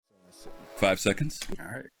5 seconds. All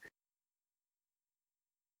right.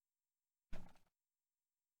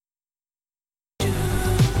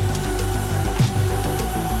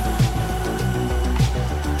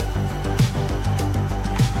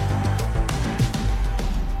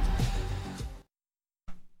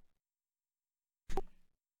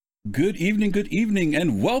 Good evening,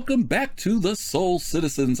 and welcome back to the Soul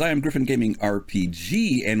Citizens. I am Griffin Gaming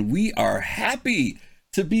RPG, and we are happy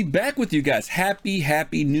to be back with you guys.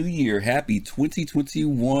 Happy New Year. Happy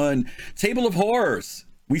 2021. Table of Horrors.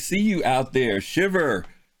 We see you out there. Shiver.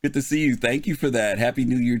 Good to see you. Thank you for that. Happy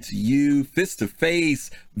New Year to you. Fist to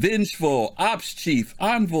Face, Vengeful, Ops Chief,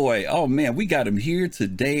 Envoy. Oh man, we got him here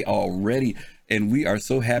today already, and we are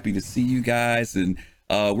so happy to see you guys. And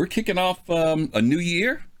we're kicking off a new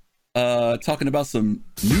year. Talking about some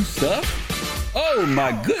new stuff. Oh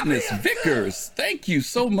my goodness, Vickers, thank you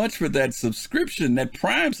so much for that subscription, that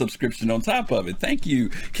Prime subscription on top of it. Thank you,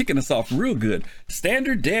 kicking us off real good.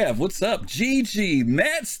 Standard Dev, what's up? GG,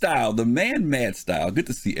 Mad Style, the man Mad Style. Good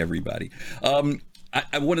to see everybody.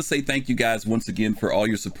 I want to say thank you guys once again for all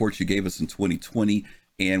your support you gave us in 2020,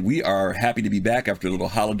 and we are happy to be back after a little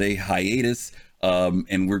holiday hiatus.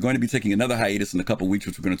 And we're going to be taking another hiatus in a couple weeks,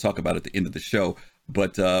 which we're going to talk about at the end of the show.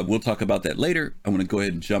 But we'll talk about that later. I'm going to go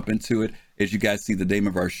ahead and jump into it. As you guys see, the name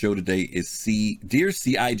of our show today is Dear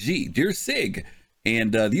CIG, Dear SIG.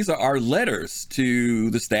 And these are our letters to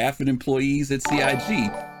the staff and employees at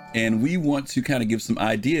CIG. And we want to kind of give some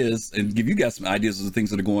ideas and give you guys some ideas of the things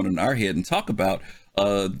that are going on in our head and talk about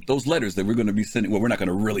those letters that we're going to be sending. Well, we're not going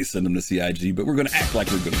to really send them to CIG, but we're going to act like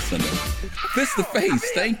we're going to send them. Fist to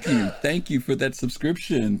Face, thank you for that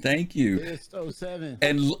subscription. Thank you. Fist 07.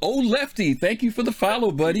 And Old Lefty, thank you for the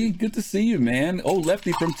follow, buddy. Good to see you, man. Old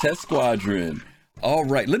Lefty from Test Squadron. All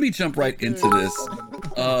right, let me jump right into this.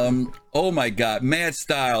 Oh my God, Mad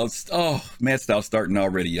Style. Oh, Mad Style starting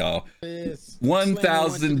already, y'all.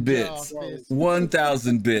 1,000 bits.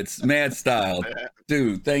 1,000 bits. Mad Style.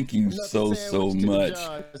 Dude, thank you so much.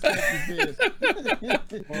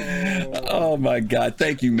 Oh my God,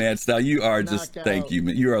 thank you, Mad Style. You are just, thank you,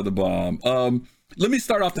 man. You are the bomb. Let me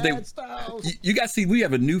start off today. You guys see, we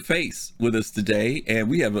have a new face with us today, and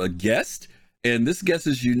we have a guest. And this guest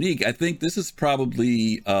is unique. I think this is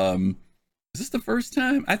probably, is this the first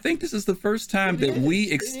time? I think this is the first time that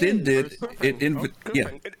we extended it in,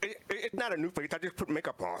 yeah. It's not a new face, I just put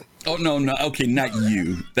makeup on. Oh, no, okay, not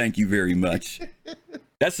you. Thank you very much.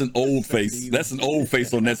 That's an old face. That's an old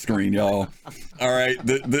face on that screen, y'all. All right,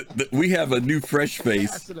 we have a new fresh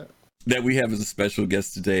face that we have as a special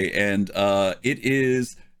guest today, and it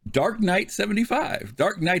is Dark Knight 75.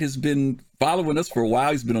 Dark Knight has been following us for a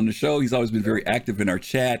while. He's been on the show. He's always been very active in our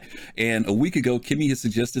chat. And a week ago, Kimmy has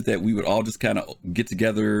suggested that we would all just kind of get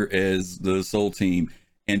together as the Soul team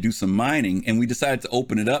and do some mining. And we decided to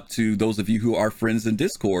open it up to those of you who are friends in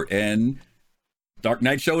Discord. And Dark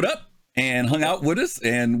Knight showed up and hung out with us,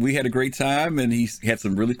 and we had a great time, and he had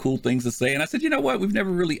some really cool things to say. And I said, you know what, we've never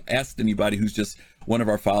really asked anybody who's just one of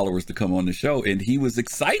our followers to come on the show, and he was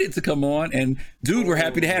excited to come on. And dude, we're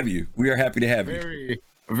happy to have you. We are happy to have you.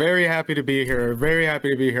 Very happy to be here. Very happy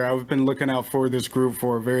to be here. I've been looking out for this group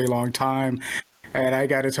for a very long time, and I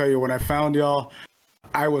got to tell you, when I found y'all,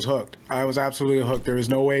 I was hooked. I was absolutely hooked. There was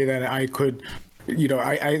no way that I could,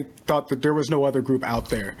 I thought that there was no other group out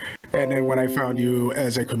there. And then when I found you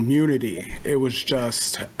as a community, it was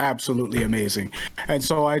just absolutely amazing. And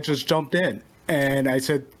so I just jumped in, and I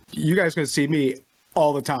said, you guys can see me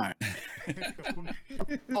all the time.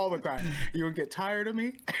 All the time. You would get tired of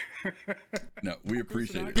me. No, we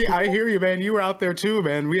appreciate it. Yeah, I hear you, man. You were out there too,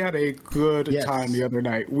 man. We had a good time the other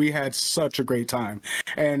night. We had such a great time.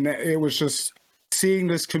 And it was just seeing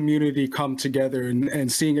this community come together and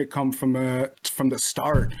seeing it come from the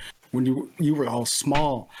start, when you were all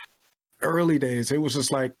small, early days. It was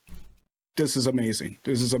just like, this is amazing.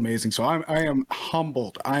 This is amazing. So I am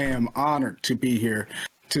humbled. I am honored to be here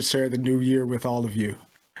to share the new year with all of you.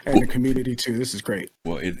 And the community too. This is great.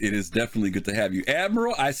 Well, it is definitely good to have you,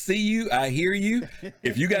 Admiral. I see you. I hear you.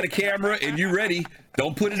 If you got a camera and you're ready,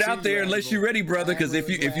 don't put it out there unless you're ready, brother. Because if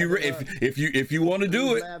you want to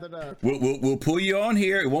do it, we'll pull you on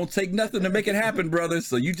here. It won't take nothing to make it happen, brother.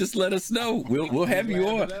 So you just let us know. We'll have you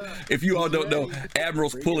on. If you all don't know,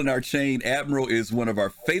 Admiral's pulling our chain. Admiral is one of our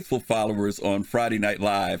faithful followers on Friday Night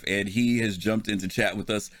Live, and he has jumped into chat with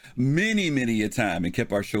us many a time and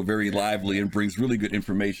kept our show very lively and brings really good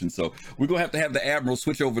information. So we're gonna have to have the Admiral Admiral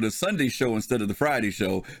switch over to Sunday show instead of the Friday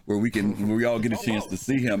show, where we all get a chance to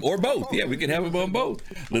see him, or both. Yeah, we can have him on both.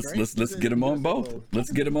 Let's get him on both.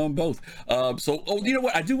 Let's get him on both. You know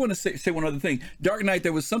what? I do want to say one other thing. Dark Knight,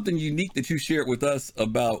 there was something unique that you shared with us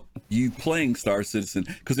about you playing Star Citizen,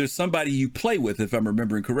 because there's somebody you play with, if I'm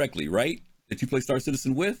remembering correctly, right? That you play Star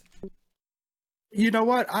Citizen with? You know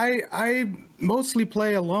what? I mostly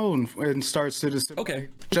play alone in Star Citizen. Okay.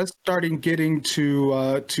 Just starting getting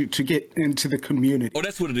to get into the community. Oh,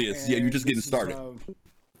 that's what it is. Yeah, you're just getting started.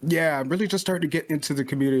 Yeah, I'm really just starting to get into the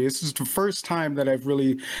community. This is the first time that I've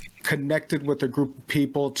really connected with a group of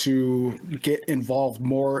people to get involved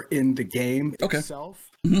more in the game itself.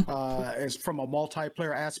 As from a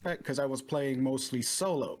multiplayer aspect, because I was playing mostly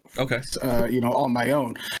solo. Okay. On my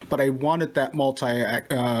own. But I wanted that multiplayer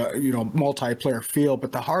feel.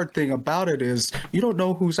 But the hard thing about it is you don't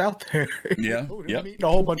know who's out there. Yeah. You're meeting a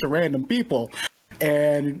whole bunch of random people.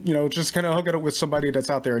 And, just kind of hooking up with somebody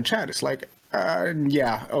that's out there in chat. It's like,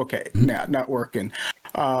 not working.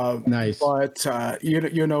 Nice. But,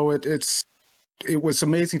 it was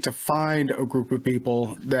amazing to find a group of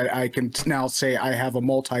people that I can now say I have a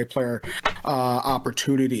multiplayer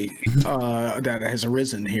opportunity that has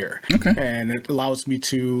arisen here. Okay. And it allows me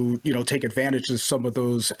to, take advantage of some of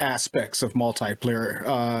those aspects of multiplayer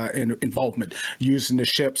involvement, using the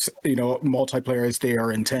ships, multiplayer as they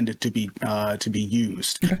are intended to be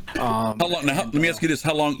used. How long? Now, let me ask you this: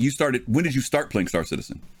 how long you started? When did you start playing Star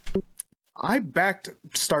Citizen? I backed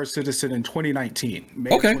Star Citizen in 2019, May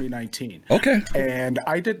 2019. Okay. And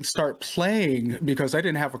I didn't start playing because I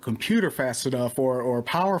didn't have a computer fast enough or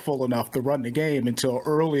powerful enough to run the game until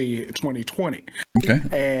early 2020. Okay.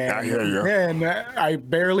 And then I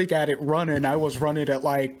barely got it running. I was running at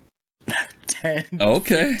like 10,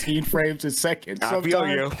 15 frames a second. I feel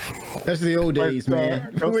you. That's the old days, man.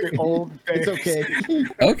 Those are the old days. It's okay.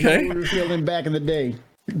 Okay. We were feeling back in the day.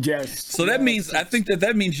 Yes. So that means, I think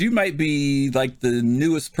that means you might be like the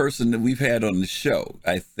newest person that we've had on the show,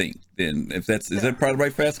 I think. Then is that probably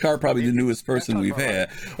right, Fast Car? Probably the newest person we've had.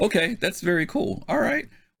 Okay, that's very cool. All right.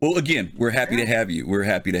 Well, again, we're happy to have you. We're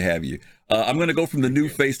happy to have you. I'm going to go from the new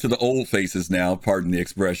face to the old faces now, pardon the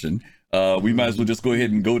expression. We might as well just go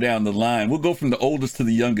ahead and go down the line. We'll go from the oldest to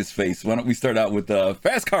the youngest face. Why don't we start out with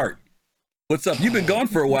Fast Cart? What's up? You've been gone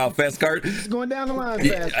for a while, Fast Cart. It's going down the line,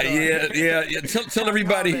 Fast Cart. Yeah. Tell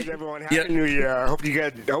everybody. Everyone, Happy New Year.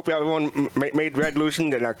 Hope everyone made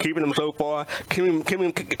resolutions and are keeping them so far.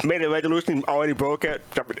 Kimmy made a resolution, already broke it.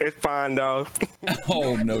 It's fine though.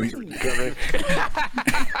 Oh no, Kimmy.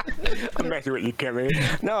 I'm messing with you,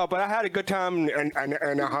 Kimmy. No, but I had a good time and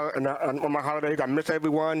on my holidays. I miss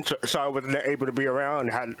everyone, so I wasn't able to be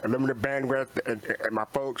around. I had a limited bandwidth and my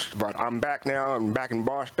folks, but I'm back now. I'm back in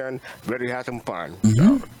Boston, ready to have some fun.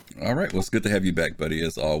 Mm-hmm. All right, well, it's good to have you back, buddy,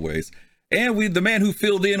 as always. And the man who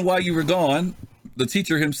filled in while you were gone, the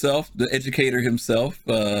teacher himself, the educator himself,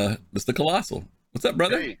 Mr. Colossal. What's up,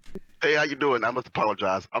 brother? Hey, how you doing? I must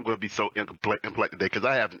apologize. I'm going to be so incomplete today because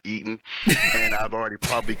I haven't eaten, and I've already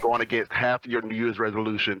probably gone against half your New Year's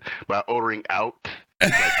resolution by ordering out,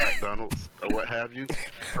 like McDonald's or what have you.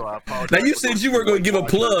 So I apologize. Now, you said you weren't going to give a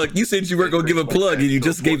plug. You said you weren't going to give a plug, and you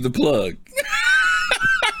just gave the plug.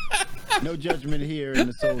 No judgment here in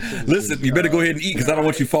the Soul Citizen. Listen, you better go ahead and eat because I don't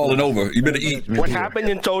want you falling over. You better eat. What happened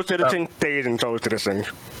in Soul Citizen stays in Soul Citizen.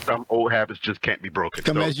 Some old habits just can't be broken.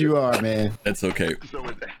 Come as you are, man. That's okay. So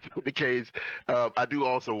in the case, I do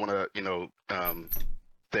also want to,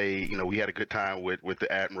 say, we had a good time with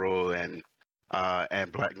the Admiral and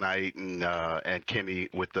Black Knight and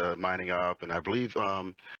Kimmy with the mining up, and I believe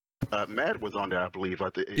Matt was on there. I believe.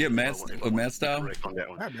 Yeah, Matt Style. On that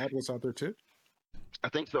one. Yeah, Matt was out there too. I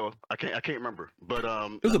think so. I can't remember, but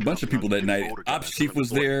there was a bunch of people that night. Ops Chief was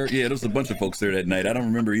there. Yeah, there was a bunch of folks there that night. I don't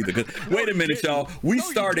remember either. Wait a minute, y'all. We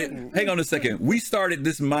started. Hang on a second. We started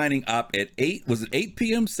this mining op at 8. Was it 8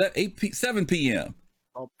 p.m.? 7 p.m.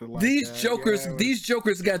 These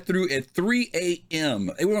jokers got through at 3 a.m.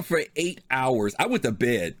 They went for 8 hours. I went to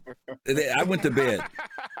bed.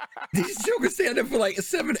 These jokers stayed there for like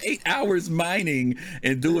 7-8 hours mining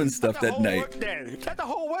and doing stuff that night. That's the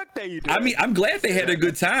whole work day you do. I mean, I'm glad they had a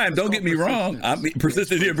good time. Don't get me wrong. I mean,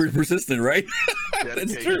 persistent, right?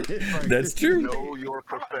 That's true. That's true. Know your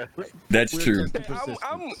profession. That's true.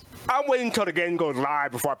 I'm waiting until the game goes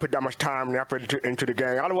live before I put that much time and effort into the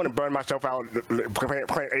game. I don't want to burn myself out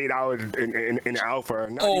playing 8 hours in alpha.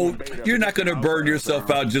 Oh, you're not going to burn yourself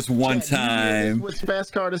out just one time. What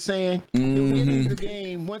Fast Card is saying. Mm-hmm. The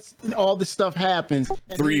game, once all this stuff happens,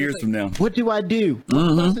 3 years from now, what do I do?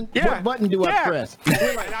 Mm-hmm. What button do I press?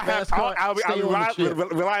 I'll be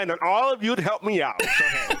relying on all of you to help me out.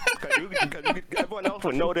 Because everyone else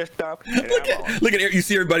would know this stuff. And Look at you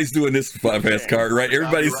see everybody's doing this fast card, right?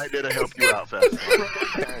 Everybody's right there to help you out, fast.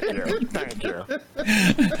 Thank you.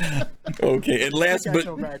 okay. And last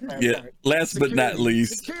but not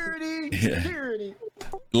least, Security.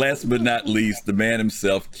 last but not least, the man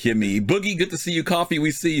himself, Kimmy Boogie. Good to see you. Coffee,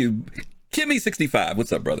 we see you. Kimmy65,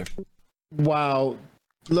 what's up, brother? Wow.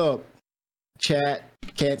 Look, chat,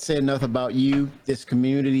 can't say enough about you, this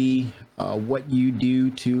community, what you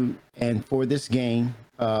do to and for this game.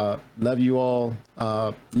 Love you all.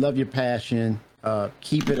 Love your passion.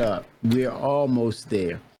 Keep it up. We're almost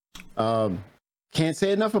there. Can't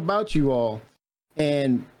say enough about you all.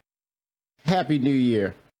 And Happy New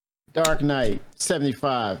Year. Dark Knight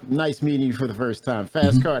 75. Nice meeting you for the first time.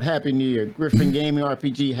 Fast Card, Happy New Year. Griffin Gaming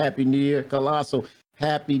RPG, Happy New Year. Colossal,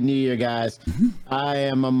 Happy New Year, guys. I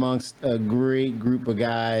am amongst a great group of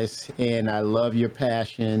guys, and I love your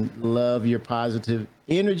passion, love your positive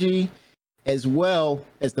energy, as well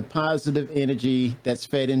as the positive energy that's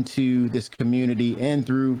fed into this community and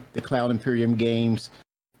through the Cloud Imperium Games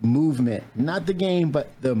movement. Not the game, but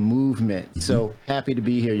the movement. So happy to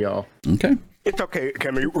be here, y'all. Okay. It's okay,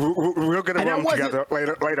 Kimmy. We'll get around together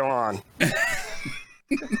later on.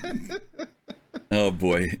 Oh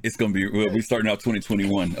boy, it's gonna be. We're starting out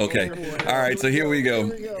 2021. Okay, all right. So here we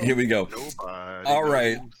go. Here we go. All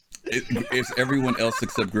right. Is everyone else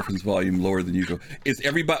except Griffin's volume lower than usual? Is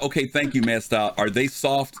everybody okay? Thank you, Mad Style. Are they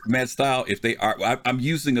soft, Mad Style? If they are, I'm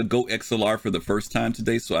using a Go XLR for the first time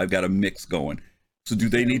today, so I've got a mix going. So do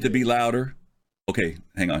they need to be louder? Okay,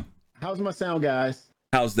 hang on. How's my sound, guys?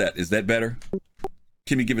 How's that? Is that better?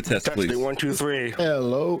 Kimmy, give a test, please. Testing 1, 2, 3.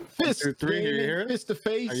 Hello. Fist 1, 2, 3, Gaming, you hear it? Fist to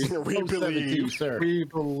Face. We 072, believe. sir. We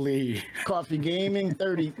believe. Coffee Gaming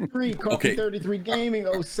 33. Coffee Okay. 33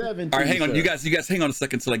 Gaming 07. All right, hang on. You guys hang on a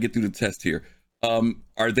second till I get through the test here.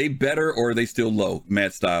 Are they better or are they still low?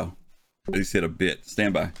 Mad Style. They said a bit.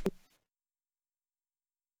 Stand by.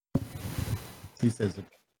 He says it.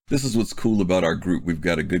 This is what's cool about our group. We've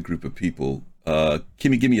got a good group of people.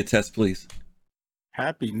 Kimmy, give me a test, please.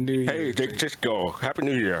 Happy New Year. Hey, just go. Happy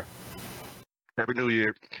New Year. Happy New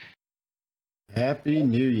Year. Happy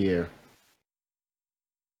New Year.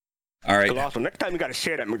 All right. Colossal, next time you got to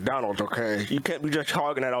share that McDonald's, okay? You can't be just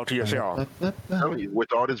hogging that all to yourself.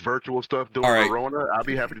 With all this virtual stuff doing All right. Corona, I'll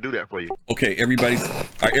be happy to do that for you. Okay.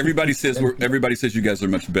 Everybody says you guys are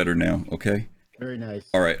much better now. Okay. Very nice.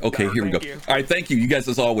 All right. Okay. Here we go. Thank you. All right. Thank you. You guys,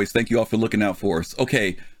 as always, thank you all for looking out for us.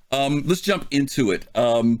 Okay. Let's jump into it.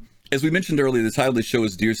 As we mentioned earlier, the title of the show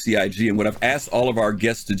is Dear CIG, and what I've asked all of our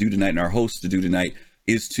guests to do tonight and our hosts to do tonight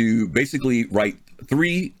is to basically write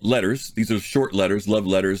 3 letters. These are short letters, love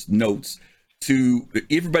letters, notes.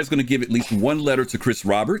 Everybody's going to give at least 1 letter to Chris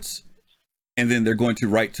Roberts, and then they're going to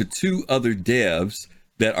write to 2 other devs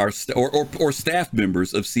that are or staff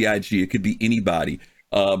members of CIG. It could be anybody,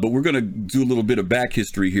 but we're going to do a little bit of back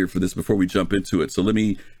history here for this before we jump into it. So let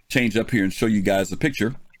me change up here and show you guys a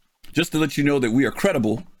picture, just to let you know that we are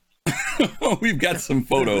credible. We've got some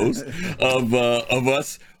photos of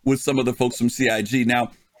us with some of the folks from CIG.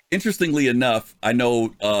 Now, interestingly enough, I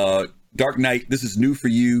know Dark Knight, this is new for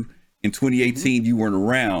you. In 2018, you weren't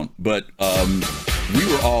around, but we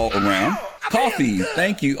were all around. Coffee,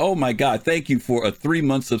 thank you. Oh my God, thank you for a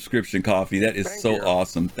 3-month subscription, Coffee. That is so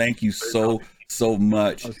awesome. Thank you so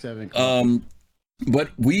much. 07.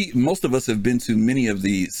 But most of us have been to many of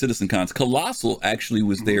the Citizen Cons. Colossal actually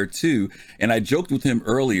was there too. And I joked with him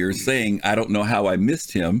earlier saying, I don't know how I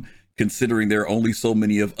missed him, considering there are only so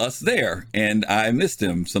many of us there. And I missed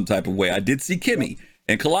him some type of way. I did see Kimmy,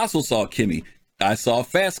 and Colossal saw Kimmy. I saw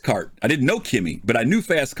Fast Cart. I didn't know Kimmy, but I knew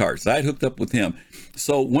Fast Cart, so I had hooked up with him.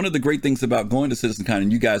 So one of the great things about going to Citizen Con,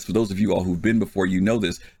 and you guys, for those of you all who've been before, you know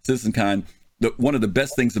this, Citizen Con, one of the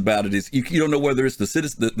best things about it is you don't know whether it's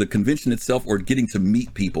the convention itself or getting to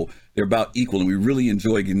meet people. They're about equal, and we really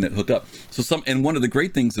enjoy getting that hooked up. And one of the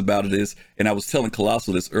great things about it is, and I was telling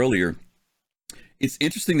Colossal this earlier, it's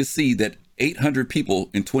interesting to see that 800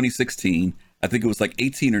 people in 2016, I think it was like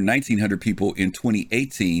 18 or 1900 people in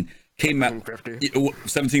 2018 came out,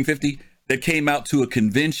 1750, that came out to a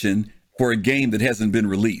convention for a game that hasn't been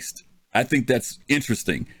released. I think that's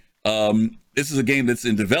interesting. This is a game that's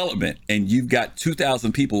in development, and you've got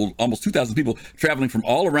 2,000 people, almost 2,000 people traveling from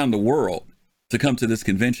all around the world to come to this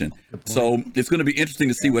convention. So it's going to be interesting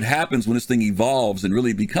to see what happens when this thing evolves and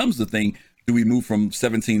really becomes the thing. Do we move from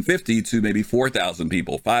 1750 to maybe 4,000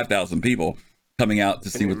 people, 5,000 people coming out to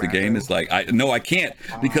see what the game is like? I can't,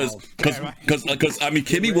 because I mean,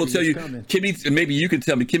 Kimmy will tell you, Kimmy, maybe you can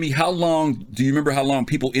tell me, Kimmy, do you remember how long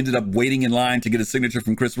people ended up waiting in line to get a signature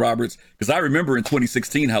from Chris Roberts? Because I remember in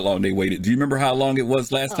 2016 how long they waited. Do you remember how long it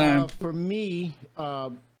was last time? For me,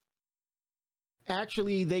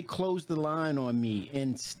 Actually, they closed the line on me,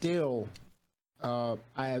 and still,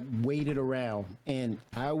 I waited around, and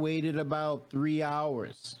I waited about 3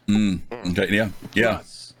 hours. Okay, yeah.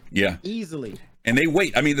 Plus, Yeah. easily. And they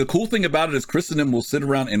wait. I mean, the cool thing about it is Chris and them will sit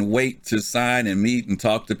around and wait to sign and meet and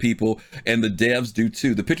talk to people, and the devs do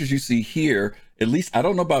too. The pictures you see here, at least I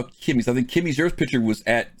don't know about Kimmy's. I think Kimmy's, your picture was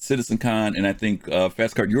at CitizenCon, and I think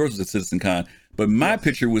Fast Card, yours was at CitizenCon. But my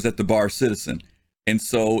picture was at the Bar Citizen. And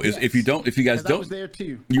so, if you guys don't, I was there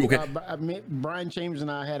too. You okay? Brian Chambers and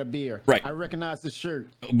I had a beer. Right. I recognized the shirt.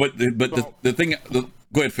 But the thing,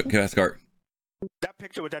 go ahead, Fast Card. That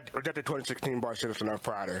picture was at the 2016 Bar Citizen on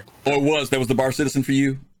Friday. Oh, that was the Bar Citizen for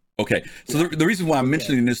you? Okay. So the reason why I'm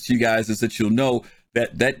mentioning this to you guys is that you'll know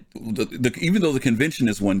that even though the convention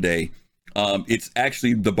is one day, it's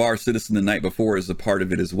actually the Bar Citizen the night before is a part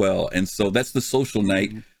of it as well. And so that's the social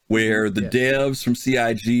night where the devs from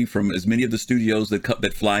CIG, from as many of the studios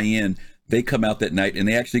that fly in, they come out that night, and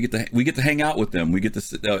they actually we get to hang out with them. We get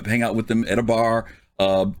to hang out with them at a bar,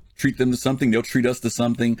 treat them to something, they'll treat us to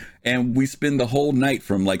something, and we spend the whole night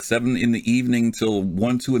from like 7 in the evening till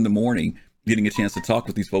 1, 2 in the morning getting a chance to talk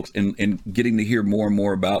with these folks and getting to hear more and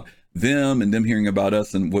more about them and them hearing about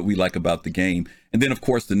us and what we like about the game. And then of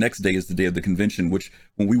course the next day is the day of the convention, which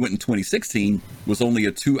when we went in 2016 was only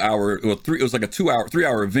a 3 hour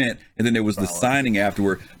event, and then there was the signing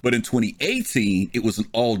afterward. But in 2018 it was an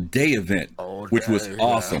all-day event, which was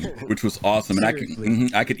awesome.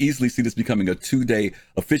 And I could easily see this becoming a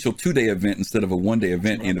official 2-day event instead of a 1-day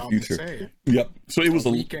event in the future. Yep. So it was a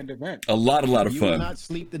weekend event. A lot of fun. You will not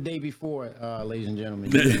sleep the day before, ladies and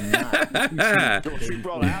gentlemen. You will not. You'll sleep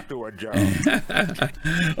well afterward, Joe.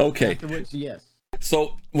 Okay. Afterwards, yes.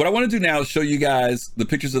 So what I want to do now is show you guys the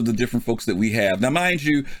pictures of the different folks that we have. Now, mind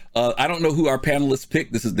you, I don't know who our panelists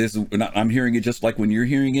picked. I'm hearing it just like when you're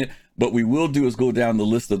hearing it. But we will do is go down the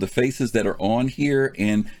list of the faces that are on here.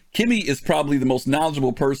 And Kimmy is probably the most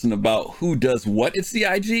knowledgeable person about who does what at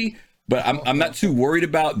CIG. But I'm not too worried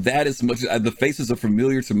about that as much. The faces are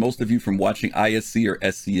familiar to most of you from watching ISC or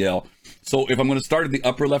SCL. So if I'm going to start at the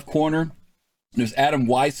upper left corner, there's Adam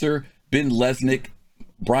Weiser, Ben Lesnick,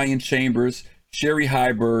 Brian Chambers, Sherry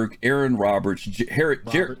Heiberg, Aaron Roberts, Jared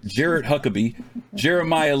Huckabee,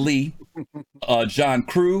 Jeremiah Lee, John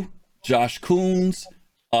Crew, Josh Coons.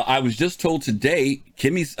 I was just told today,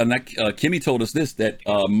 Kimmy told us this, that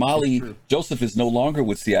Molly Joseph is no longer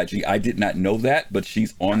with CIG. I did not know that, but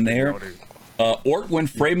she's on there. Ortwin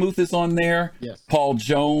Fremuth is on there. Yes. Paul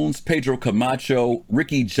Jones, Pedro Camacho,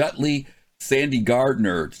 Ricky Jutley, Sandy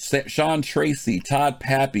Gardner, Sean Tracy, Todd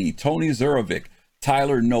Pappy, Tony Zurovic,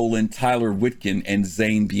 Tyler Nolan, Tyler Whitkin, and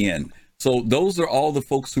Zane Bien. So those are all the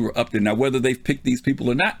folks who are up there. Now, whether they've picked these people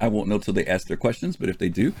or not, I won't know till they ask their questions. But if they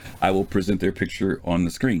do, I will present their picture on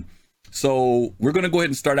the screen. So we're going to go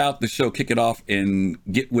ahead and start out the show, kick it off, and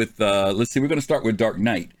get with, let's see, we're going to start with Dark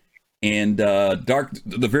Knight. And Dark,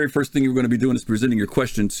 the very first thing you're going to be doing is presenting your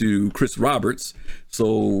question to Chris Roberts. So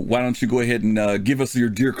why don't you go ahead and give us your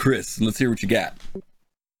Dear Chris, and let's hear what you got.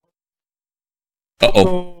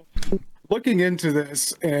 So, looking into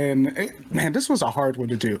this, and man, this was a hard one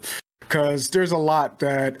to do, because there's a lot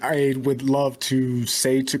that I would love to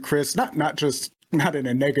say to Chris, not in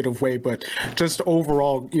a negative way, but just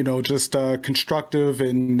overall, just constructive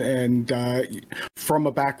and from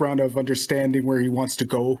a background of understanding where he wants to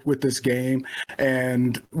go with this game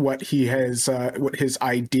and what he has, what his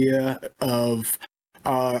idea of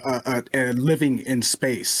living in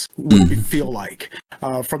space would feel like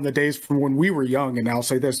from the days from when we were young. And I'll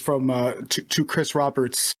say this from to Chris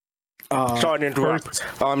Roberts. Sorry to interrupt.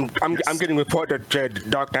 I'm getting reported that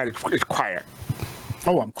Dark Knight is quiet.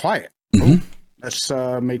 Oh, I'm quiet. Mm-hmm. Let's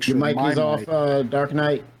make sure your mic is off. Dark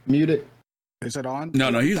Knight muted. Is it on?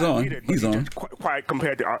 No, he's on. Muted, he's on. Quiet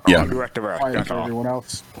compared to the rest of us. Quiet to everyone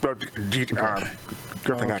else.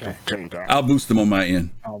 I'll boost them on my end.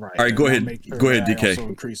 All right. All right, go ahead. Go ahead, DK. Also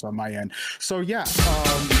increase on my end. So yeah.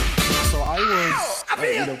 So I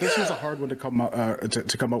was. This was a hard one to come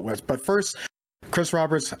up with. But first, Chris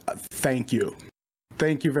Roberts, thank you.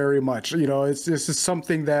 Thank you very much. This is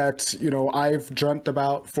something that I've dreamt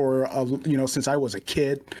about for since I was a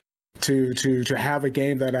kid. To have a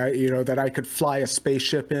game that I could fly a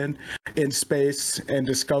spaceship in space and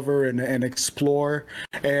discover and explore,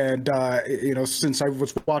 and since I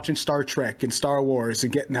was watching Star Trek and Star Wars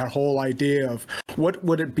and getting that whole idea of what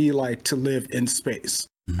would it be like to live in space.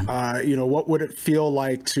 You know, what would it feel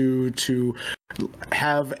like to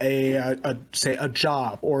have a say a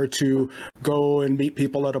job, or to go and meet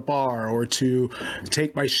people at a bar, or to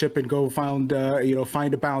take my ship and go find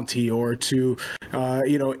a bounty, or to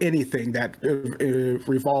anything that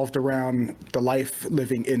revolved around the life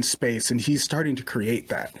living in space. And he's starting to create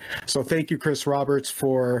that. So thank you, Chris Roberts,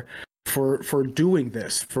 for doing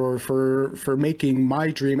this, for making my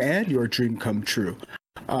dream and your dream come true.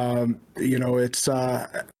 It's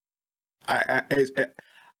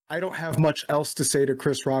I don't have much else to say to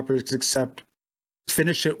Chris Roberts except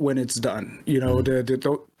finish it when it's done.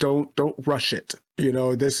 Don't rush it.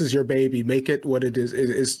 This is your baby. Make it what it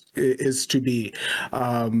is to be.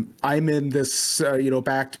 I'm in this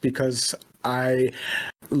backed because I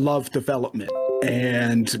love development,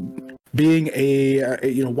 and being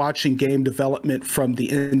watching game development from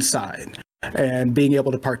the inside and being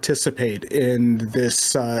able to participate in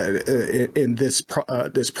this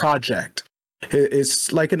project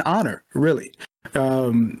is like an honor, really.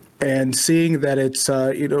 And seeing that it's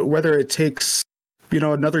whether it takes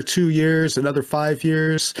another 2 years, another 5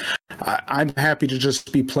 years, I'm happy to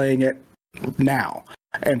just be playing it now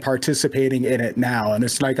and participating in it now. And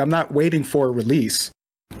it's like, I'm not waiting for a release.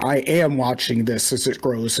 I am watching this as it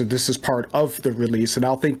grows, and this is part of the release. And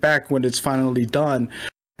I'll think back when it's finally done.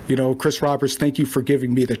 Chris Roberts, thank you for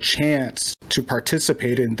giving me the chance to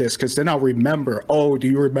participate in this, because then I'll remember, do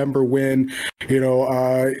you remember when,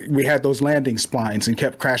 we had those landing splines and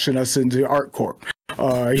kept crashing us into ArcCorp?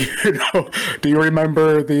 Do you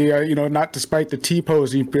remember the, not despite the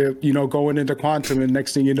T-pose, going into quantum, and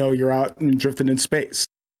next thing you know, you're out and drifting in space.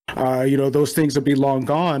 Those things will be long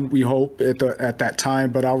gone, we hope, at that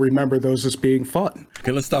time, but I'll remember those as being fun.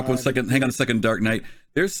 Okay, let's stop 1 second. Hang on a second, Dark Knight.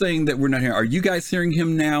 They're saying that we're not hearing. Are you guys hearing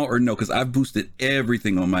him now or no? Because I've boosted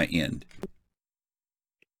everything on my end.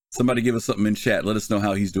 Somebody give us something in chat. Let us know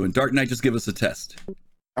how he's doing. Dark Knight, just give us a test.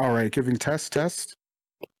 All right, giving test.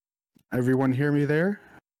 Everyone hear me there?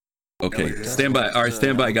 Okay, stand by. All right,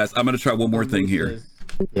 stand by, guys. I'm going to try one more thing here.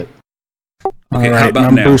 Yep. Okay, right, how about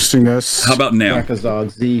I'm now? Boosting us. How about now? Drakazog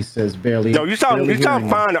Z says barely. No, you sound hearing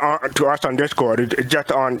fine to us on Discord. It's just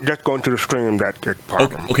going to the stream that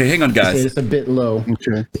problem. Okay, hang on, guys. It's a bit low.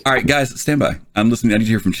 Okay. All right, guys, stand by. I'm listening. I need to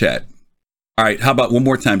hear from chat. All right, how about one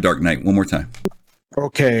more time, Dark Knight? One more time.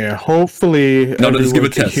 Okay, hopefully No, just give a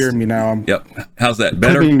everyone can test. hear me now. Yep. How's that?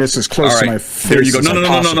 Better? Putting this as close All to right. my face There you go. as No, I no, no,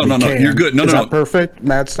 no, no, possibly no, no. can. You're good. No, Is no, that no. perfect,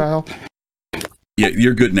 Mad Style? Yeah,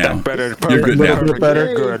 you're good now. Better, You're good A now. little bit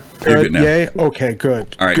better. Good. You're good now. Yay. Okay,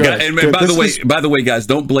 good. All right, good. guys, and Good. by This is- the way, guys,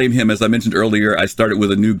 don't blame him. As I mentioned earlier, I started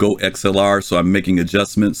with a new Go XLR, so I'm making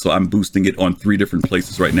adjustments. So I'm boosting it on 3 different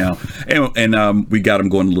places right now, and we got him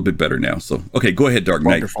going a little bit better now. So okay, go ahead, Dark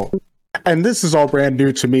Knight. Wonderful. And this is all brand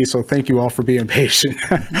new to me, so thank you all for being patient.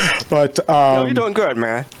 But No, you're doing good,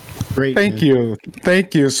 man. Great. thank you.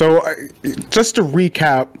 So just to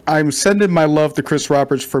recap, I'm sending my love to Chris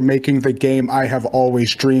Roberts for making the game I have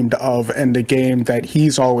always dreamed of, and the game that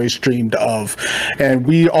he's always dreamed of. And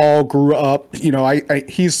we all grew up,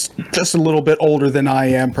 he's just a little bit older than I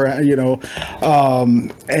am,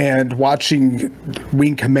 and watching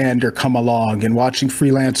Wing Commander come along, and watching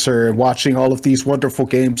Freelancer, and watching all of these wonderful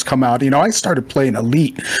games come out. I started playing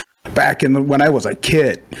Elite back when I was a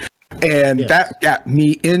kid. And that got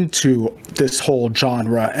me into this whole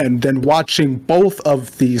genre. And then watching both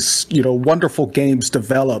of these, wonderful games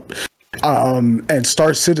develop, and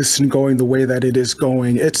Star Citizen going the way that it is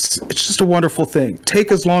going, it's just a wonderful thing.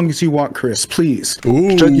 Take as long as you want, Chris, please.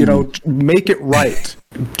 Just, make it right.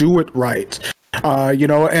 Do it right.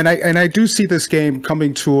 And I do see this game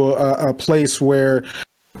coming to a place where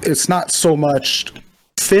it's not so much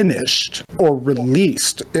finished or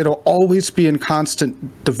released. It'll always be in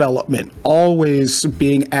constant development, always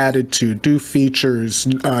being added to new features.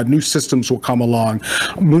 New systems will come along,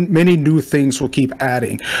 many new things will keep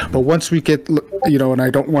adding. But once we get, and I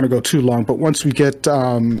don't want to go too long, but once we get,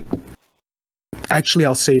 actually,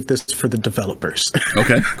 I'll save this for the developers.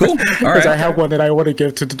 Okay, cool. All Because right. I have one that I want to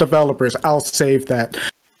give to the developers. I'll save that.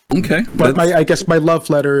 Okay. But I guess my love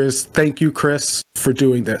letter is thank you, Chris, for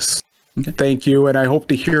doing this. Okay. Thank you, and I hope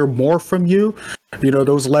to hear more from you.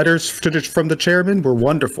 Those letters from the chairman were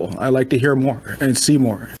wonderful. I like to hear more and see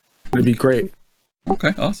more. It'd be great.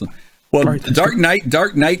 Okay, awesome. Well, Right. Dark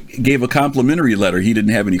Knight gave a complimentary letter. He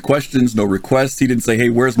didn't have any questions, no requests. He didn't say, "Hey,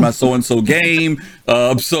 where's my so-and-so game?"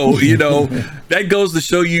 So that goes to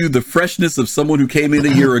show you the freshness of someone who came in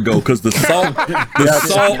a year ago. Because the salt.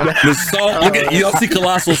 Look at y'all see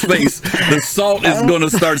Colossal's face. The salt is going to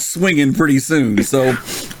start swinging pretty soon. So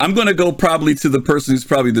I'm going to go probably to the person who's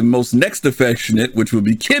probably the most next affectionate, which will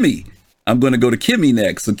be Kimmy. I'm going to go to Kimmy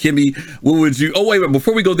next. So Kimmy, what would you? Oh wait,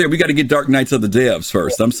 before we go there, we got to get Dark Knights of the devs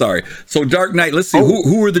first. I'm sorry. So Dark Knight, let's see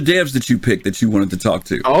who are the devs that you picked that you wanted to talk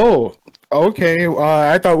to. Oh, okay.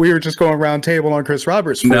 I thought we were just going round table on Chris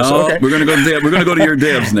Roberts first. No, okay. we're gonna go there. We're gonna go to your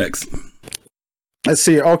devs next. Let's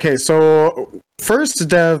see. Okay, so first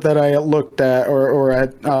dev that I looked at or I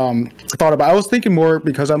thought about, I was thinking more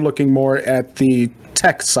because I'm looking more at the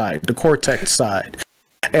tech side, the core tech side,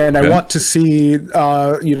 and I want to see,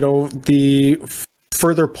 the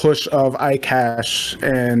further push of iCache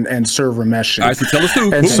and server meshing. All right, so tell us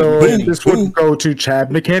who. And this would go to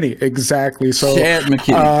Chad McKinney. Exactly. So Chad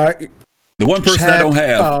McKinney. The one person I don't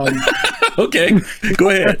have. Okay, go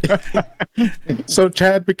ahead. So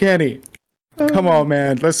Chad McKinney. Come on,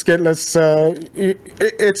 man.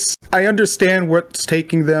 I understand what's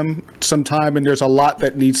taking them some time, and there's a lot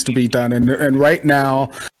that needs to be done. And right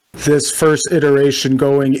now, this first iteration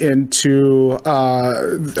going into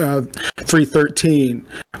 3.13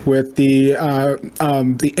 with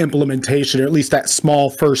the implementation, or at least that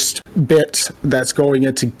small first bit that's going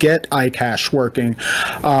in to get iCache working.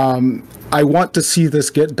 I want to see this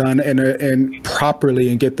get done and properly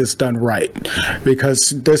and get this done right,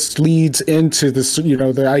 because this leads into this, the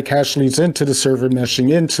iCache leads into the server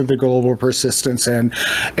meshing, into the global persistence, and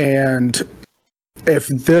if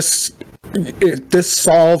this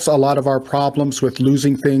solves a lot of our problems with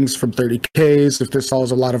losing things from 30Ks, if this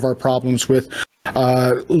solves a lot of our problems with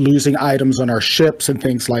losing items on our ships and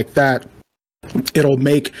things like that, it'll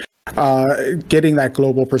make getting that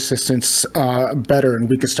global persistence better, and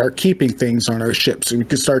we can start keeping things on our ships, and we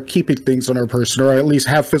can start keeping things on our person, or at least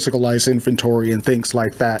have physicalized inventory and things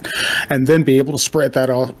like that, and then be able to spread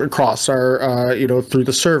that all across our through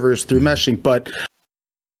the servers, through meshing. But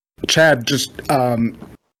Chad, just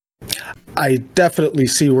I definitely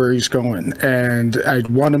see where he's going, and I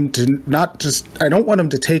want him to I don't want him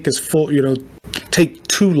to take his full, take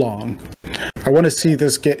too long. I want to see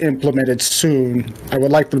this get implemented soon. I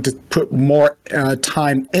would like them to put more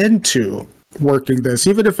time into working this,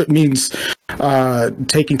 even if it means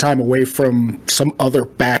taking time away from some other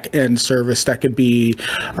back end service that could be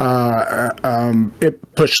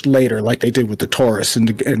it pushed later, like they did with the Taurus in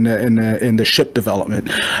the ship development.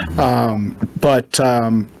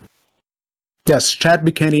 Yes, Chad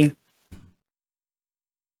McKinney.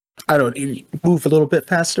 I don't move a little bit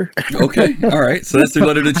faster. Okay, all right. So that's the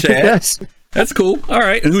letter to Chad. Yes, that's cool. All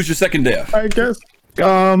right, and who's your second dev? I guess.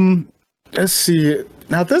 Let's see.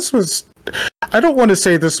 Now this was. I don't want to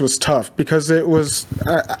say this was tough, because it was.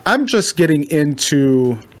 I'm just getting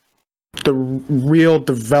into the real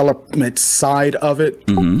development side of it.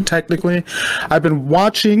 Technically, I've been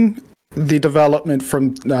watching the development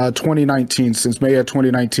from 2019, since May of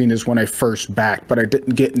 2019 is when I first backed, but I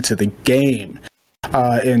didn't get into the game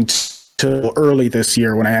until early this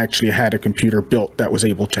year, when I actually had a computer built that was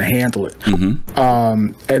able to handle it.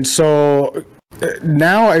 And so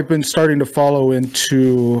now I've been starting to follow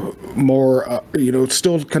into more,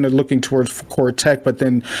 still kind of looking towards core tech, but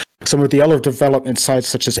then some of the other development sides,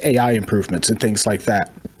 such as AI improvements and things like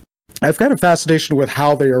that. I've got a fascination with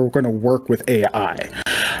how they are going to work with AI.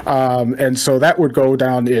 And so that would go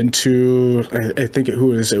down into, I think,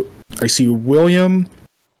 who is it? I see William.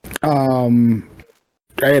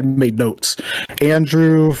 I had made notes.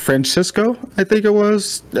 Andrew Francisco, I think it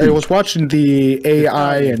was. I was watching the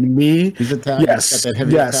AI and me. He's Italian. Yes. Got that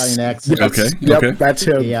heavy Italian accent. Yes. Okay. Yep. Okay. That's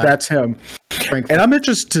him. Yeah. That's him. And I'm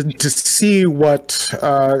interested to see what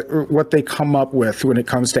they come up with when it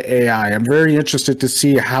comes to AI. I'm very interested to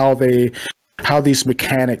see how these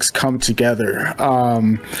mechanics come together.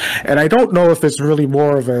 And I don't know if it's really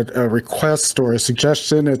more of a request or a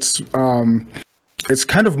suggestion. It's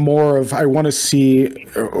kind of more of, I want to see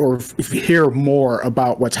or hear more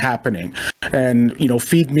about what's happening, and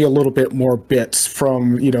feed me a little bit more bits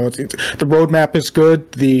from the roadmap is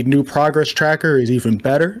good, the new progress tracker is even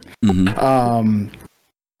better.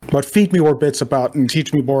 But feed me more bits about and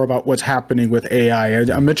teach me more about what's happening with AI.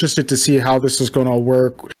 I'm interested to see how this is going to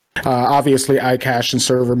work. Obviously, iCache and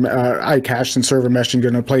server meshing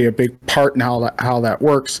going to play a big part in how that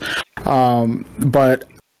works. But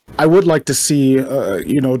I would like to see,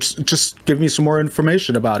 just give me some more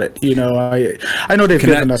information about it. I know they've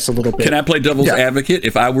given us a little bit. Can I play devil's advocate?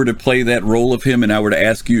 If I were to play that role of him and I were to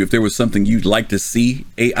ask you if there was something you'd like to see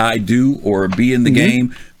AI do or be in the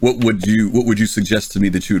game, what would you suggest to me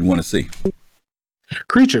that you would want to see?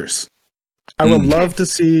 Creatures. I would love to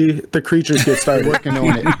see the creatures get started. Working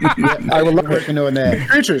on it. I would love working on that.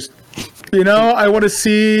 Creatures. You know, I want to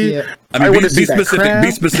see. Yeah. I mean, wanna be see that specific. crab.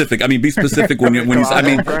 Be specific. I mean, be specific when you. I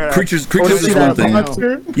mean, creatures. I wanna Creatures see is one that thing.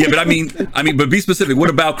 monster. Yeah, but I mean, but be specific. What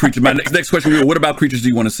about creatures? My next question: what about creatures? Do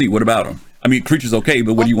you want to see? What about them? I mean, creatures okay,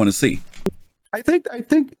 but what do you want to see? I think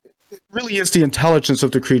it really is the intelligence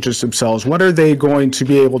of the creatures themselves. What are they going to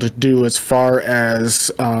be able to do as far as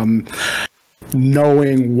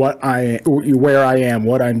knowing where I am,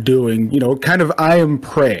 what I'm doing? You know, kind of I am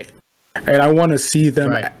prey, and I want to see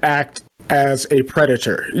them Right. act as a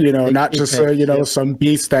predator. You know, not just some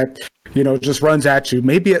beast that just runs at you.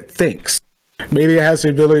 Maybe it thinks. Maybe it has the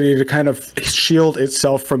ability to kind of shield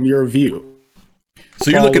itself from your view. So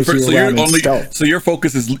you're looking for. Follows So you you're around in only. stealth. So your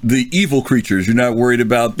focus is the evil creatures. You're not worried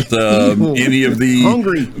about any of the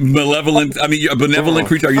Hungry. malevolent. I mean, a benevolent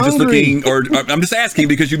creature. Are you just Hungry. looking? Or I'm just asking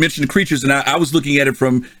because you mentioned creatures, and I was looking at it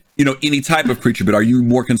from any type of creature. But are you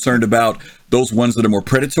more concerned about those ones that are more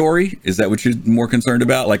predatory? Is that what you're more concerned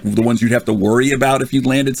about? Like the ones you'd have to worry about if you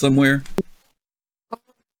landed somewhere?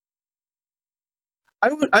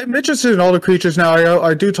 I'm interested in all the creatures now.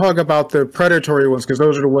 I do talk about the predatory ones because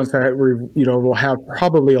those are the ones that will have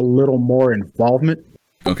probably a little more involvement.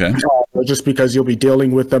 Okay. Just because you'll be dealing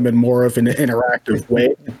with them in more of an interactive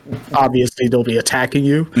way. Obviously, they'll be attacking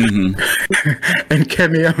you. Mm-hmm. And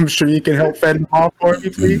Kemi, I'm sure you can help fend them off for me,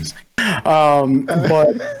 please.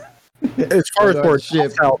 But as far as more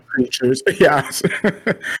docile creatures, yes.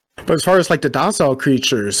 But as far as like the docile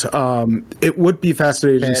creatures, it would be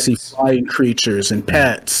fascinating to see flying creatures and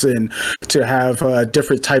pets, and to have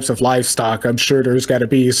different types of livestock. I'm sure there's got to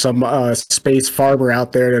be some space farmer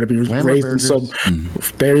out there that'll be raising some.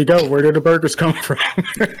 There you go. Where did the burgers come from?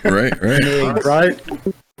 Right. Right. Yeah,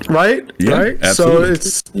 Right. absolutely. So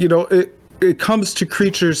it's it comes to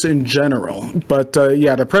creatures in general, but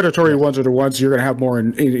the predatory ones are the ones you're going to have more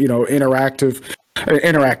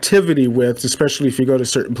interactivity with, especially if you go to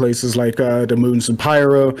certain places like the Moons and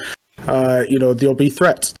Pyro. There'll be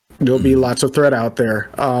threats. There'll be lots of threat out there.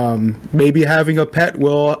 Maybe having a pet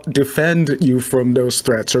will defend you from those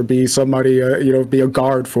threats, or be somebody, be a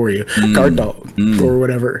guard for you, guard dog or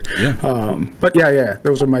whatever. Yeah. But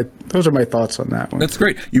those are my thoughts on that one. That's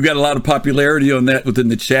great. You got a lot of popularity on that within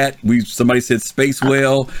the chat. Somebody said space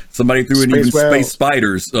whale. Somebody threw in Space even whale. space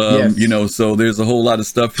spiders. Yes. So there's a whole lot of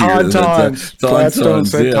stuff here. Tauntauns. Gladstone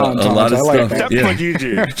said Yeah, tauntauns. a lot of I like stuff. that. Except Yeah. for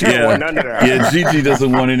Gigi. She don't want none of that. Yeah, Gigi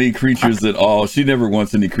doesn't want any creatures at all. She never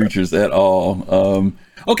wants any creatures at all.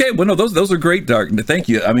 Okay, well, no, those are great, Dark. Thank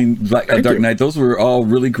you. I mean, Dark Knight, those were all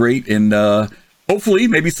really great, and hopefully,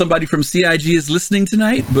 maybe somebody from CIG is listening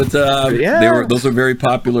tonight. But those are very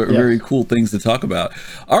popular, very cool things to talk about.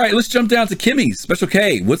 All right, let's jump down to Kimmy, Special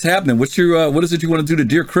K. What's happening? What's your what is it you want to do to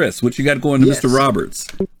Dear Chris? What you got going to Yes. Mr. Roberts?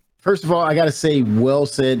 First of all, I got to say, well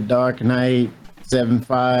said, Dark Knight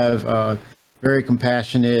 7-5. Very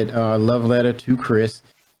compassionate love letter to Chris.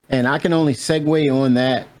 And I can only segue on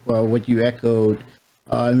that, what you echoed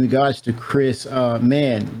in regards to Chris.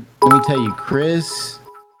 Man, let me tell you, Chris,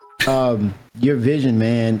 your vision,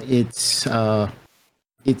 man, it's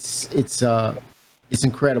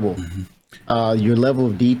incredible. Your level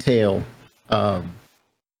of detail,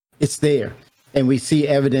 it's there. And we see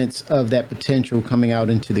evidence of that potential coming out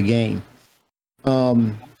into the game.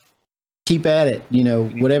 Keep at it,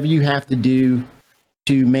 whatever you have to do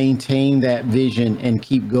to maintain that vision and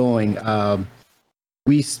keep going.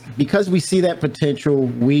 Because we see that potential,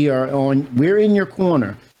 we're in your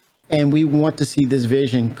corner, and we want to see this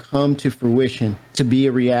vision come to fruition, to be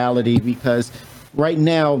a reality, because right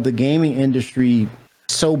now the gaming industry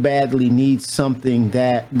so badly needs something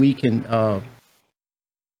that we can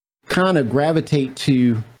kind of gravitate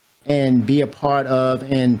to and be a part of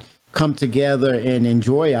and come together and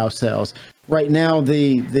enjoy ourselves. Right now,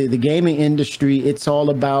 the gaming industry, it's all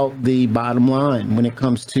about the bottom line when it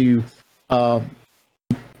comes to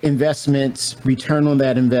investments, return on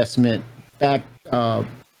that investment, back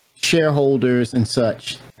shareholders and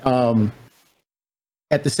such.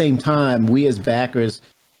 At the same time, we as backers,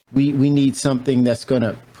 we need something that's going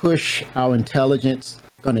to push our intelligence,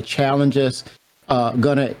 going to challenge us,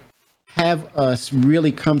 going to have us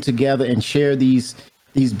really come together and share these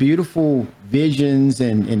beautiful visions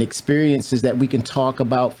and experiences that we can talk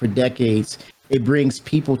about for decades. It brings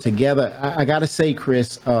people together. I got to say,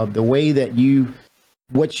 Chris, the way that your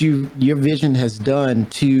vision has done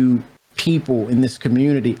to people in this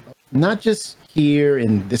community, not just here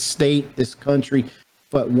in this state, this country,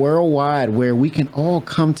 but worldwide, where we can all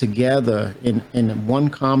come together in one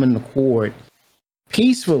common accord,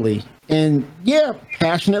 peacefully and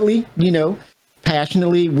passionately,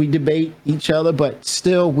 passionately we debate each other, but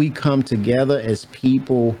still we come together as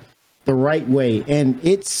people the right way. And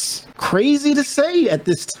it's crazy to say at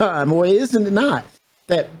this time, or isn't it not,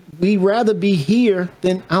 that we'd rather be here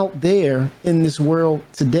than out there in this world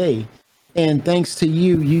today. And thanks to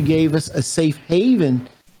you, you gave us a safe haven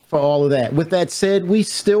for all of that. With that said, we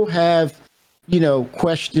still have,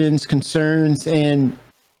 questions, concerns, and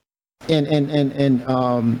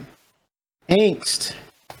angst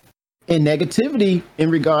and negativity in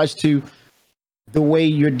regards to the way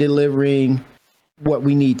you're delivering what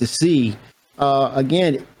we need to see.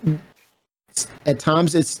 Again, at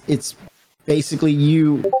times it's basically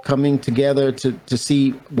you coming together to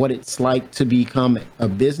see what it's like to become a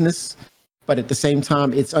business, but at the same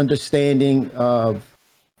time, it's understanding of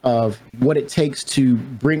what it takes to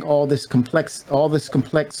bring all this complex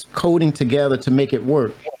coding together to make it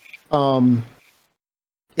work.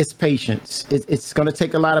 It's patience. It's going to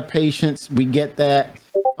take a lot of patience. We get that.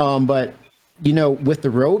 But, with the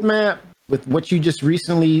roadmap, with what you just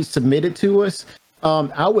recently submitted to us,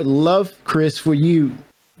 I would love, Chris, for you,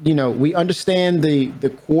 we understand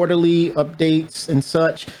the quarterly updates and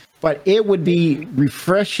such, but it would be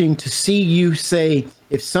refreshing to see you say,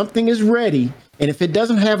 if something is ready, and if it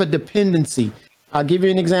doesn't have a dependency, I'll give you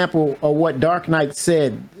an example of what Dark Knight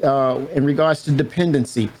said in regards to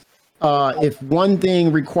dependency. If one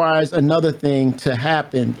thing requires another thing to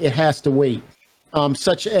happen, it has to wait,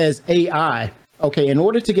 such as AI. Okay, in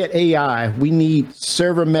order to get AI, we need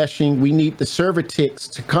server meshing. We need the server ticks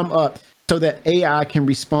to come up so that AI can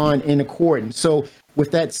respond in accordance. So with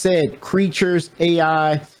that said, creatures,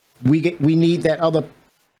 AI, we need that other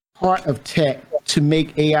part of tech to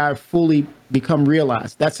make AI fully become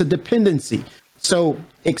realized. That's a dependency. So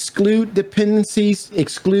exclude dependencies,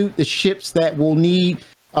 exclude the ships that will need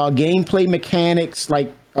gameplay mechanics,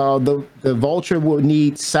 like the Vulture will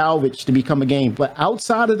need salvage to become a game. But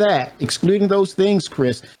outside of that, excluding those things,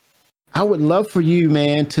 Chris, I would love for you,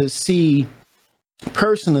 man, to see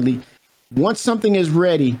personally, once something is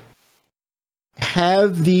ready,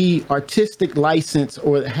 have the artistic license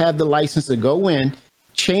or have the license to go in,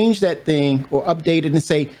 change that thing or update it and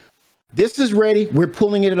say, this is ready, we're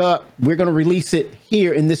pulling it up, we're going to release it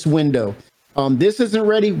here in this window. This isn't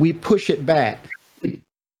ready, we push it back.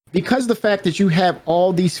 Because of the fact that you have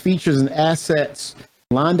all these features and assets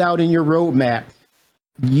lined out in your roadmap,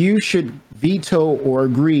 you should veto or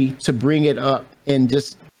agree to bring it up, and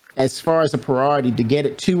just as far as a priority to get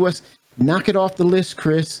it to us, knock it off the list,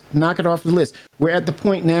 Chris. Knock it off the list. We're at the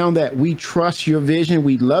point now that we trust your vision.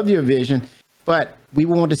 We love your vision, but we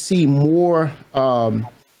want to see more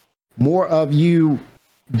of you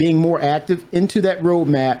being more active into that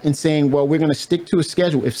roadmap and saying, well, we're going to stick to a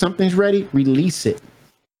schedule. If something's ready, release it.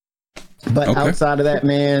 But outside of that,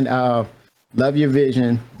 man, love your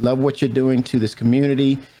vision. Love what you're doing to this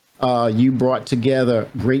community. You brought together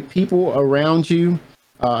great people around you.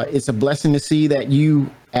 It's a blessing to see that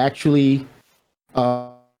you actually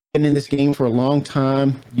been in this game for a long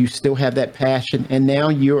time. You still have that passion, and now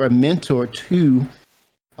you're a mentor to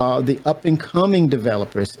the up and coming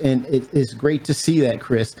developers. And it's great to see that,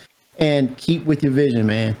 Chris. And keep with your vision,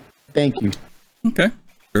 man. Thank you. Okay.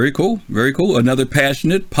 Very cool. Very cool. Another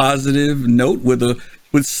passionate, positive note with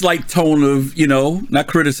slight tone of, not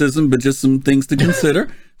criticism, but just some things to consider.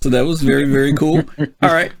 So that was very, very cool.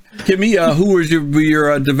 All right. Kimmy, who was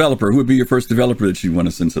your developer? Who would be your first developer that you want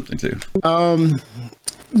to send something to?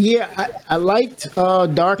 Yeah, I liked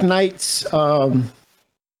Dark Knight's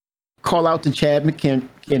call out to Chad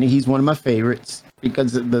McKinney. He's one of my favorites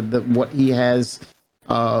because of the what he has,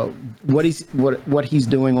 what he's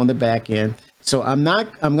doing on the back end. So I'm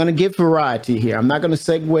going to give variety here. I'm not going to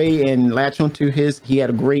segue and latch onto he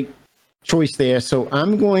had a great choice there. So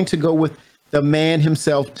I'm going to go with the man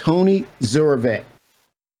himself, Tony Zurovec.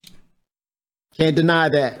 Can't deny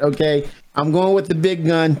that. Okay. I'm going with the big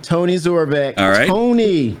gun, Tony Zurovec. All right.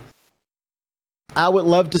 Tony, I would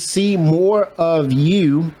love to see more of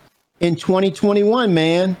you in 2021,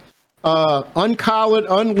 man. Uncollared,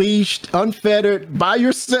 unleashed, unfettered, by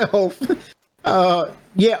yourself.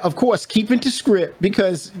 Yeah, of course, keep it to script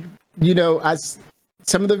because,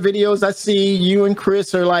 some of the videos I see, you and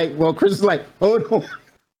Chris are like, well, Chris is like, hold on.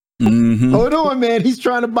 Mm-hmm. Hold on, man. He's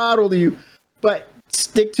trying to bottle you. But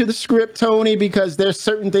stick to the script, Tony, because there's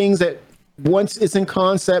certain things that once it's in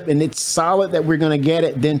concept and it's solid that we're going to get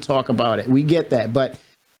it, then talk about it. We get that. But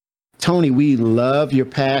Tony, we love your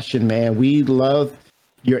passion, man. We love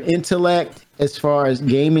your intellect as far as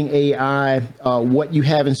gaming AI, what you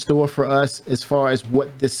have in store for us as far as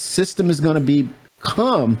what this system is going to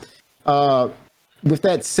become. With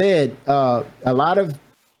that said,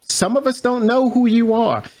 some of us don't know who you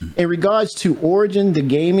are. In regards to Origin, the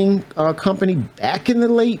gaming company, back in the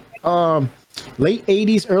late late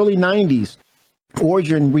 80s, early 90s,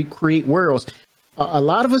 Origin Recreate Worlds. A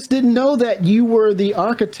lot of us didn't know that you were the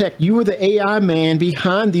architect, you were the AI man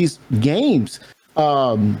behind these games.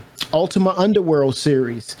 Ultima Underworld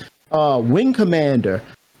series, Wing Commander,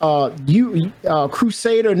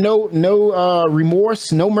 Crusader, no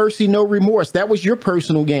remorse, no mercy, no remorse. That was your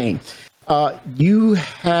personal game. You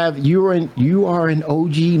are an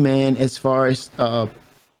OG man as far as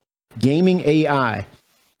gaming AI.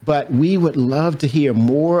 But we would love to hear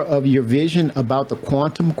more of your vision about the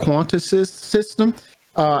Quantum system.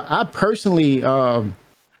 I personally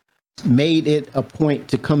made it a point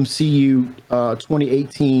to come see you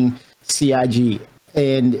 2018 CIG.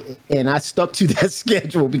 And I stuck to that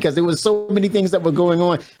schedule because there was so many things that were going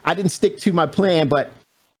on. I didn't stick to my plan, but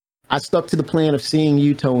I stuck to the plan of seeing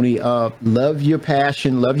you, Tony. Love your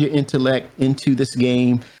passion, love your intellect into this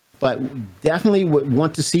game, but definitely would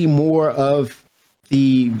want to see more of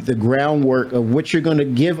the groundwork of what you're going to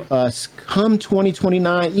give us come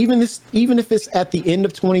 2029, even if it's at the end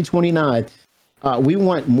of 2029. We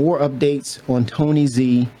want more updates on Tony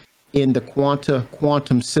Z in the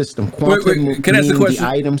quantum system. Quantum, can I ask a question? The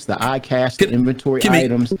items, the iCast, the inventory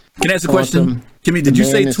items. Can I ask a question? Kimmy, did you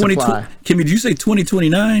say 2020? Kimmy, did you say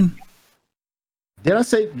 2029? Did I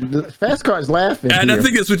say Fast Card's laughing? And here. I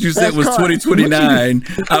think that's what you said was 2029.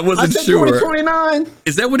 I wasn't sure. 2029.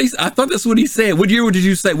 Is that what I thought that's what he said. What year did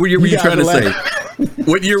you say? What year were you trying to say?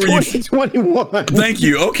 What year were you? 2021. Thank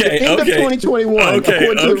you. Okay. End of 2021. Okay.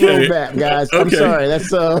 According to the roadmap, guys. I'm sorry.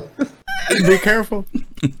 That's Be careful.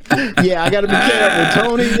 Yeah, I got to be careful,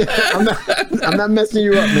 Tony. I'm not messing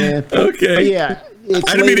you up, man. Okay. But yeah.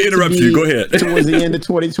 I didn't mean to interrupt you. Go ahead. Towards the end of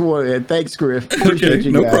 2020. Thanks, Griff. Appreciate Okay,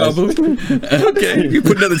 you no guys. problem. Okay, you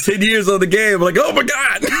put another 10 years on the game. I'm like, oh my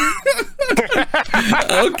God.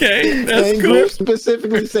 Okay, that's and cool. Griff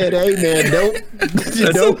specifically said, "Hey, man,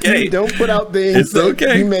 don't put out things. It's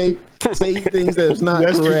okay. You may say things that's not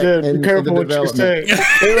Yes, you correct." did. Be in careful the what you say.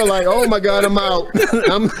 development. They were like, "Oh my God, I'm out.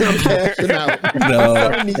 I'm cashing out." No.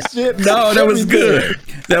 No, that was good.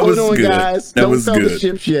 That was Hold on, good. guys. That Don't was sell the good.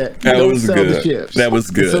 ships yet. That Don't was sell good. the ships. That was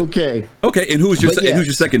good. It's okay. Okay, and who's your But yeah, who's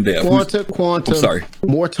your second dev? Quantum. I'm sorry.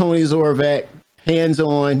 More Tony Zorvak, hands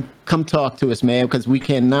on. Come talk to us, man, because we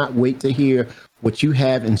cannot wait to hear what you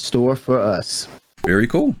have in store for us. Very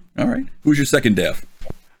cool. All right. Who's your second dev?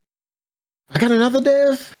 I got another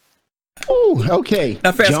dev. Oh, okay.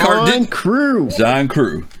 Now, Fast Card John did- Crew. John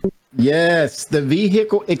Crew. Yes, the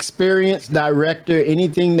vehicle experience director.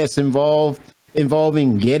 Anything that's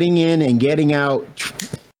involving getting in and getting out,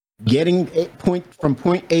 getting from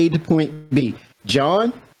point A to point B.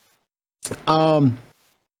 John,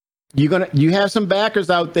 you have some backers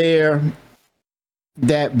out there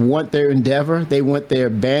that want their Endeavor. They want their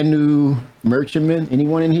Banu Merchantman.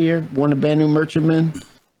 Anyone in here want a Banu Merchantman?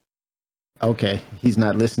 Okay, he's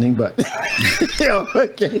not listening, but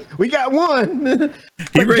okay, we got one.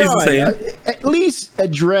 He raised his John, hand. at least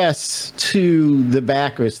address to the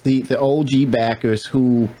backers, the OG backers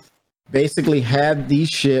who basically have these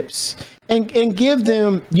ships, and give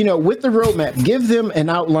them, with the roadmap, give them an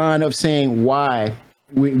outline of saying why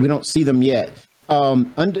we don't see them yet.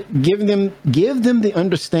 Give them the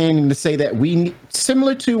understanding to say that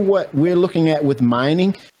similar to what we're looking at with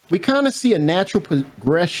mining, we kind of see a natural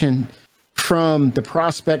progression from the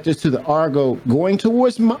Prospectors to the Argo going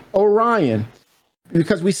towards Orion,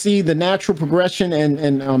 because we see the natural progression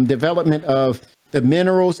and development of the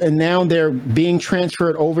minerals, and now they're being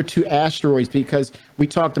transferred over to asteroids, because we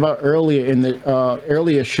talked about earlier in the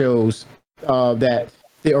earlier shows that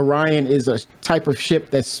the Orion is a type of ship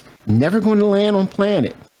that's never going to land on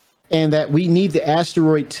planet, and that we need the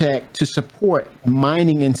asteroid tech to support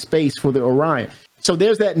mining in space for the Orion. So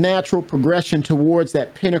there's that natural progression towards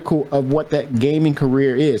that pinnacle of what that gaming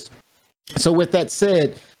career is. So with that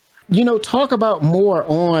said, talk about more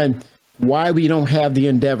on why we don't have the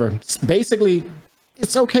Endeavor. Basically,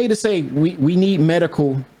 it's okay to say we need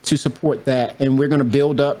medical to support that, and we're going to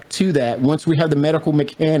build up to that. Once we have the medical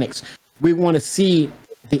mechanics, we want to see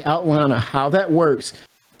the outline of how that works,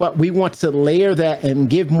 but we want to layer that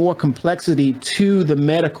and give more complexity to the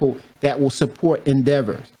medical that will support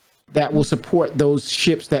Endeavor, that will support those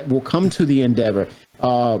ships that will come to the Endeavor.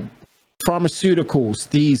 Pharmaceuticals,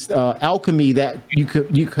 these alchemy that you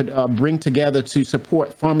could bring together to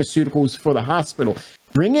support pharmaceuticals for the hospital.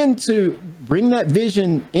 Bring that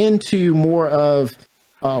vision into more of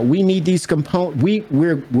we need these components.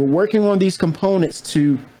 We're working on these components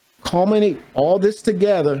to culminate all this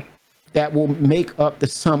together that will make up the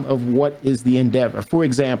sum of what is the Endeavor. For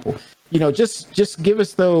example, just give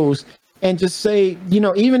us those, and just say,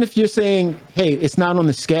 even if you're saying, hey, it's not on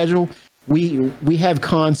the schedule, we have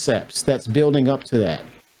concepts that's building up to that.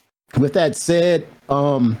 With that said,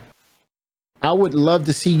 I would love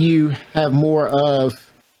to see you have more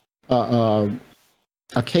of a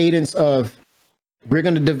cadence of, we're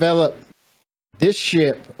going to develop this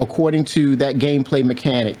ship according to that gameplay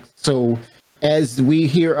mechanic. So as we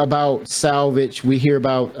hear about salvage, we hear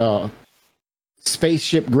about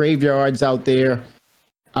spaceship graveyards out there.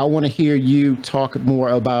 I want to hear you talk more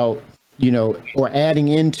about, or adding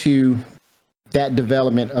into that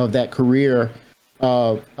development of that career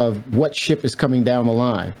of what ship is coming down the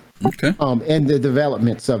line. Okay. And the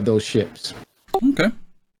developments of those ships. Okay.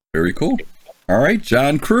 Very cool. All right,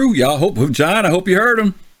 John Crew. Y'all John, I hope you heard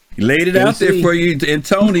him. He laid it out there for you. And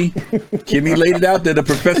Tony, Kimmy laid it out there. The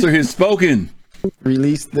professor has spoken.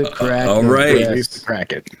 Release the Kraken. All right. Release the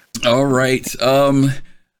Kraken. All right.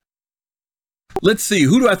 Let's see.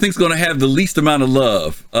 Who do I think is going to have the least amount of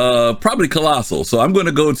love? Probably Colossal. So I'm going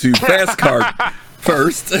to go to Fast Cart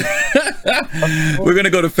first. We're going to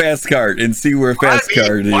go to Fast Cart and see where Fast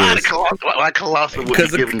Cart is. Why Colossal would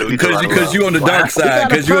be given the least amount of love? Because you're on the dark side.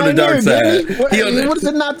 Because you're on the dark side. What is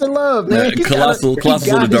it not to love, man? Colossal's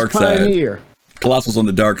on the dark side. Colossal's on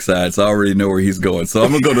the dark side, so I already know where he's going. So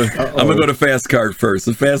I'm gonna go to Fast Cart first.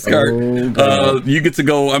 So Fast Cart, you get to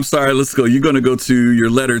go. I'm sorry, let's go. You're gonna go to your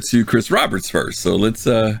letter to Chris Roberts first. So let's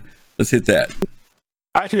hit that.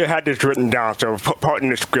 I actually had this written down, so pardon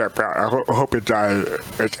the script. I hope it's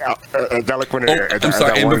eloquent. I'm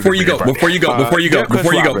sorry. And before you go, I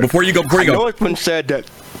know it's been said that.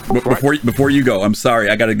 Before you go, I'm sorry,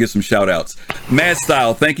 I got to give some shout outs. Mad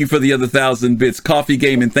Style, thank you for the other 1,000 bits. Coffee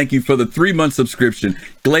Gaming, thank you for the 3-month subscription.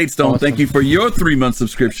 Gladestone, thank you for your 3-month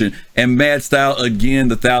subscription. And Mad Style, again,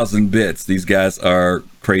 the 1,000 bits. These guys are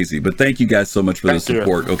crazy, but thank you guys so much for the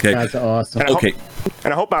support. Okay, that's awesome. Okay,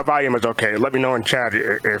 and I hope my volume is okay. Let me know in chat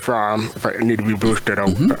if I need to be boosted or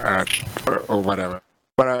whatever.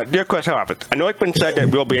 But dear Chris Roberts, I know it's been said that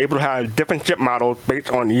we'll be able to have different ship models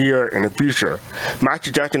based on the year in the future. My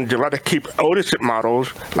suggestion is to rather keep older ship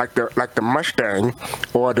models like the Mustang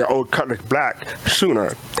or the old Cutlass Black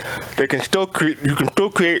sooner. You can still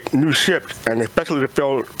create new ships, and especially to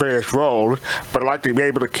fill various roles, but I'd like to be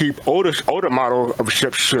able to keep older models of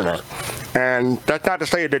ships sooner. And that's not to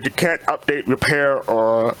say that you can't update, repair,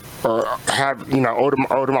 or have older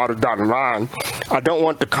models down the line. I don't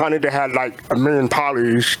want the content to have like a million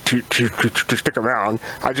polys to stick around.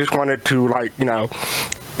 I just wanted to they can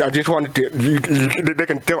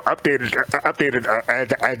still update it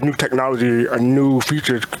as new technology and new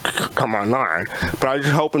features come online. But I'm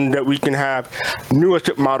just hoping that we can have newer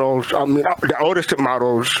ship models, the older ship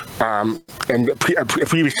models, and the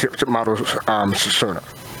previous ship models sooner.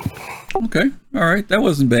 Okay, all right, that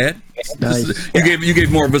wasn't bad. Nice. You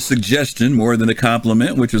gave more of a suggestion more than a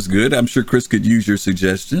compliment, which was good. I'm sure Chris could use your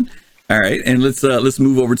suggestion. All right, and let's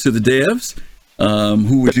move over to the devs.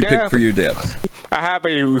 Who would you pick for your devs? I have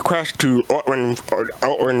a request to Ortwin Framer,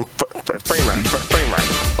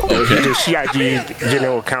 Okay. the CIG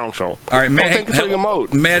General Counsel. All right, thank you for your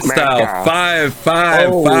emote. Mad Style, five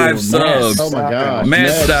subs. Oh my God,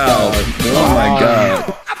 Mad Style. Oh my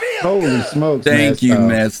God. Holy smokes! Thank you,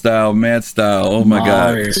 Mad Style. Mad Style. Oh my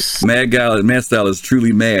Nice. God. Mad Style is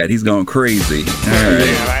truly mad. He's going crazy. All right.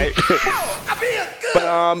 Yeah, right.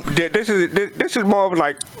 But this is more of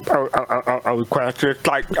like a request. It's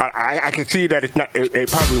like I can see that it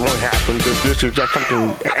probably won't happen. This is just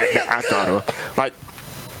something I thought of. Like,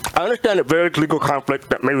 I understand the various legal conflicts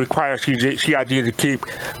that may require CIG to keep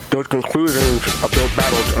those conclusions of those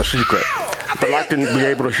battles a secret. But I'd like to be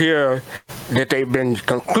able to hear that they've been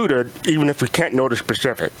concluded, even if we can't know the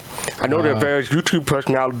specific. I know that various YouTube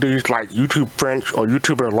personalities like YouTube French or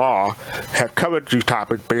YouTuber Law have covered these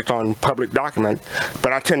topics based on public documents,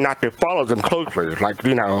 but I tend not to follow them closely. Like,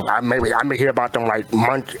 I may hear about them like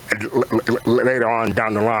months later on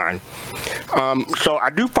down the line. So I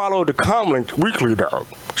do follow the comments weekly though.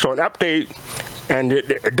 So an update, and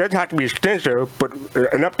it doesn't have to be extensive, but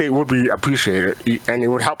an update would be appreciated, and it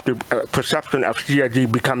would help the perception of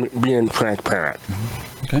CIG being transparent.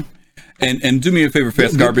 Okay. And do me a favor,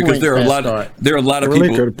 Fast Car, because there are a lot of Really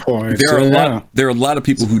people. good points, There are yeah. there are a lot of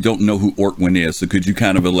people who don't know who Ortwin is. So could you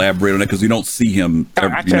kind of elaborate on that, because we don't see him?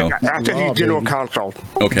 I said he's general counsel.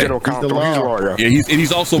 Okay. General counsel. He's a lawyer. Yeah,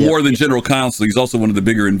 he's also more than general counsel. He's also one of the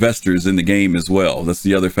bigger investors in the game as well. That's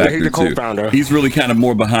the other factor he's the too. co-founder. He's really kind of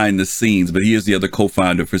more behind the scenes, but he is the other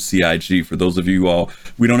co-founder for CIG. For those of you all,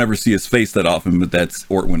 we don't ever see his face that often, but that's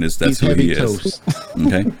Ortwin. That's He's who heavy he is. toast.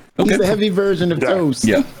 Okay. He's the heavy version of Toast.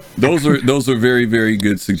 Yeah, those are very, very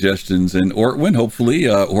good suggestions. And Ortwin, hopefully,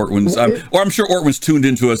 Ortwin's, I'm sure Ortwin's tuned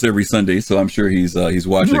into us every Sunday, so I'm sure he's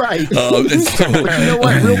watching. Right. But you know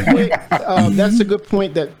what? Real quick, that's a good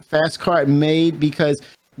point that Fast Cart made, because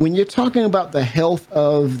when you're talking about the health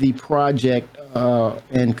of the project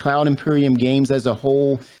and Cloud Imperium Games as a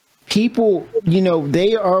whole, people,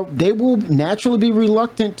 they will naturally be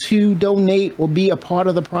reluctant to donate or be a part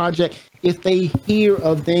of the project if they hear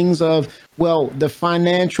of things of, well, the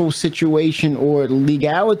financial situation or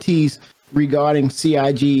legalities regarding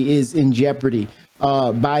CIG is in jeopardy.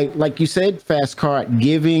 By, like you said, Fast Cart,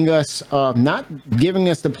 giving us, not giving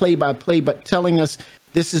us the play-by-play, but telling us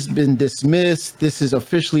this has been dismissed, this is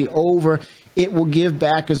officially over. It will give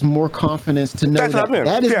backers more confidence to know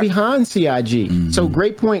that is behind CIG. Mm-hmm. So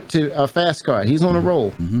great point to Fast Cart. He's on a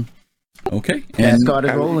roll. Mm-hmm. Okay. Fast Cart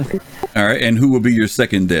is rolling. All right. And who will be your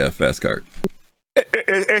second dev, Fast Cart?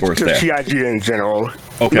 It's just CIG in general.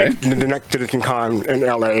 Okay. The next CitizenCon in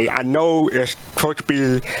LA. I know it's supposed to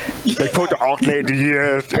be, they're supposed to alternate the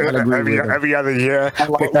years every other year.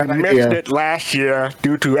 But we missed it last year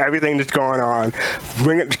due to everything that's going on.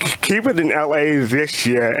 Keep it in LA this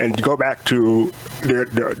year and go back to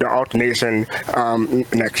the alternation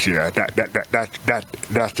next year.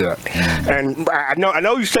 That's it. And I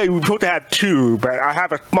know you say we're supposed to have two, but I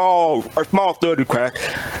have a small third request.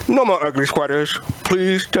 No more ugly sweaters.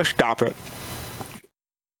 Please just stop it.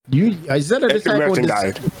 Is that an attack on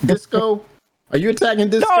Disco? Are you attacking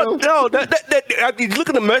Disco? No. You look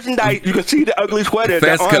at the merchandise, you can see the ugly sweaters.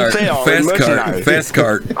 Fast Cart. Fast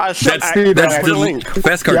Cart. That's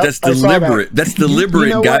deliberate. That's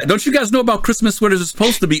deliberate, guys. Don't you guys know about Christmas sweaters are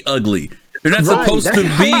supposed to be ugly? They're not supposed to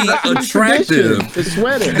be attractive.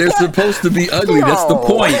 They're supposed to be ugly. That's the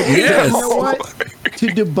point. Yes. You know what? To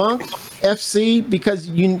debunk FC, because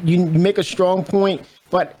you make a strong point,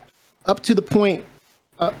 but up to the point,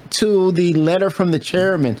 to the letter from the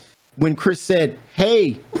chairman, when Chris said,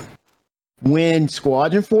 hey, when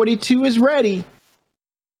Squadron 42 is ready,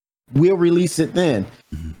 we'll release it then.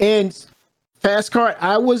 And Fast Cart,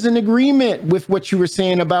 I was in agreement with what you were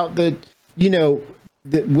saying about with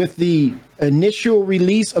the initial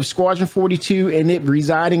release of Squadron 42 and it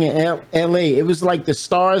residing in LA. It was like the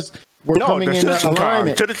stars were coming in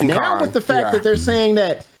alignment. Now with the fact that they're saying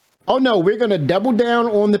that, oh no, we're going to double down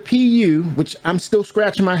on the PU, which I'm still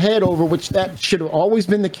scratching my head over, which that should have always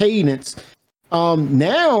been the cadence.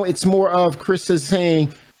 Now it's more of Chris is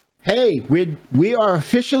saying, hey, we are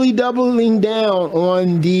officially doubling down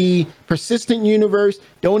on the persistent universe.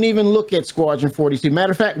 Don't even look at Squadron 42.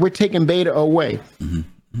 Matter of fact, we're taking Beta away.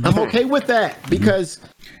 Mm-hmm. I'm okay with that because...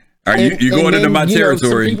 Are you going into my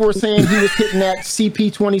territory? Some people were saying he was hitting that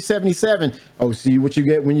CP 2077. Oh, see what you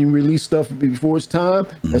get when you release stuff before it's time?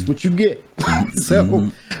 That's what you get.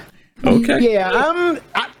 So, okay. Yeah,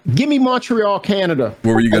 give me Montreal, Canada.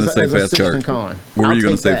 What were you going to say, Fast Cart? What were you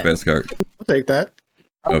going to say, Fast Cart? I'll take that.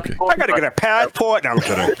 Okay. I gotta get a passport. No, I'm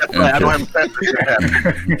kidding. I don't have a passport.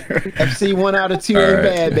 FC 1 out of 2 ain't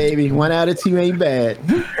bad, baby. 1 out of 2 ain't bad.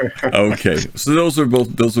 Okay, so those are both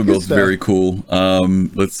very cool.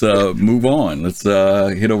 Let's move on. Let's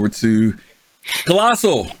head over to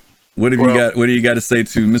Colossal. What have you got? What do you got to say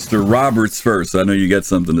to Mr. Roberts first? I know you got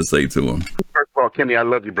something to say to him. First of all, Kenny, I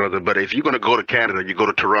love you, brother. But if you're going to go to Canada, you go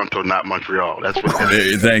to Toronto, not Montreal. That's what.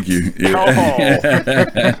 Hey, thank you.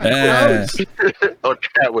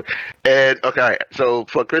 And okay, so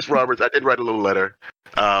for Chris Roberts, I did write a little letter.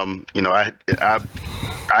 I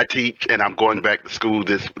teach, and I'm going back to school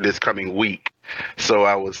this coming week. So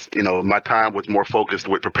I was, my time was more focused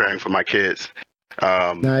with preparing for my kids.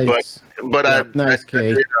 Nice. But yeah, nice,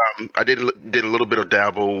 I did a little bit of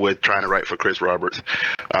dabble with trying to write for Chris Roberts.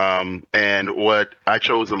 And what I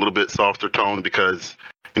chose a little bit softer tone because,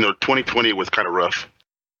 2020 was kind of rough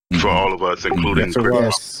for all of us, including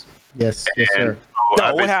Chris. Yes, sir.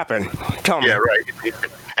 So what happened? Tell me. Yeah, right.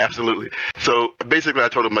 Absolutely. So basically I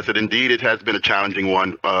told him, I said, indeed, it has been a challenging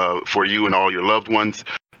one for you and all your loved ones,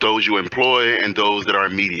 those you employ and those that are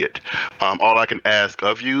immediate. All I can ask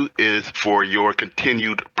of you is for your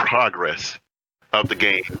continued progress of the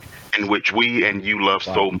game in which we and you love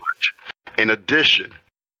so much. In addition,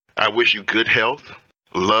 I wish you good health,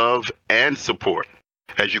 love, and support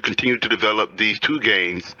as you continue to develop these two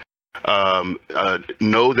games.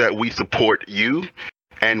 Know that we support you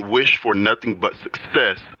and wish for nothing but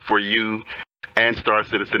success for you and Star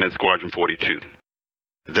Citizen and Squadron 42.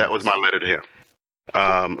 That was my letter to him.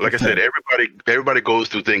 Like I said, everybody goes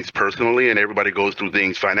through things personally and everybody goes through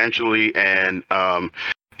things financially. And,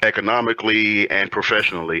 economically and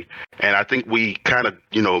professionally. And I think we kind of,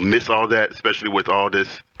 miss all that, especially with all this,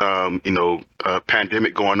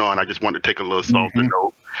 pandemic going on. I just wanted to take a little softer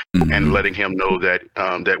note and letting him know that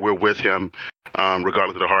that we're with him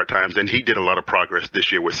regardless of the hard times. And he did a lot of progress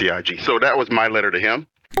this year with CIG. So that was my letter to him.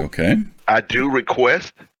 Okay. I do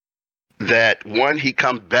request that one, he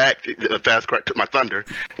come back. Fast Crack took my thunder.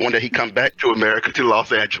 One, that he come back to America, to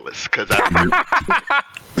Los Angeles, because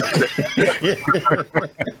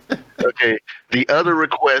Okay. The other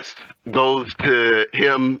request goes to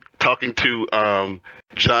him talking to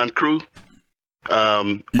John Crew.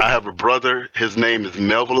 I have a brother. His name is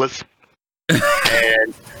Melvillus,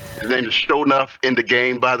 and his name is Show Enough in the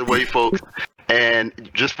game, by the way, folks. And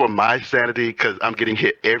just for my sanity, because I'm getting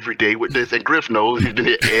hit every day with this, and Griff knows he's been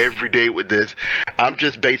hit every day with this, I'm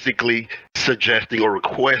just basically suggesting or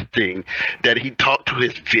requesting that he talk to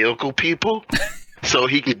his vehicle people so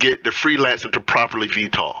he can get the freelancer to properly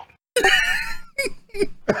VTOL.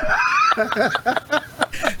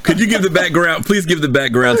 Could you give the background? Please give the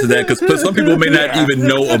background to that, because some people may not even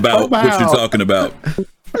know about what you're talking about.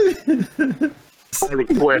 I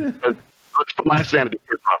request for my sanity.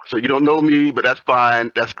 So you don't know me, but that's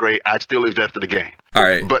fine. That's great. I still invest in the game. All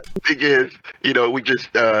right. But the thing is, we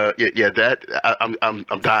just that I'm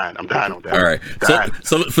dying. I'm dying on that. All right.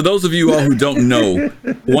 So for those of you all who don't know,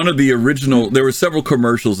 one of the original, there were several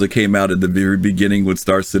commercials that came out at the very beginning with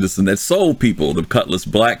Star Citizen that sold people. The Cutlass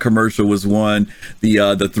Black commercial was one. The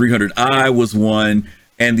 300i was one,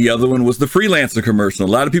 and the other one was the Freelancer commercial. A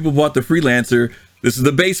lot of people bought the Freelancer. This is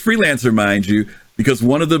the base Freelancer, mind you, because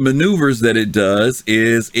one of the maneuvers that it does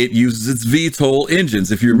is it uses its VTOL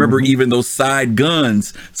engines. If you remember, even those side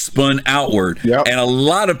guns spun outward. Yep. And a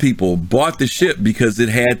lot of people bought the ship because it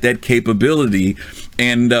had that capability.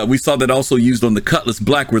 And we saw that also used on the Cutlass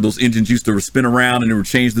Black, where those engines used to spin around and it would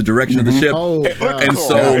change the direction of the ship. And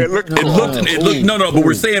so it looked no, but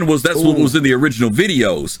we're saying that's what was in the original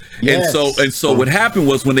videos. Yes. And so what happened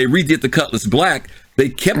was, when they redid the Cutlass Black, they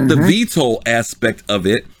kept the VTOL aspect of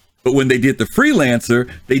it. But when they did the Freelancer,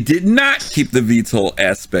 they did not keep the VTOL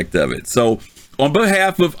aspect of it. So on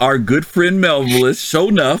behalf of our good friend Melvillus, Show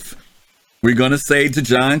Enough, we're going to say to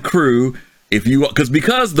John Crew, because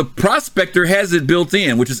the Prospector has it built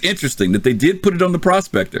in, which is interesting that they did put it on the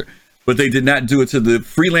Prospector, but they did not do it to the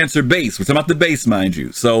Freelancer base. We're talking about the base, mind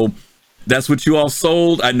you. So that's what you all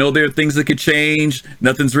sold. I know there are things that could change.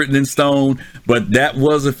 Nothing's written in stone, but that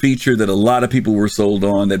was a feature that a lot of people were sold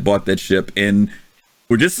on that bought that ship. And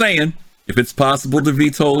we're just saying, if it's possible to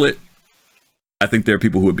VTOL it, I think there are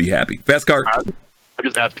people who would be happy. Fast Cart. I'm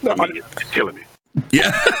just asking for me. It's killing me.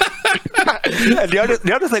 Yeah.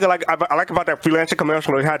 the other thing I like about that Freelancer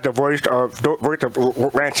commercial, it had the voice of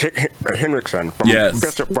Rance Henriksen from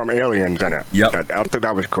Bishop from Aliens in it. Yep. I think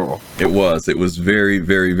that was cool. It was very,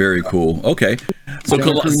 very, very cool. Okay. So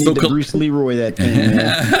Bruce Leroy that thing.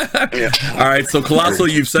 All right. So Colossal,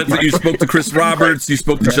 you spoke to Chris Roberts, you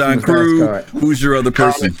spoke to John Crew. Who's your other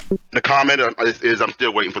person? The comment is I'm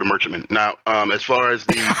still waiting for the merchantman. Now, as far as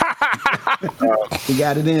the he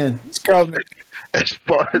got it in. It's coming. As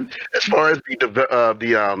far as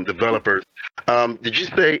the developers, did you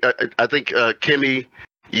say? I think Kimmy,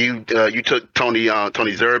 you took Tony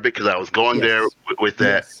Zerbic, because I was going there with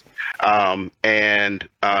that, and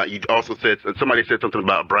you also said somebody said something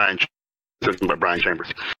about Brian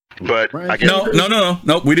Chambers, but I guess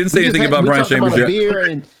no, we didn't say anything about Brian Chambers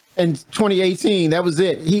yet. In 2018, that was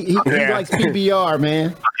it. He likes PBR, man.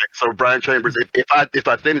 Okay, so Brian Chambers. If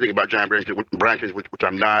I say anything about Brian Chambers, which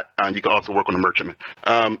I'm not, you can also work on the merchantman.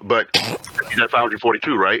 But he's at Foundry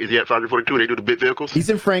 42, right? Is he at Foundry 42? They do the bit vehicles. He's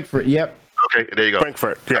in Frankfurt. Yep. Okay, there you go.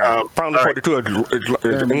 Frankfurt. Yeah. Foundry 42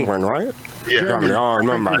 is England, right? Yeah. Germany. Oh,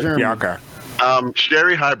 remember. Yeah. Okay.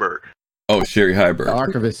 Sherry Heiberg. Oh, Sherry Heiberg. The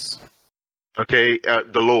archivist. Okay,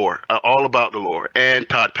 the lore, all about the lore, and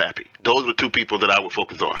Todd Pappy. Those are two people that I would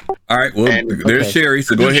focus on. All right, well, there's Sherry,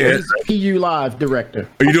 so go ahead. PU Live director.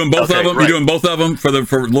 Are you doing both of them? Right. You doing both of them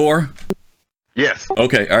for lore? Yes.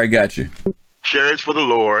 Okay, all right, got you. Sherry's for the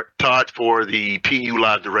lore, Todd for the PU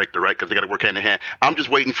Live director, right? Because they got to work hand in hand. I'm just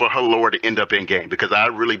waiting for her lore to end up in game, because I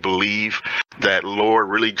really believe that lore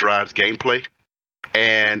really drives gameplay.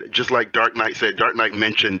 And just like Dark Knight said, Dark Knight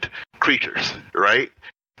mentioned creatures, right?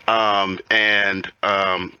 And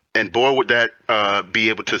boy, would that be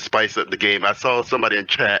able to spice up the game. I saw somebody in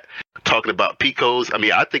chat talking about Picos. I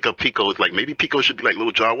mean, I think of Picos like maybe Picos should be like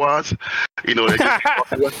little Jawas. They're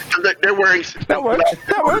wearing that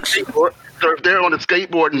works. So if they're on a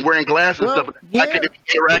skateboard and wearing glasses and stuff, I can be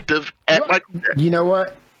interactive at You know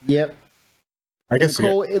what? Yep. I can in see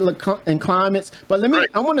it. cold and climates. But let me. Right.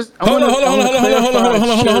 I want to. Hold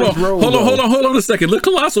on a second. Let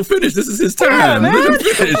Colossal finish. This is his time. Let him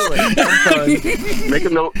finish. Make a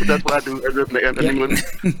note. That's what I do in England.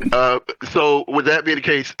 So with that being the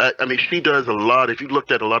case, I mean, she does a lot. If you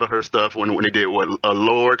looked at a lot of her stuff when they did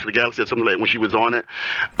Lore to the Galaxy or something like when she was on it,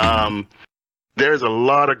 there's a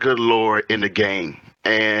lot of good lore in the game,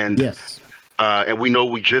 and Yes. And we know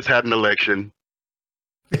we just had an election.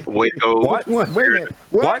 Wait, What? Wait a minute.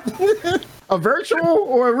 What? A virtual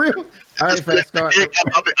or a real? All right, fast start.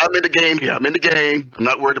 I'm in the game here. I'm in the game. I'm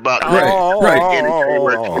not worried about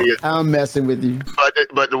Right. I'm messing with you.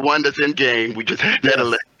 But the one that's in game, we just had that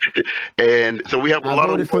election, and so we have a I lot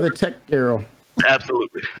voted of for the tech girl.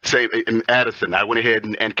 absolutely same in Addison. I went ahead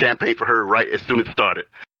and campaigned for her right as soon as it started,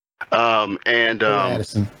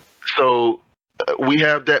 Addison. so we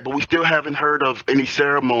have that, but we still haven't heard of any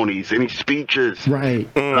ceremonies, any speeches. Right.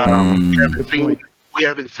 We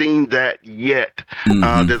haven't seen that yet.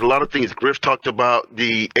 There's a lot of things. Griff talked about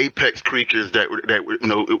the apex creatures that you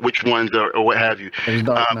know, which ones are, or what have you. It was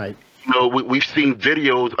Dark Knight. You know, we've seen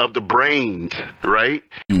videos of the brains, right?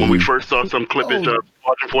 When we first saw some clippage of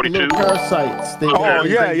Squadron 42. Little parasites. They,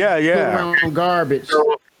 yeah. Put around garbage.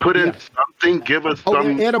 So put in something, give us Oh,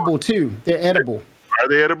 some. they're edible too. They're edible. Are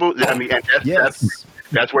they edible? I mean, and Yes.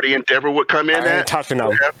 that's where the Endeavor would come in I ain't at. touching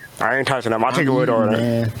them. I'll take a word on it.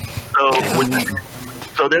 Man.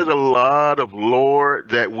 So there's a lot of lore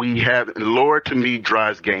that we have. And lore to me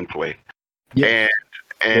drives gameplay. Yeah.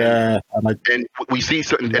 And I like and we see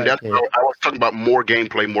something, and Right that's there. why I was talking about more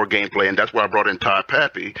gameplay, and that's why I brought in Todd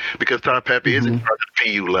Pappy, because Todd Pappy is in charge of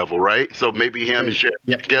the PU level, right? So maybe him and Chef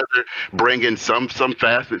Yep. together bring in some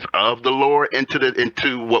facets of the lore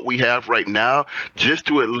into what we have right now, just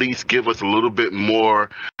to at least give us a little bit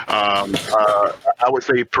more. I would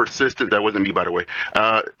say persistent. That wasn't me, by the way.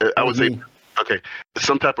 I would say. Okay,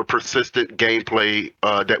 some type of persistent gameplay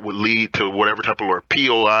that would lead to whatever type of lore,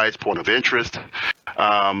 POIs, point of interest,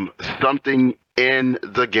 something in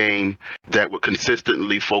the game that would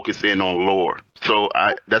consistently focus in on lore. So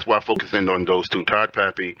that's why I focus in on those two, Todd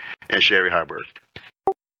Pappy and Sherry Hyberg.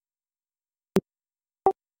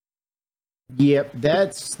 Yep,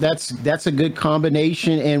 that's a good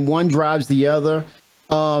combination, and one drives the other.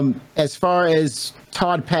 As far as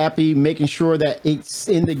Todd Pappy making sure that it's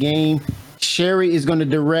in the game, Sherry is going to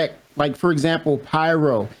direct, like for example,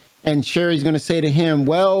 Pyro, and Sherry's going to say to him,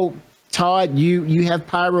 "Well, Todd, you have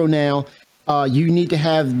Pyro now. You need to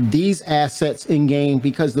have these assets in game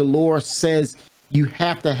because the lore says you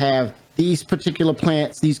have to have these particular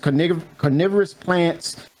plants, these carnivorous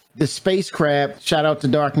plants, the space crab. Shout out to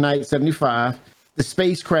Dark Knight 75, the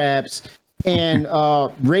space crabs, and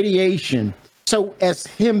radiation." So as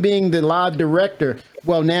him being the live director,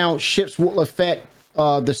 well, now ships will affect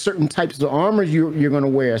the certain types of armor you're going to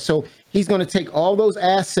wear. So he's going to take all those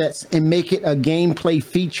assets and make it a gameplay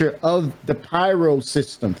feature of the Pyro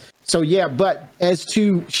system. So yeah, but as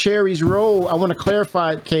to Sherry's role, I want to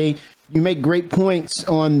clarify, Kay, you make great points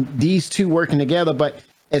on these two working together, but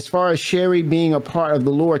as far as Sherry being a part of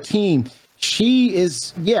the lore team,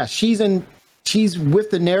 she's with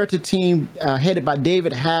the narrative team headed by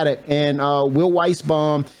David Haddock and Will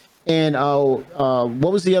Weisbaum and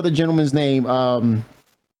what was the other gentleman's name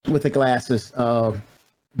with the glasses?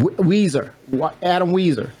 Weezer, Adam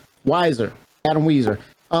Weezer.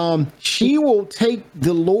 She will take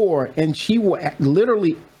the lore and she will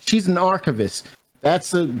literally, she's an archivist.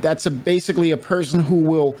 That's basically a person who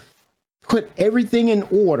will put everything in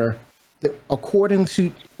order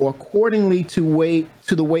accordingly to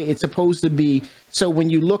the way it's supposed to be. So when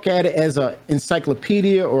you look at it as an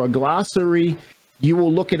encyclopedia or a glossary, you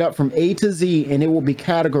will look it up from A to Z and it will be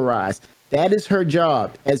categorized. That is her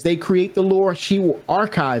job. As they create the lore, she will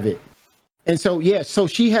archive it. And so, so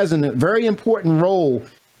she has a very important role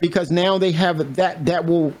because now they have that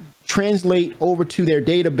will translate over to their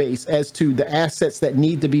database as to the assets that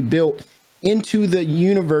need to be built into the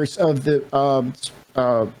universe of the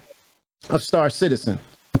of Star Citizen.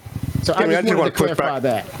 So I just wanted to clarify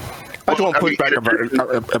that. I just want to push back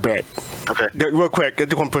a bit. Okay. Real quick, I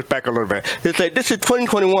just want to push back a little bit. It's like, this is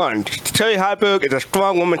 2021. Sherry Hyberg is a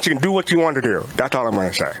strong woman. She can do what she wants to do. That's all I'm going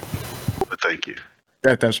to say. Thank you.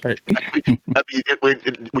 that's right. I mean,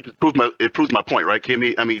 it proves my point, right,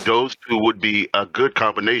 Kimmy? I mean, those two would be a good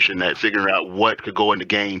combination at figuring out what could go in the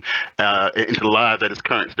game into live at its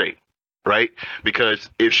current state, right? Because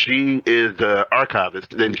if she is the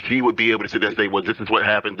archivist, then she would be able to sit there and say, "Well, this is what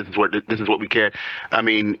happened. This is what we can." I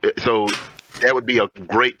mean, so that would be a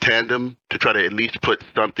great tandem to try to at least put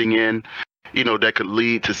something in. that could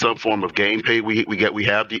lead to some form of gameplay. We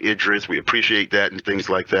have the Idris, we appreciate that and things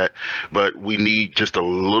like that, but we need just a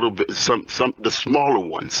little bit, some the smaller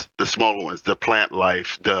ones, the plant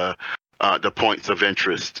life, the points of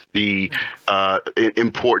interest, the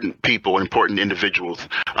important people, important individuals.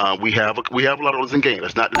 We have a lot of those in game.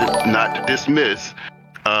 That's not to dismiss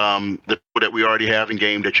the people that we already have in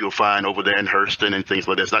game that you'll find over there in Hurston and things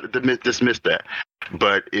like that. It's not to dismiss that,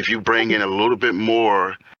 but if you bring in a little bit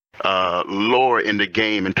more lore in the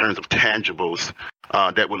game in terms of tangibles,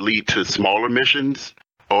 that would lead to smaller missions,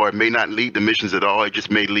 or it may not lead to missions at all. It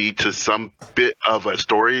just may lead to some bit of a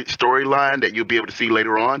storyline that you'll be able to see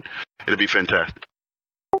later on. It'll be fantastic.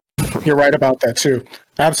 You're right about that too.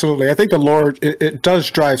 Absolutely. I think the lore, it does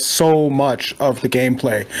drive so much of the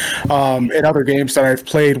gameplay. In other games that I've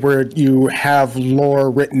played where you have lore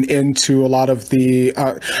written into a lot of the,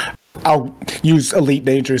 I'll use Elite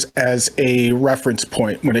Dangerous as a reference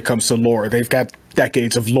point when it comes to lore. They've got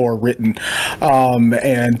decades of lore written,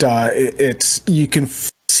 and you can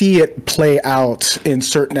see it play out in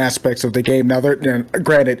certain aspects of the game. Now,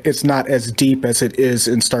 granted, it's not as deep as it is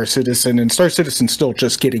in Star Citizen, and Star Citizen's still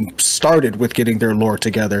just getting started with getting their lore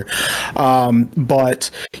together. But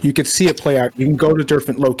you can see it play out. You can go to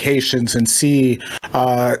different locations and see,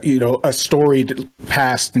 a story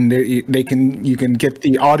past, and you can get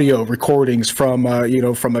the audio recordings from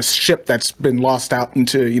a ship that's been lost out in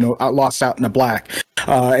the black.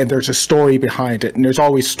 And there's a story behind it, and there's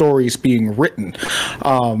always stories being written.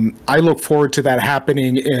 I look forward to that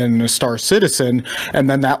happening in Star Citizen, and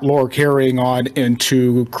then that lore carrying on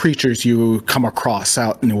into creatures you come across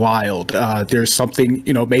out in the wild. There's something,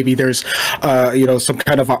 maybe there's, some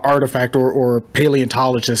kind of an artifact or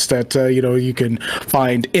paleontologist that, you can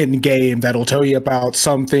find in game that'll tell you about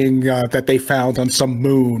something that they found on some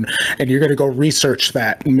moon, and you're going to go research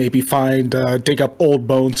that and maybe dig up old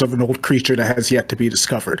bones of an old creature that has yet to be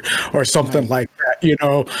discovered, or something like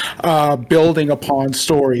that. Building upon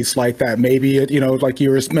stories like that. Maybe like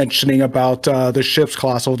you were mentioning about the ships,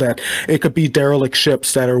 Colossal, that it could be derelict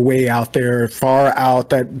ships that are way out there, far out,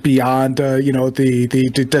 that beyond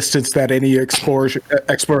the distance that any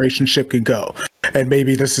exploration ship can go. And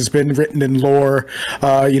maybe this has been written in lore,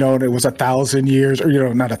 and it was 1,000 years,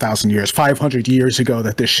 or not 1,000 years, 500 years ago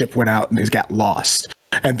that this ship went out and it got lost.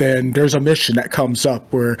 And then there's a mission that comes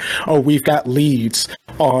up where, we've got leads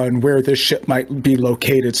on where this ship might be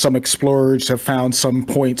located. Some explorers have found some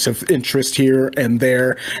points of interest here and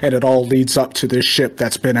there, and it all leads up to this ship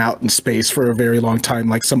that's been out in space for a very long time,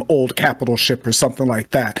 like some old capital ship or something like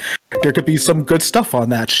that. There could be some good stuff on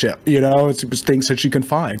that ship, it's things that you can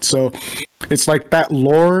find. So it's like that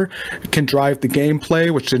lore can drive the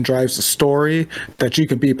gameplay, which then drives the story that you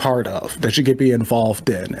can be part of, that you can be involved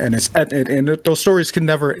in. And those stories can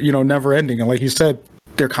never ending. And like you said,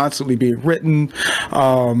 they're constantly being written.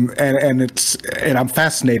 And I'm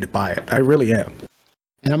fascinated by it. I really am.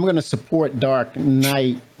 And I'm going to support Dark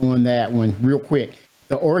Knight on that one real quick.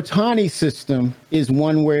 The Ortani system is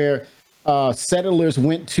one where settlers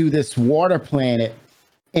went to this water planet,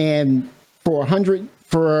 and for 100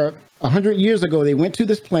 years ago, they went to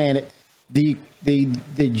this planet. The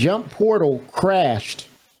jump portal crashed,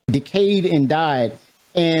 decayed, and died,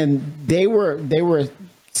 and they were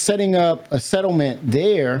setting up a settlement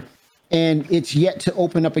there, and it's yet to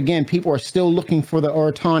open up again. People are still looking for the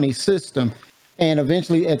Ortani system, and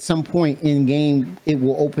eventually, at some point in game, it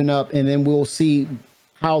will open up, and then we'll see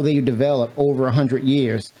how they develop over 100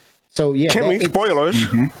 years. So yeah, spoilers.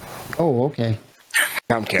 Mm-hmm. Oh, okay.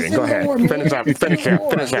 I'm kidding. Go ahead. Finish up.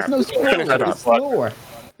 It's lore.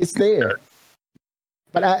 It's there.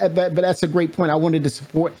 But that's a great point. I wanted to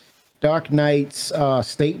support Dark Knight's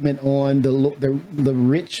statement on the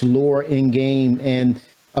rich lore in game and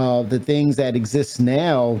the things that exist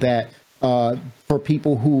now that for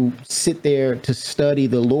people who sit there to study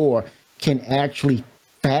the lore can actually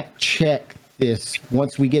fact check this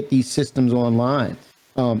once we get these systems online.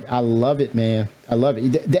 I love it, man. I love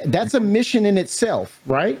it. That's a mission in itself,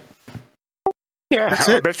 right? Yeah,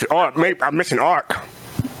 I'm missing Ark.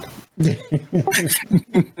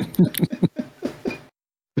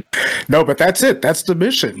 No, but that's it. That's the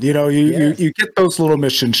mission. You get those little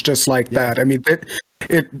missions just like that. I mean,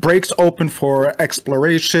 it breaks open for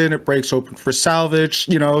exploration. It breaks open for salvage.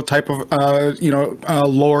 Type of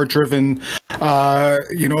lore-driven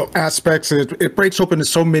aspects. It breaks open to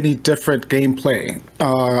so many different gameplay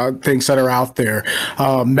things that are out there.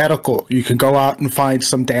 Medical. You can go out and find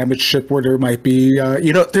some damaged ship where there might be.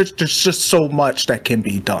 There's just so much that can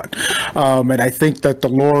be done. And I think that the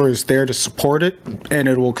lore is there to support it, and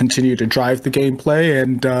it will continue to drive the gameplay.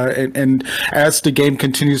 And as the game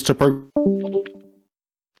continues to progress,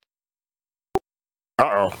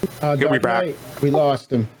 He'll be Dark back. Knight, we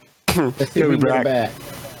lost him. Let's see if we can get him back.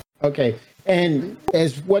 Okay. And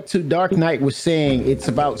as what to Dark Knight was saying, it's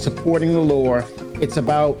about supporting the lore. It's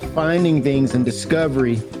about finding things and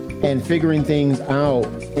discovery and figuring things out.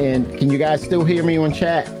 And can you guys still hear me on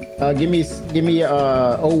chat? Give me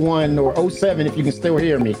 01 or 07 if you can still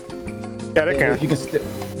hear me. Yeah, they can. If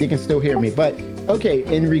you can still hear me. But okay,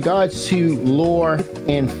 in regards to lore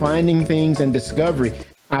and finding things and discovery,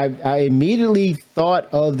 I immediately thought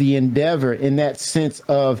of the Endeavor in that sense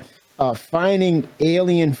of finding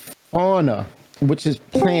alien fauna, which is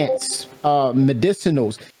plants,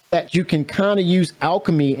 medicinals, that you can kind of use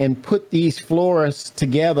alchemy and put these floras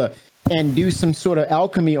together and do some sort of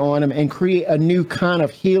alchemy on them and create a new kind of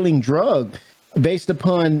healing drug based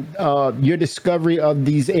upon your discovery of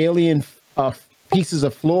these alien pieces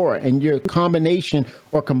of flora and your combination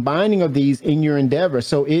or combining of these in your Endeavor.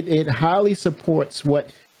 So it highly supports what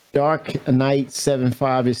Dark Knight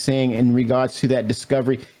 7.5 is saying in regards to that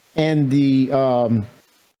discovery and the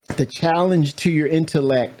challenge to your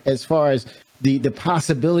intellect as far as the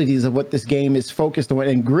possibilities of what this game is focused on.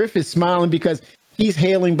 And Griff is smiling because he's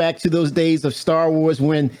hailing back to those days of Star Wars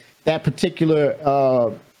when that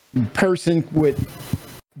particular person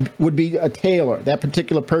would be a tailor. That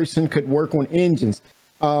particular person could work on engines.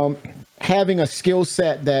 Having a skill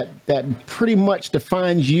set that pretty much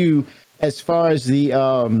defines you as far as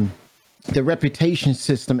the reputation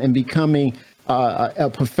system and becoming a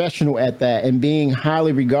professional at that and being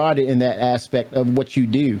highly regarded in that aspect of what you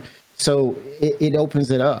do. So it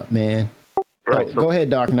opens it up, man. Right. Go ahead,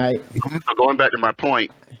 Dark Knight. So going back to my point,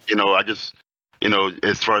 I just,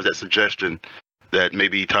 as far as that suggestion that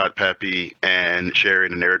maybe Todd Pappy and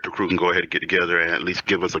Sharon and Eric the crew can go ahead and get together and at least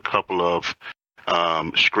give us a couple of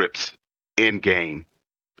scripts in game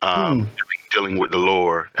dealing with the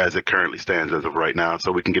lore as it currently stands as of right now,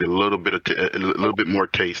 so we can get a little bit more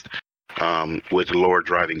taste with the lore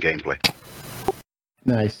driving gameplay.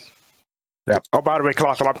 Nice. Yeah. Oh, by the way,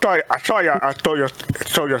 Colossal, I saw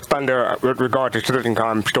your thunder with regard to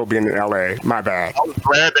CitizenCon still being in LA. My bad. I was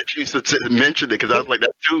glad that you mentioned it because I was like,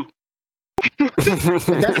 that too.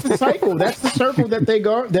 That's the cycle. That's the circle that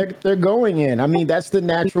they're going in. I mean, that's the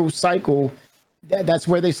natural cycle. That's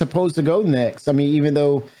where they're supposed to go next. I mean, even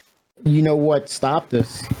though you know what stopped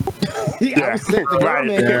us. I was set to go, Right.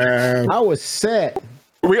 man. Yeah. I was set.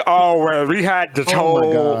 We all were. We had this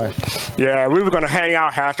whole. gosh. Yeah, we were gonna hang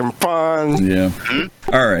out, have some fun. Yeah.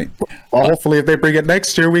 All right. Well, hopefully, if they bring it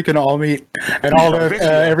next year, we can all meet, and all the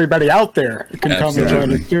everybody out there can come and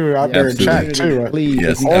join us too out there and chat too. Please,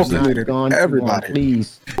 Yes, if you have absolutely. not gone, Everybody.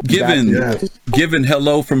 please. Given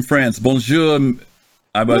hello from France. Bonjour.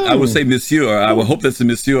 I would say monsieur. I would hope that's a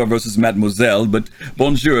monsieur versus mademoiselle, but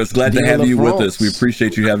bonjour. It's glad to have you with us. We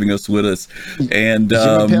appreciate you having us with us. And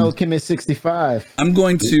Kim is 65. I'm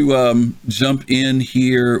going to jump in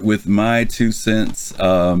here with my 2 cents,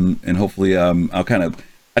 and hopefully I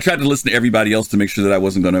tried to listen to everybody else to make sure that I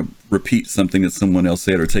wasn't going to repeat something that someone else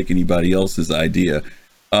said or take anybody else's idea.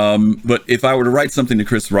 But if I were to write something to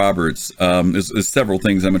Chris Roberts, there's several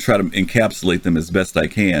things. I'm going to try to encapsulate them as best I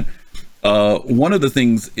can. One of the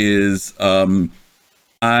things is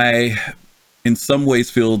I, in some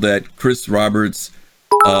ways, feel that Chris Roberts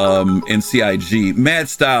and CIG, Mad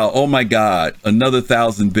Style, oh my God, another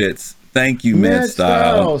 1,000 bits. Thank you, Mad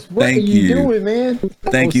Style. Styles, what Thank are you doing, man?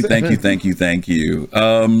 Thank you. There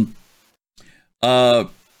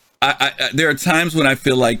are times when I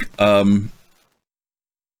feel like the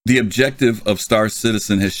objective of Star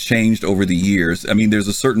Citizen has changed over the years. I mean, there's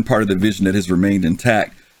a certain part of the vision that has remained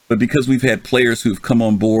intact, but because we've had players who've come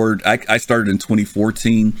on board, I started in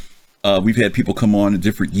 2014. We've had people come on in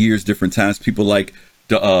different years, different times. People like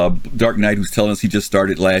Dark Knight, who's telling us he just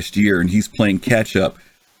started last year and he's playing catch up.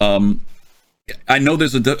 I know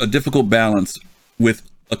there's a difficult balance with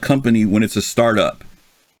a company when it's a startup,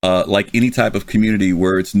 like any type of community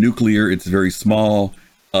where it's nuclear, it's very small,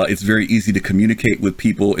 it's very easy to communicate with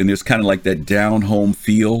people, and there's kind of like that down home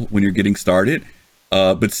feel when you're getting started.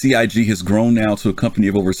 But CIG has grown now to a company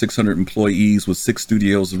of over 600 employees with 6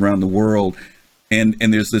 studios around the world. And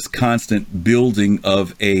there's this constant building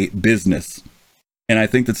of a business. And I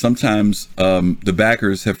think that sometimes the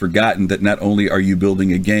backers have forgotten that not only are you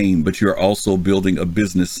building a game, but you're also building a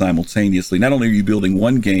business simultaneously. Not only are you building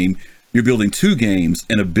one game, you're building 2 games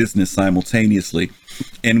and a business simultaneously.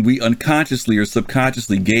 And we unconsciously or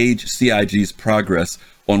subconsciously gauge CIG's progress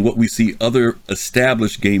on what we see other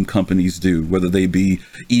established game companies do, whether they be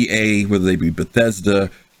EA, whether they be Bethesda,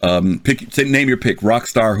 name your pick,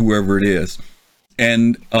 Rockstar, whoever it is.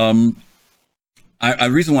 And the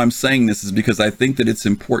reason why I'm saying this is because I think that it's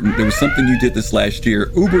important. There was something you did this last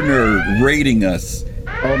year, Uber Nerd rating us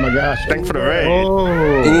Oh my gosh. Thanks for the raid.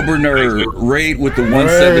 Oh, Uber Nerd, raid with the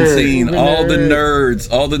 117. Uber All the Nerd.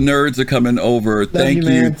 nerds are coming over. Thank you,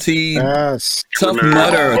 you, man. T. yes. Tough Uber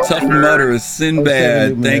Mutter, Sinbad.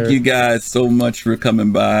 Uber Thank Nerd. you guys so much for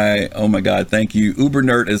coming by. Oh my God, thank you. Uber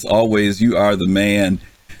Nerd, as always, you are the man.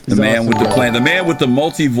 The He's man awesome, with the man. plan, the man with the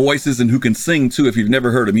multi voices, and who can sing too. If you've never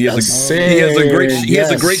heard him, he has a Yes. he has a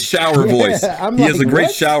Yes. great shower voice. I'm He has a like, great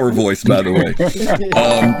what? shower voice, by the way.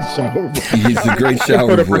 So- He's a great Put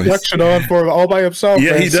shower a voice. production on for all by himself.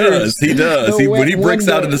 Yeah, man. he does. He does. The When he wet breaks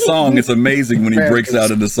out window. of the song, it's amazing when he breaks out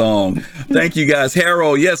of the song. Thank you guys.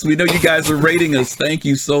 Harold, yes, we know you guys are rating us. Thank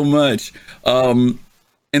you so much.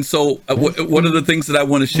 And so one of the things that I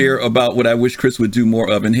want to share about what I wish Chris would do more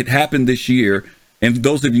of, and it happened this year, and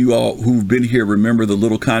those of you all who've been here remember the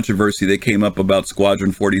little controversy that came up about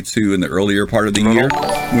Squadron 42 in the earlier part of the year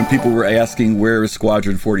when people were asking, where is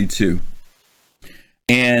Squadron 42?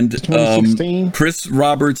 And 2016? Chris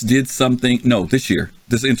Roberts did something, no, this year,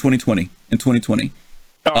 this in 2020,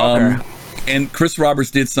 Oh, okay. and Chris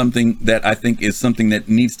Roberts did something that I think is something that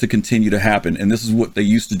needs to continue to happen. And this is what they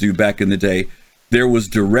used to do back in the day. There was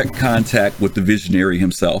direct contact with the visionary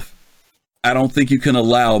himself. I don't think you can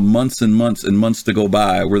allow months and months and months to go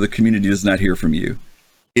by where the community does not hear from you.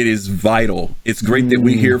 It is vital. It's great that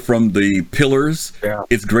we hear from the pillars. Yeah.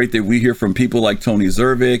 It's great that we hear from people like Tony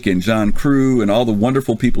Zervik and John Crew and all the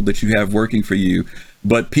wonderful people that you have working for you.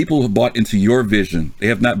 But people have bought into your vision. They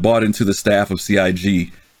have not bought into the staff of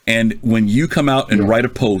CIG. And when you come out and write a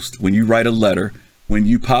post, when you write a letter, when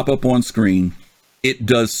you pop up on screen, it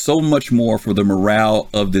does so much more for the morale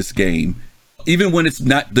of this game. Even when it's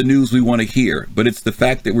not the news we want to hear, but it's the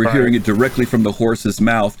fact that we're hearing it directly from the horse's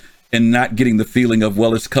mouth and not getting the feeling of,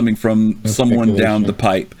 well, it's coming from someone down the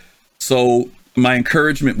pipe. So my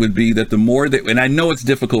encouragement would be that the more that, and I know it's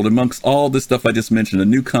difficult amongst all this stuff I just mentioned, a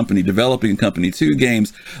new company, developing a company, 2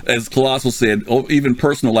 games, as Colossal said, even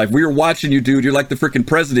personal life. We were watching you, dude. You're like the freaking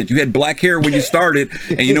president. You had black hair when you started,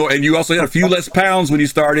 and and you also had a few less pounds when you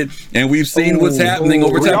started, and we've seen what's happening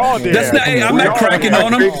over we all time. did. That's not, hey, I'm We not all cracking did.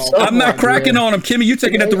 on him. I'm not cracking on him. Kimmy, you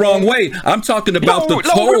taking that the wrong way. I'm talking about the No,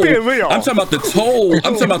 toll. we're being real. I'm talking about the toll.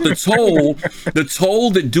 I'm talking about the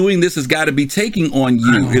toll that doing this has got to be taking on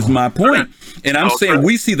you is my point. And I'm saying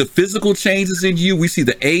we see the physical changes in you, we see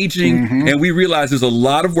the aging, and we realize there's a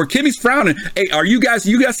lot of work. Kimmy's frowning. Hey, you guys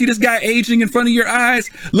see this guy aging in front of your eyes?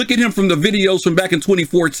 Look at him from the videos from back in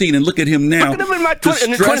 2014 and look at him now. Look at him in my The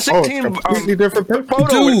in the stress- 2016 completely different picture. photo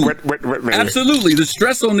Dude, with me. Absolutely. The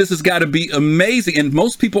stress on this has got to be amazing. And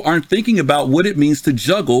most people aren't thinking about what it means to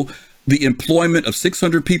juggle the employment of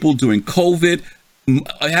 600 people doing COVID,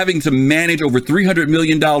 having to manage over $300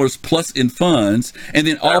 million plus in funds. And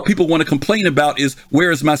then all people want to complain about is,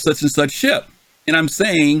 where is my such and such ship? And I'm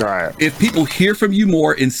saying, Right. if people hear from you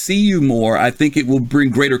more and see you more, I think it will bring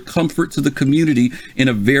greater comfort to the community in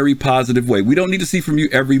a very positive way. We don't need to see from you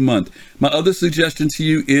every month. My other suggestion to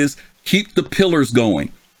you is keep the pillars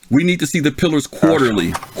going. We need to see the pillars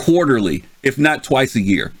quarterly, if not twice a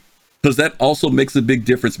year, because that also makes a big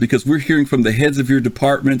difference, because we're hearing from the heads of your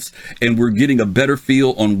departments and we're getting a better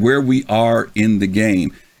feel on where we are in the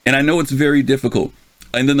game. And I know it's very difficult.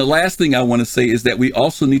 And then the last thing I want to say is that we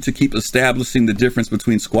also need to keep establishing the difference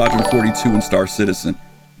between Squadron 42 and Star Citizen,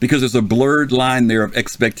 because there's a blurred line there of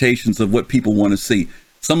expectations of what people want to see.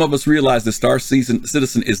 Some of us realize that Star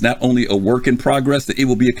Citizen is not only a work in progress, that it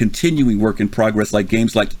will be a continuing work in progress, like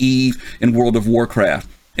games like EVE and World of Warcraft.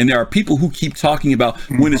 And there are people who keep talking about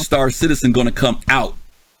when is Star Citizen going to come out,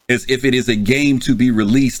 as if it is a game to be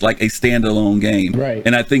released like a standalone game. Right.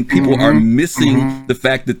 And I think people are missing the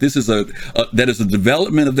fact that this is a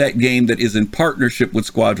development of that game that is in partnership with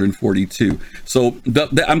Squadron 42. So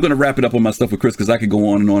I'm going to wrap it up on my stuff with Chris, because I could go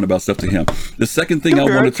on and on about stuff to him. The second thing I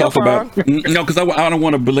want to talk about, no, because I don't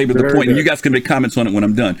want to belabor the point, and you guys can make comments on it when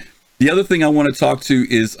I'm done. The other thing I want to talk to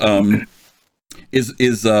is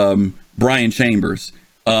Brian Chambers.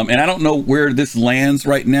 And I don't know where this lands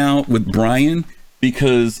right now with Brian,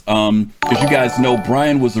 because as you guys know,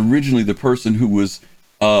 Brian was originally the person who was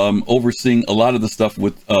overseeing a lot of the stuff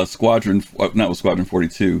with Squadron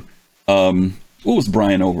 42. What was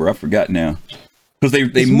Brian over? I forgot now. Because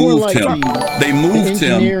they moved like him. They moved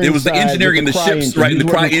him. It was the engineering and the ships, right? The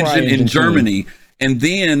CryEngine in Germany. And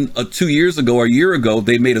then 2 years ago, or a year ago,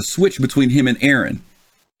 they made a switch between him and Aaron.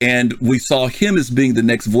 And we saw him as being the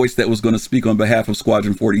next voice that was going to speak on behalf of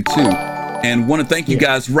Squadron 42. And want to thank you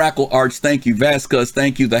guys, Rackle Arts, thank you, Vasquez,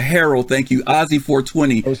 thank you, The Herald, thank you,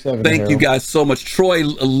 Ozzy420, thank you guys so much, Troy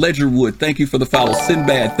Ledgerwood, thank you for the follow,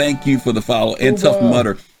 Sinbad, thank you for the follow, and Tough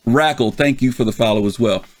Mutter, Rackle, thank you for the follow as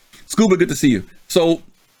well. Scuba, good to see you. So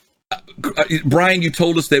Brian, you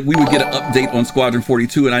told us that we would get an update on Squadron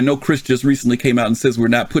 42, and I know Chris just recently came out and says we're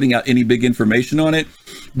not putting out any big information on it,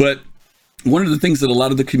 but one of the things that a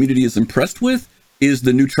lot of the community is impressed with is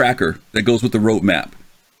the new tracker that goes with the roadmap.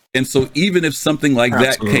 And so even if something like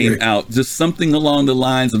that came out, just something along the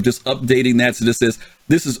lines of just updating that, so this says,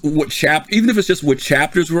 this is what even if it's just what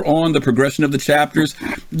chapters we're on, the progression of the chapters,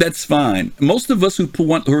 that's fine. Most of us who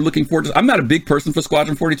are looking forward to, I'm not a big person for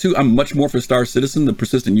Squadron 42. I'm much more for Star Citizen, the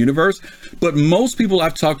persistent universe. But most people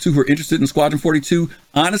I've talked to who are interested in Squadron 42,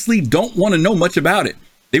 honestly, don't want to know much about it.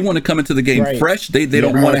 They want to come into the game fresh. They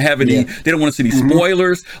don't want to have any, they don't want to see any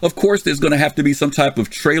spoilers. Of course, there's going to have to be some type of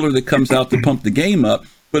trailer that comes out to pump the game up.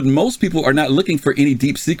 But most people are not looking for any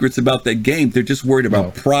deep secrets about that game. They're just worried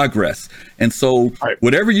about progress. And so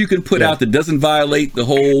whatever you can put out that doesn't violate the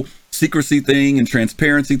whole secrecy thing and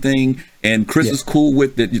transparency thing, and Chris is cool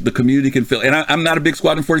with that, the community can feel. And I'm not a big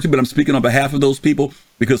Squadron 42, but I'm speaking on behalf of those people,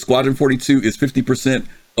 because Squadron 42 is 50%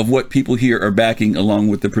 of what people here are backing, along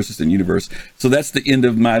with the persistent universe. So that's the end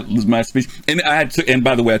of my speech. And and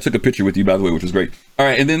by the way, I took a picture with you, by the way, which was great. All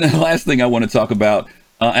right, and then the last thing I want to talk about,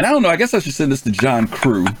 and I don't know, I guess I should send this to John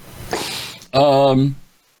Crew.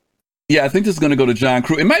 Yeah, I think this is going to go to John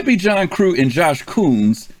Crew. It might be John Crew and Josh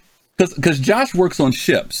Coons, because Josh works on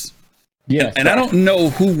ships. Yeah, and I don't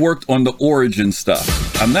know who worked on the Origin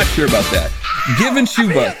stuff. I'm not sure about that. Given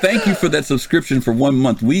Shuba, thank you for that subscription for 1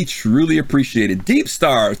 month. We truly appreciate it. Deep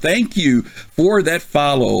Star, thank you for that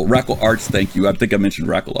follow. Rackle Arts, thank you. I think I mentioned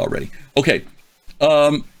Rackle already. Okay,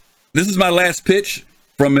 this is my last pitch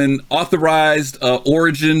from an authorized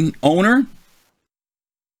Origin owner.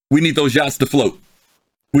 We need those yachts to float.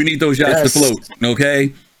 We need those yachts to float.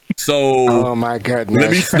 Okay. So, oh my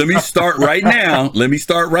goodness. Let me start right now. Let me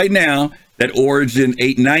start right now. That Origin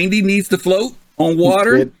 890 needs to float on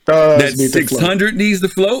water. That 600 needs to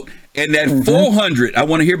float. And that 400, I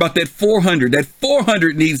want to hear about that 400. That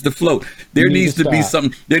 400 needs to float. There needs to be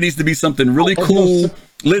something. There needs to be something really cool.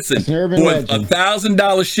 Listen, for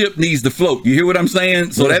 $1,000 ship needs to float. You hear what I'm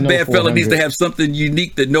saying? So that bad fella needs to have something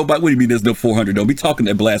unique that nobody. What do you mean there's no 400? Don't be talking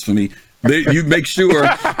that blasphemy. You make sure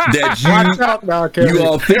that you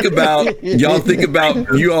all think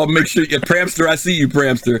about, you all make sure, Pramster, I see you,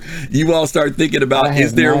 Pramster. You all start thinking about,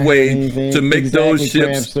 is there a way to make those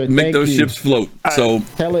ships float? So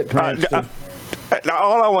tell it, Pramster.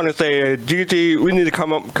 All I want to say is, GT, we need to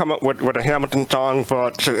come up with a Hamilton song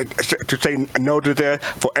to say no to this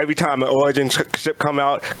for every time an Origin ship come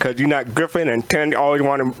out, because you're not Griffin and 10 always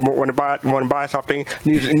want to buy something.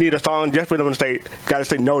 Need a song just for them to say, gotta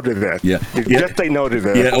say no to this. Just say no to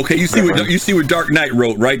this. Yeah. Okay. You see what Dark Knight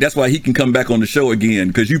wrote, right? That's why he can come back on the show again,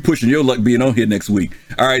 because you pushing your luck being on here next week.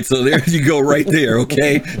 All right. So there you go, right there.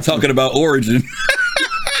 Okay. Talking about Origin.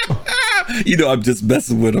 You know, I'm just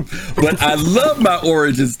messing with them, but I love my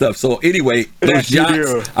Origin stuff. So anyway, those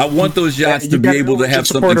yachts, I want those yachts to be able to have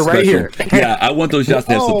something special. Yeah, I want those yachts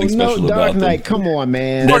to have something special Dark about Knight, them. Come on,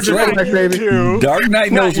 man. That's right. Dark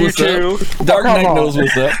Knight knows what's up. Dark Knight knows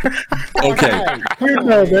what's up. Okay. You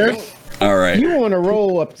know, man. All right. You on a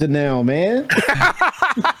roll up to now, man.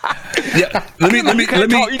 Yeah. Let me.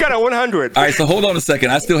 You got a 100. All right. So hold on a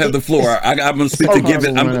second. I still have the floor. I'm going to speak to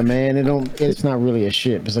Given. Man, it's not really a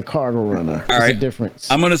ship. It's a cargo runner. All right. There's a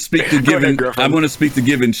difference. I'm going to speak to Given. I'm going to speak to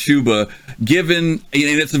Given Shuba. Given, and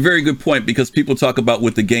it's a very good point, because people talk about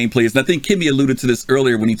what the gameplay is. And I think Kimmy alluded to this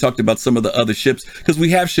earlier when he talked about some of the other ships, because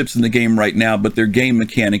we have ships in the game right now, but their game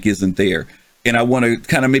mechanic isn't there. And I want to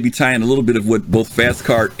kind of maybe tie in a little bit of what both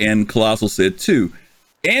Fastcart and Colossal said too,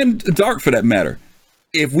 and Dark for that matter.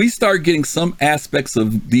 If we start getting some aspects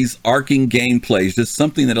of these arcing gameplays, just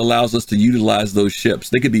something that allows us to utilize those ships,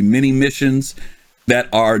 they could be mini missions that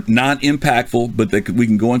are non-impactful, but that we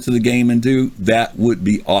can go into the game and do, that would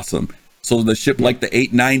be awesome. So the ship like the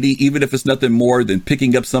 890, even if it's nothing more than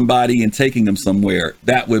picking up somebody and taking them somewhere,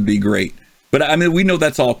 that would be great. But I mean, we know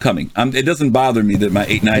that's all coming. It doesn't bother me that my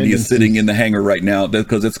 890 is sitting in the hangar right now,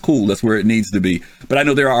 because it's cool. That's where it needs to be. But I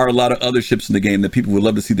know there are a lot of other ships in the game that people would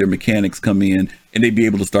love to see their mechanics come in and they'd be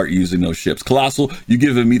able to start using those ships. Colossal, you're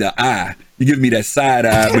giving me the eye. You give me that side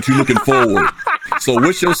eye, but you're looking forward. So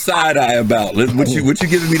what's your side eye about? What you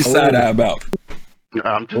giving me the side eye about?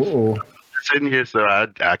 I'm just sitting here, so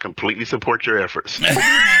I completely support your efforts.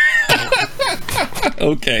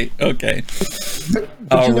 Okay.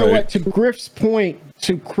 But you know what? To Griff's point,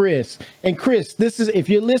 to Chris, and Chris, this is, if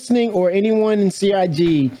you're listening or anyone in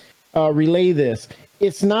CIG, relay this.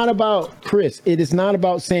 It's not about Chris. It is not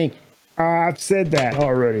about saying, I've said that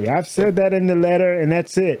already. I've said that in the letter, and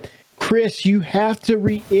that's it. Chris, you have to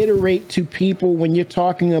reiterate to people when you're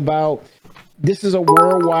talking about this is a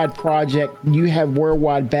worldwide project. You have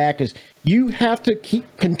worldwide backers. You have to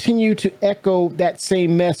continue to echo that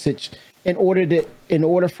same message in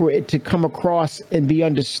order for it to come across and be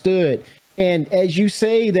understood. And as you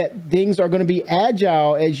say that things are going to be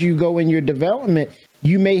agile as you go in your development,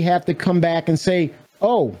 you may have to come back and say,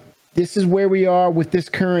 oh, this is where we are with this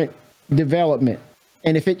current development.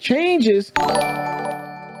 And if it changes,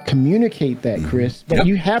 communicate that, Chris. But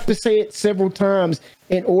you have to say it several times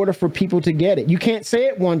in order for people to get it. You can't say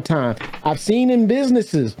it one time. I've seen in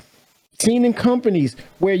businesses, seen in companies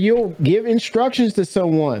where you'll give instructions to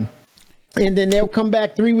someone and then they'll come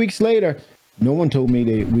back 3 weeks later. No one told me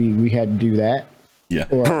that we had to do that. Yeah.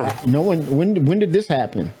 Or no one, when did this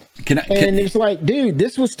happen? And it's like, dude,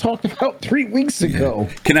 this was talked about 3 weeks ago.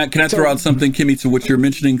 Can I throw out something, Kimmy, to what you're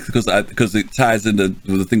mentioning? Because it ties into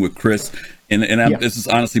the thing with Chris. And this is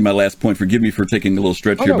honestly my last point. Forgive me for taking a little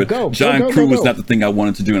stretch here, but John Crew was not the thing I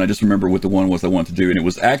wanted to do. And I just remember what the one was I wanted to do. And it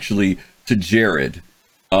was actually to Jared.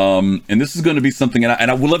 And this is going to be something,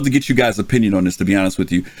 and I would love to get you guys' opinion on this, to be honest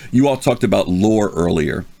with you. You all talked about lore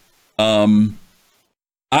earlier.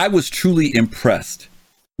 I was truly impressed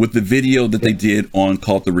with the video that they did on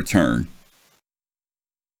called The Return.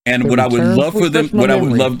 And what I would love for them, what I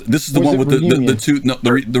would love, this is the one with the two, no,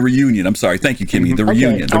 the reunion. I'm sorry. Thank you, Kimmy. The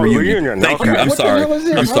reunion. The reunion. Thank you. I'm sorry.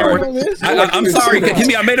 I'm sorry. I'm sorry,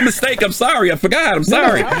 Kimmy. I made a mistake. I'm sorry. I forgot. I'm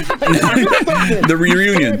sorry. The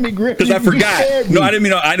reunion. Because I forgot. No, I didn't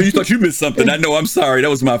mean, I know you thought you missed something. I know. I'm sorry. That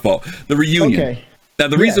was my fault. The reunion. Okay. Now,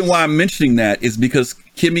 the reason why I'm mentioning that is because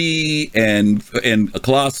Kimmy and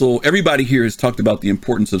Colossal, everybody here has talked about the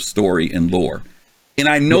importance of story and lore. And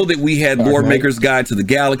I know that we had Lore Maker's Guide to the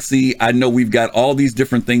Galaxy. I know we've got all these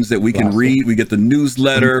different things that we can read. We get the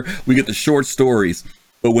newsletter, we get the short stories.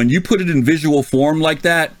 But when you put it in visual form like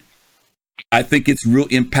that, I think it's real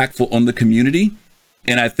impactful on the community.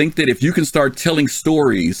 And I think that if you can start telling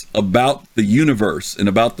stories about the universe and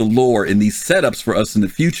about the lore and these setups for us in the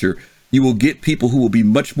future, you will get people who will be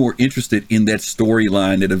much more interested in that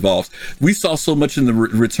storyline that evolves. We saw so much in the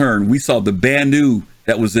return. We saw the Banu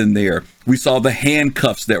that was in there. We saw the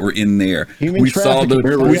handcuffs that were in there. We saw the I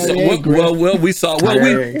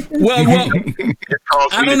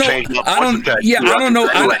don't know.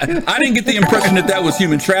 I didn't get the impression that was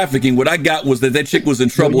human trafficking. What I got was that chick was in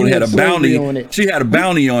trouble and had a bounty. She had a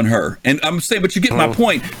bounty on her. And I'm saying, but you get my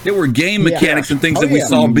point. There were game mechanics and things that we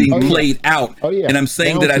saw being played out. And I'm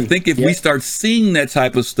saying that I think if we start seeing that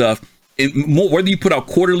type of stuff, whether you put out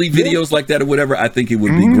quarterly videos like that or whatever, I think it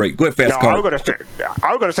would be great. Go ahead, Fast Car.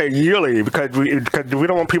 I was gonna say yearly because we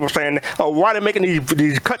don't want people saying, "Oh, why are they making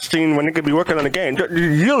these cutscenes when they could be working on the game?"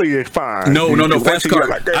 Yearly is fine. No, Fast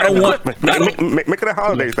Car. I don't want make it a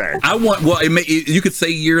holiday thing. I want you could say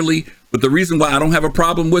yearly, but the reason why I don't have a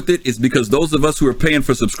problem with it is because those of us who are paying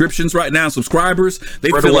for subscriptions right now, subscribers,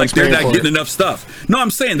 they feel like they're not getting enough stuff. No,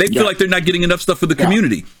 I'm saying they feel like they're not getting enough stuff for the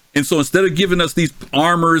community. And so instead of giving us these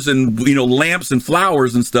armors and lamps and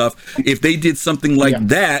flowers and stuff, if they did something like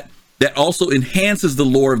that also enhances the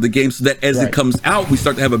lore of the game, so that as it comes out, we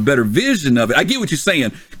start to have a better vision of it. I get what you're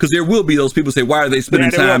saying, because there will be those people who say, why are they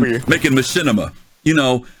spending time making machinima?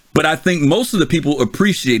 But I think most of the people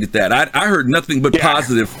appreciated that. I heard nothing but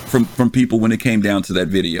positive from people when it came down to that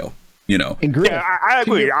video. I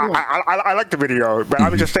agree. I like the video, but I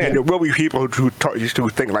was just saying there will be people who used to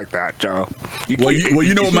think like that, Joe. You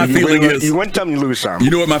know what my feeling is. You win some, you lose some. You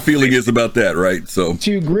know what my feeling is about that, right? So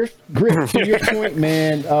to Griff, to your point,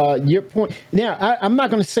 man. Your point. Now, I'm not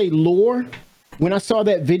going to say lore. When I saw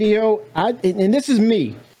that video, and this is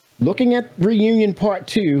me looking at Reunion Part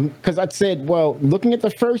 2, because I said, well, looking at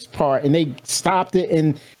the first part, and they stopped it,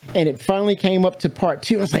 and it finally came up to Part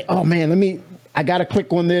 2. I was like, oh man, I got to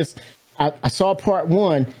click on this. I saw Part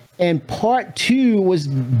 1, and Part 2 was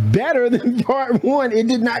better than Part 1. It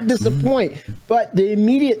did not disappoint. But the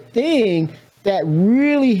immediate thing that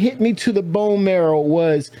really hit me to the bone marrow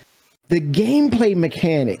was the gameplay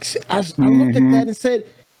mechanics. I looked at that and said,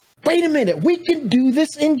 wait a minute, we can do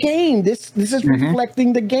this in game. This is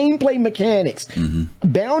reflecting the gameplay mechanics.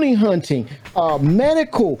 Bounty hunting,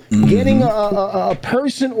 medical, getting a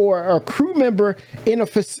person or a crew member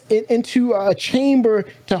into a chamber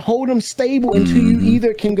to hold them stable until you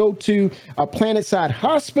either can go to a Planetside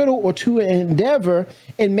hospital or to an Endeavor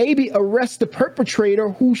and maybe arrest the perpetrator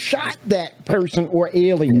who shot that person or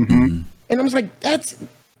alien. And I was like, that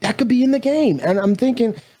could be in the game. And I'm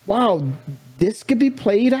thinking, wow, this could be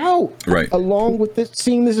played out. Right. Along with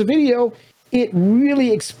seeing this video, it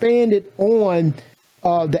really expanded on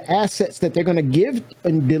the assets that they're going to give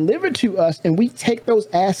and deliver to us, and we take those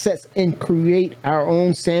assets and create our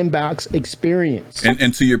own sandbox experience.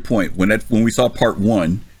 And to your point, when we saw Part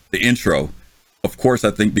 1, the intro, Of course, I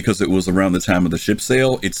think because it was around the time of the ship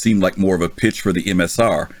sale, it seemed like more of a pitch for the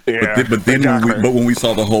MSR. Yeah, but then exactly. when we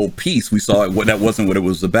saw the whole piece, we saw that wasn't what it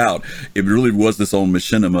was about. It really was this own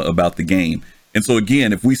machinima about the game. And so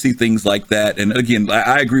again, if we see things like that, and again,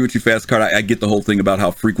 I agree with you, Fast Card. I get the whole thing about how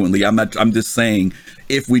frequently. I'm just saying,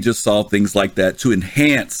 if we just saw things like that to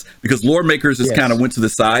enhance, because Lore Makers has kind of went to the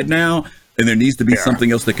side now, and there needs to be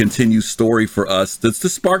something else that continues story for us to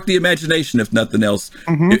spark the imagination, if nothing else,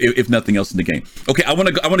 if nothing else in the game. Okay, I want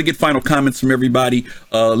to get final comments from everybody.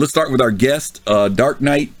 Let's start with our guest, Dark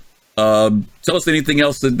Knight. Tell us anything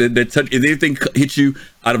else that anything hit you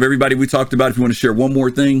out of everybody we talked about. If you want to share one more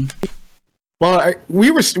thing. Well,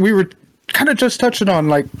 we were kind of just touching on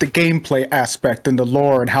like the gameplay aspect and the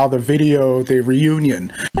lore and how the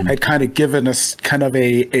reunion had kind of given us kind of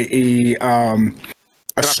a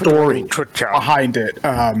story behind it.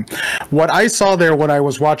 What I saw there when I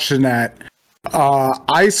was watching that,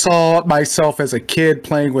 I saw myself as a kid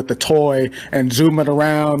playing with the toy and zooming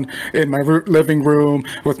around in my living room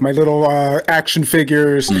with my little action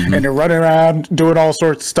figures, and they're running around doing all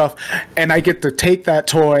sorts of stuff, and I get to take that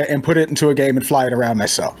toy and put it into a game and fly it around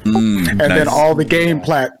myself. And then all the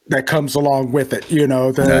gameplay that comes along with it, you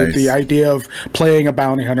know, the idea of playing a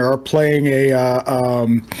bounty hunter or playing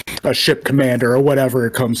a ship commander or whatever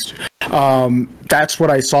it comes to. That's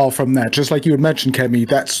what I saw from that. Just like you had mentioned, Kemi,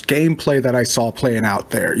 that's gameplay that I saw playing out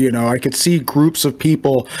there. You know, I could see groups of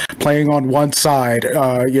people playing on one side,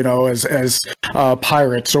 you know, as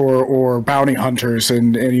pirates or bounty hunters,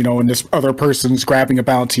 and you know, and this other person's grabbing a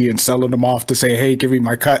bounty and selling them off to say, hey, give me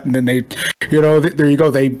my cut. And then they, you know, there you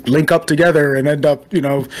go. They link up together and end up, you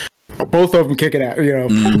know, both of them kicking out, you know,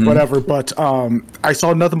 whatever. But I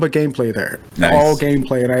saw nothing but gameplay there, all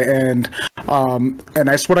gameplay, and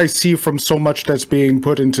that's what I see from so much that's being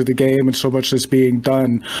put into the game and so much that's being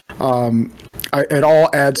done. It all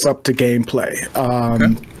adds up to gameplay.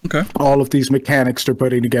 Okay. All of these mechanics they're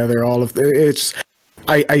putting together, all of it's.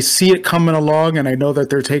 I see it coming along, and I know that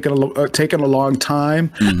they're taking a long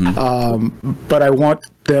time, but I want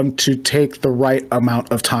them to take the right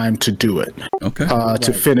amount of time to do it.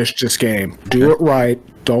 To finish this game. Do it right.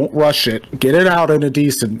 Don't rush it. Get it out in a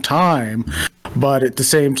decent time. But at the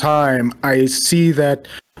same time, I see that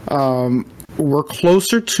we're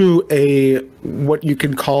closer to what you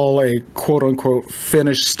can call a quote unquote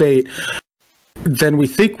finished state than we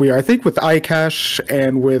think we are. I think with iCache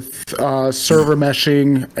and with server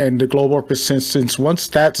meshing and the global persistence, once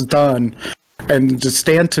that's done and the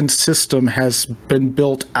Stanton system has been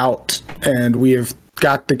built out and we have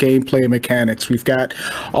got the gameplay mechanics, we've got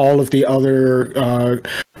all of the other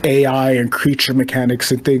AI and creature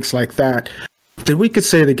mechanics and things like that, then we could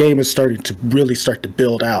say the game is starting to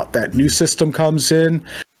build out. That new system comes in,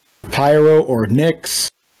 Pyro or Nyx,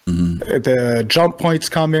 the jump points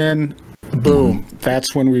come in, boom,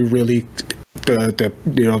 that's when we really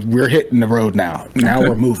we're hitting the road now. Now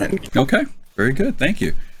we're moving. Okay, very good, thank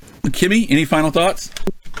you. Kimmy, any final thoughts?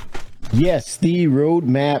 Yes, the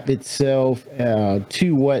roadmap itself,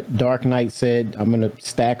 to what Dark Knight said, I'm going to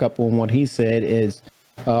stack up on what he said, is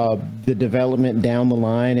the development down the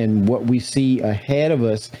line and what we see ahead of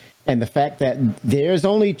us, and the fact that there's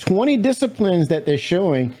only 20 disciplines that they're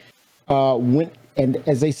showing. And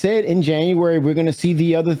as they said, in January, we're going to see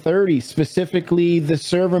the other 30, specifically the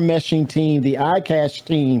server meshing team, the iCache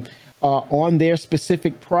team, on their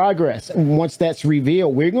specific progress. And once that's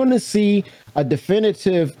revealed, we're going to see a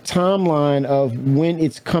definitive timeline of when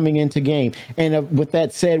it's coming into game. And with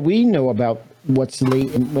that said, we know about what's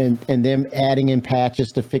late and them adding in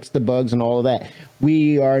patches to fix the bugs and all of that.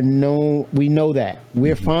 We know that.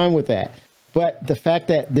 We're fine with that. But the fact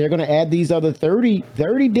that they're going to add these other 30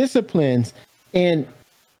 disciplines, and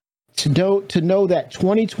to know that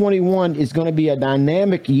 2021 is going to be a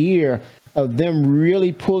dynamic year of them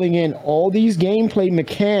really pulling in all these gameplay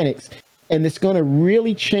mechanics, and it's going to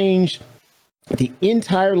really change the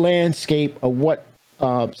entire landscape of what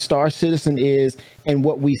Star Citizen is and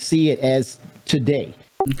what we see it as today.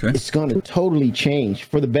 Okay. It's going to totally change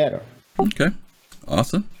for the better. Okay.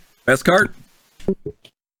 Awesome. Best card?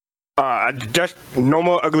 Just no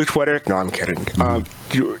more ugly sweaters. No, I'm kidding.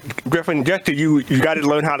 Griffin, just to you got to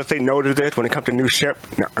learn how to say no to this when it comes to new ship.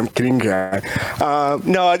 No, I'm kidding, guys.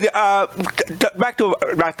 Back to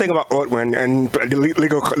my thing about Ortwin and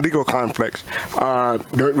legal conflicts,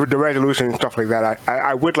 the resolution and stuff like that.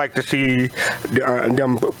 I would like to see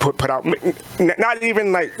them put out, not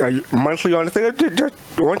even like monthly on the thing, just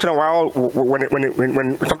once in a while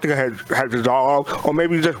when something has resolved, or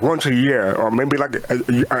maybe just once a year, or maybe like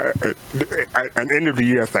an end of the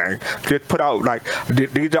year thing. Just put out like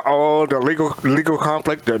these are all the legal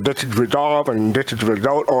conflict that this is resolved and this is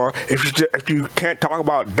resolved, or if you can't talk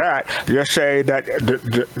about that, just say that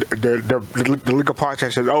the legal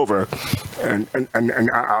process is over, and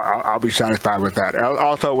I'll be satisfied with that.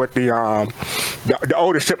 Also with the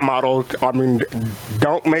ownership model, I mean,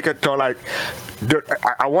 don't make it so like.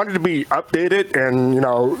 I want it to be updated and, you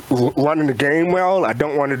know, running the game well. I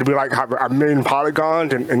don't want it to be like have a million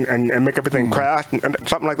polygons and make everything crash and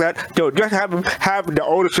something like that. So just have the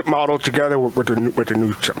ownership model together with the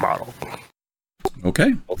new chip model.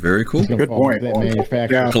 Okay, very cool. Good point.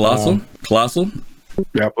 Yeah. Colossal.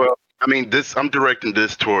 Yeah. Well, I mean, I'm directing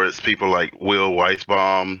this towards people like Will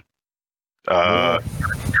Weisbaum,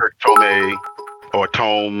 Kirk Tomei, or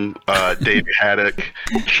Tome, David Haddock,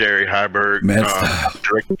 Sherry Heiberg,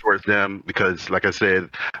 directed towards them because, like I said,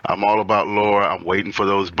 I'm all about lore. I'm waiting for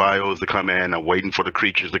those bios to come in. I'm waiting for the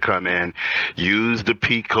creatures to come in. Use the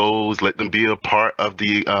Picos. Let them be a part of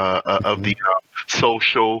the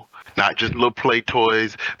social, not just little play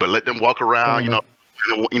toys, but let them walk around.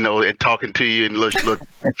 You know, and talking to you and look.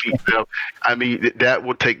 I mean, that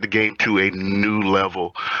will take the game to a new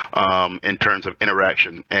level in terms of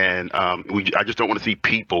interaction. And I just don't want to see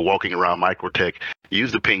people walking around Microtech.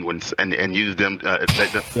 Use the penguins and use them part of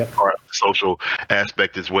the social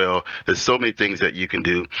aspect as well. There's so many things that you can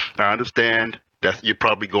do. I understand that you're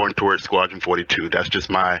probably going towards Squadron 42. That's just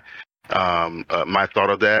my my thought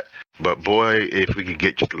of that. But boy, if we could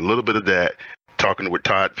get just a little bit of that. Talking with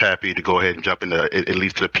Todd Pappy to go ahead and jump into at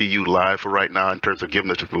least to the PU live for right now in terms of giving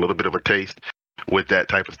us just a little bit of a taste with that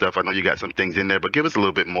type of stuff. I know you got some things in there, but give us a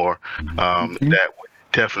little bit more. That would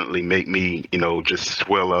definitely make me, you know, just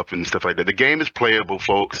swell up and stuff like that. The game is playable,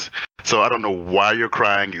 folks. So I don't know why you're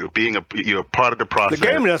crying. You're a part of the process. The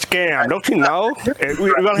game is a scam, don't you know?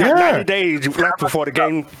 We're gonna have 90 days left before the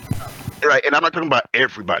game. Right, and I'm not talking about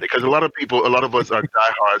everybody, because a lot of us are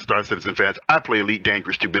diehard Star Citizen fans. I play Elite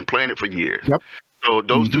Dangerous too, been playing it for years. Yep. So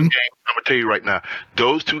those two games, I'm gonna tell you right now,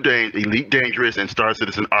 those two games, Elite Dangerous and Star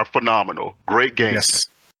Citizen, are phenomenal. Great games. Yes.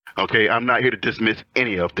 Okay, I'm not here to dismiss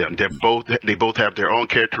any of them. They both have their own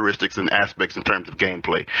characteristics and aspects in terms of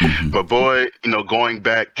gameplay. But boy, you know, going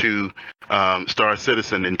back to Star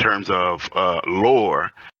Citizen in terms of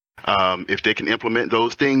lore. If they can implement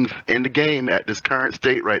those things in the game at this current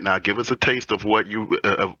state right now, give us a taste of what you.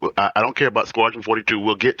 I don't care about Squadron 42.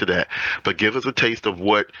 We'll get to that, but give us a taste of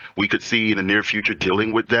what we could see in the near future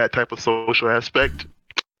dealing with that type of social aspect.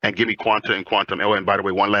 And give me Quanta and Quantum. Oh, and by the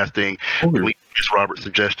way, one last thing. Please, Robert's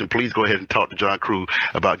suggestion. Please go ahead and talk to John Crew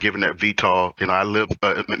about giving that VTOL. You know, I live.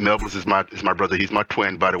 Melvin is my brother. He's my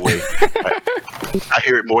twin, by the way. I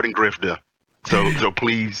hear it more than Griff does. So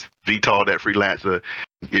please VTOL that freelancer.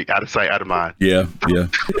 Out of sight, out of mind. Yeah.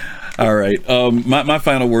 All right. My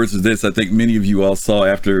final words is this. I think many of you all saw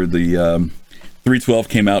after the 312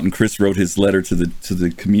 came out and Chris wrote his letter to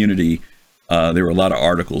the community. There were a lot of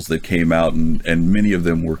articles that came out, and many of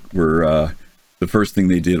them were the first thing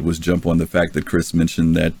they did was jump on the fact that Chris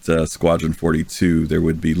mentioned that Squadron 42, there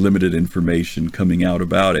would be limited information coming out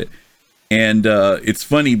about it. And it's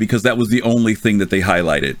funny because that was the only thing that they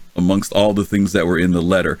highlighted amongst all the things that were in the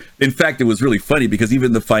letter. In fact, it was really funny because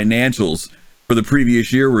even the financials for the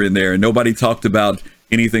previous year were in there and nobody talked about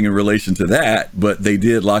anything in relation to that, but they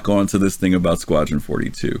did lock on to this thing about Squadron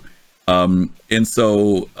 42. And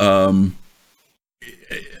so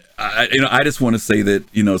I just want to say that,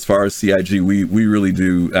 you know, as far as CIG, we really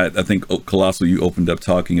do. I think Colossal, you opened up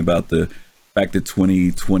talking about the fact that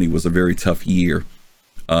 2020 was a very tough year.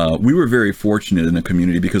 We were very fortunate in the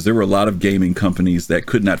community because there were a lot of gaming companies that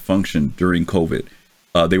could not function during COVID.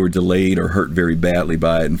 They were delayed or hurt very badly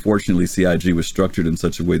by it. And fortunately, CIG was structured in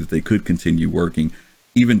such a way that they could continue working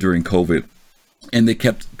even during COVID. And they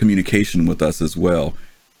kept communication with us as well.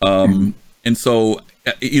 And so,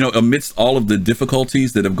 you know, amidst all of the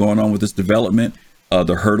difficulties that have gone on with this development,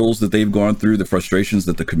 the hurdles that they've gone through, the frustrations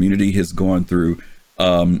that the community has gone through,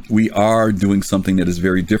 we are doing something that is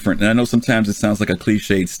very different. And I know sometimes it sounds like a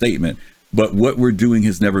cliched statement, but what we're doing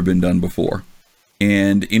has never been done before.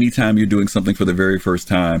 And anytime you're doing something for the very first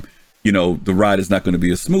time, you know, the ride is not going to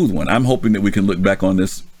be a smooth one. I'm hoping that we can look back on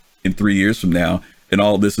this in 3 years from now and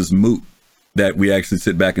all this is moot, that we actually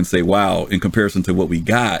sit back and say, wow, in comparison to what we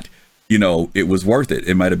got, you know, it was worth it.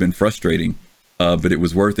 It might have been frustrating, but it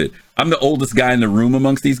was worth it. I'm the oldest guy in the room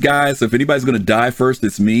amongst these guys. So if anybody's going to die first,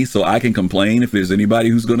 it's me. So I can complain if there's anybody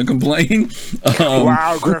who's going to complain.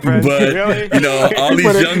 Wow, Griffin. But, really? you know, all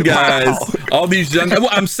these young guys, well,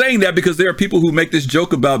 I'm saying that because there are people who make this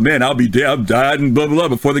joke about, man, I'll be dead, I've died and blah, blah, blah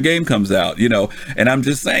before the game comes out, you know. And I'm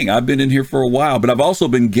just saying, I've been in here for a while, but I've also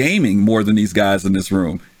been gaming more than these guys in this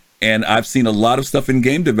room. And I've seen a lot of stuff in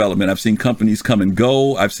game development. I've seen companies come and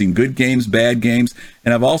go. I've seen good games, bad games.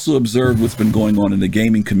 And I've also observed what's been going on in the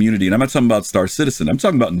gaming community. And I'm not talking about Star Citizen. I'm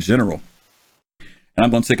talking about in general. And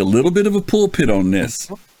I'm going to take a little bit of a pulpit on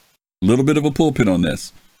this.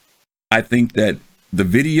 I think that the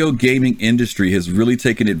video gaming industry has really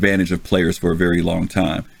taken advantage of players for a very long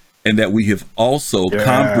time. And that we have also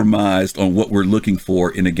compromised on what we're looking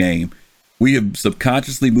for in a game. We have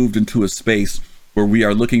subconsciously moved into a space where we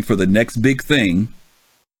are looking for the next big thing,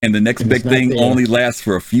 and the next big thing only lasts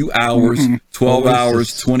for a few hours, 12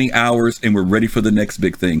 hours, 20 hours, and we're ready for the next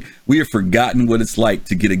big thing. We have forgotten what it's like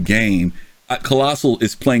to get a game. Colossal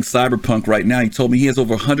is playing Cyberpunk right now. He told me he has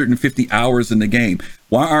over 150 hours in the game.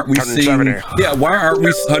 Why aren't we seeing? Yeah, why aren't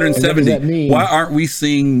we 170? Why aren't we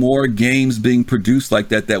seeing more games being produced like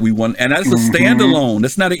that we want? And that's a standalone.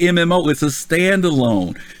 That's not an MMO. It's a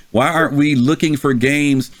standalone. Why aren't we looking for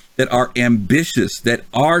games that are ambitious, that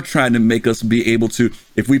are trying to make us be able to,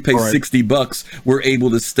 if we pay $60, we're able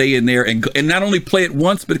to stay in there and not only play it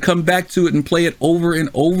once, but come back to it and play it over and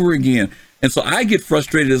over again. And so I get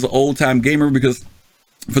frustrated as an old time gamer because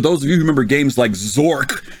for those of you who remember games like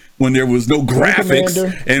Zork, when there was no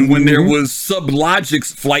graphics and when there was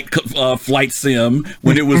Sublogic's flight sim,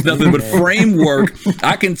 when it was nothing but framework,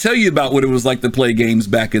 I can tell you about what it was like to play games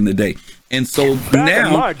back in the day. And so back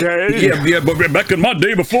in my day. But back in my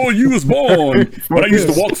day before you was born, when I used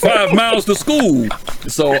to walk 5 miles to school.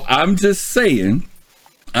 So I'm just saying,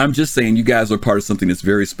 you guys are part of something that's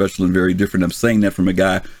very special and very different. I'm saying that from a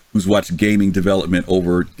guy who's watched gaming development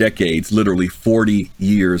over decades, literally 40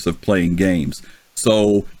 years of playing games.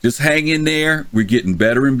 So just hang in there. We're getting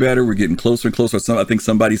better and better. We're getting closer and closer. I think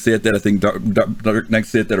somebody said that. I think Dark Knight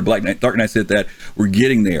said that, or Dark Knight said that. We're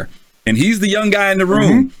getting there. And he's the young guy in the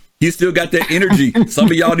room. He's still got that energy. Some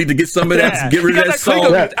of y'all need to get some of that. Get rid of that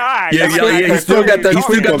salt. He still got that. He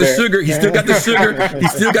still got the sugar. He still got the sugar. He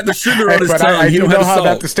still got the sugar on his tongue. I do know how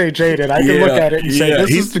not to stay jaded. I can look at it and say,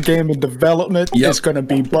 this is the game in development. It's going to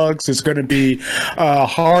be bugs. It's going to be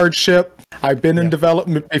hardship. I've been in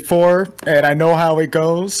development before, and I know how it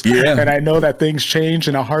goes. And I know that things change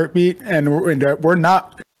in a heartbeat, and we're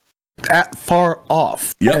not that far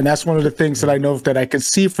off. And that's one of the things that I know that I can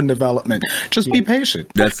see from development. Just be patient.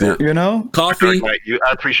 That's it. You know? Coffee.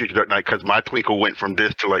 I appreciate you, Dark Knight, because my twinkle went from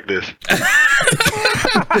this to like this.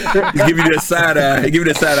 Give you that side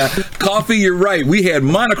eye. Coffee, you're right. We had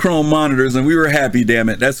monochrome monitors and we were happy, damn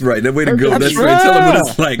it. That's right. That way to go. That's right. Tell them what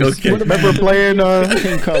it's like. Okay. Remember playing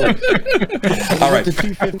King Color. All right. The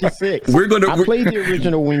 256. I played the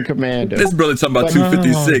original Wing Commander. This brother talking about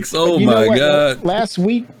 256. Oh my God. Last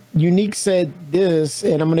week, Unique said this,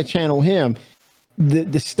 and I'm going to channel him.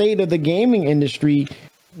 The state of the gaming industry,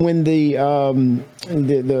 when the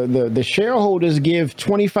shareholders give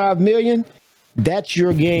 $25 million, that's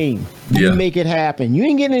your game. You make it happen. You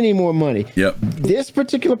ain't getting any more money. This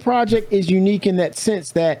particular project is unique in that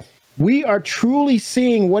sense that we are truly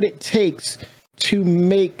seeing what it takes to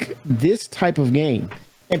make this type of game.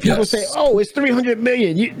 And people say, "Oh, it's 300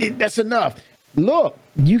 million. That's enough." Look,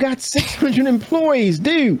 you got 600 employees,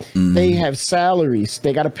 dude. They have salaries.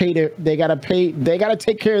 They got to pay they got to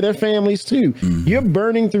take care of their families too. You're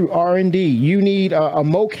burning through R&D. You need a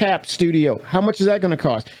mocap studio. How much is that going to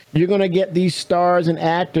cost? You're going to get these stars and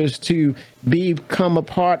actors to become a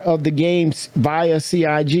part of the games via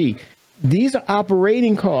CIG. These are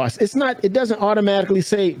operating costs. It doesn't automatically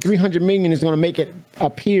say 300 million is going to make it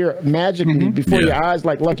appear magically before your eyes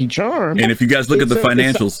like Lucky Charm. And if you guys look at the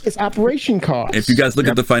financials, it's operation costs. If you guys look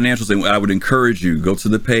at the financials, and I would encourage you, go to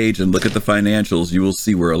the page and look at the financials. You will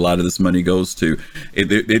see where a lot of this money goes to.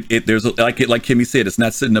 There's like Kimmy said, it's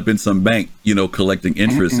not sitting up in some bank, collecting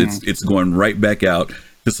interest. It's going right back out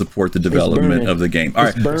to support the development of the game. All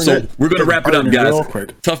right, so we're going to wrap it up, guys.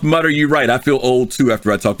 Tough Mudder, you're right. I feel old too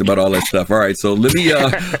after I talked about all that stuff. All right, so let me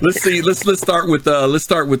let's see. Let's start with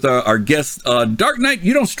our guest. Dark Knight,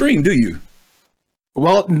 you don't stream, do you?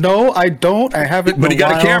 Well, no, I don't. I haven't. But he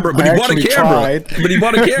got a camera. But he bought a camera. But he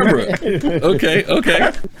bought a camera. Okay.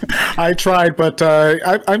 I tried, but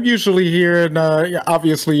I'm usually here and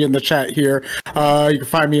obviously in the chat here. You can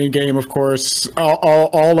find me in game, of course,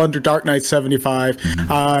 all under Dark Knight 75.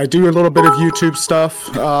 I do a little bit of YouTube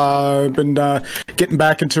stuff. I've been getting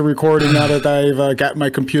back into recording now that I've got my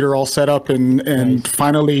computer all set up and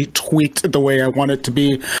finally tweaked the way I want it to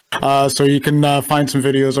be. So you can find some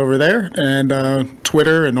videos over there and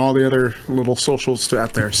Twitter and all the other little socials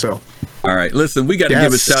out there. So all right, listen, we got to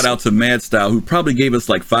give a shout out to Mad Style, who probably gave us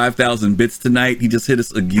like 5,000 bits tonight. He just hit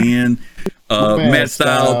us again. Mad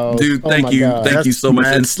Style, dude, thank you That's so much.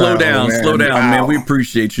 Mad And slow Style, down, man. man. Wow. We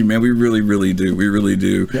appreciate you, man. We really do. We really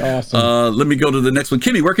do. You're awesome. Let me go to the next one.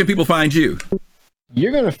 Kimmy, where can people find you?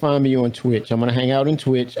 You're going to find me on Twitch. I'm going to hang out on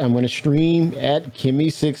Twitch. I'm going to stream at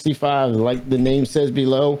Kimmy65, like the name says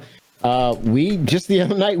below. We just the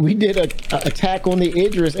other night, we did a attack on the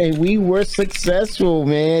Idris, and we were successful,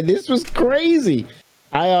 man. This was crazy.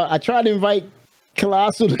 I tried to invite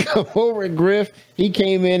Colossal to come over at Griff. He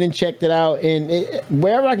came in and checked it out. And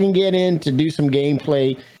wherever I can get in to do some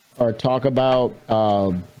gameplay or talk about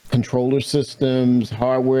controller systems,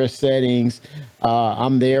 hardware settings,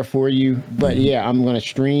 I'm there for you. But yeah, I'm going to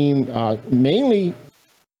stream mainly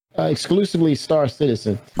exclusively Star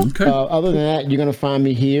Citizen. Okay. Other than that, you're going to find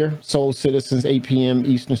me here, Soul Citizens, 8 p.m.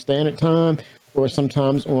 Eastern Standard Time, or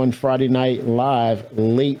sometimes on Friday Night Live,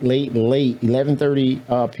 late,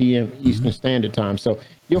 11:30 p.m. Eastern Standard Time. So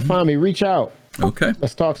you'll find me. Reach out. Okay.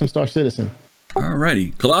 Let's talk some Star Citizen. All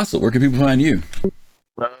righty. Colossal, where can people find you?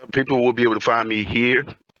 People will be able to find me here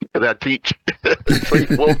because I teach. So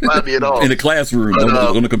you won't find me at all In the classroom,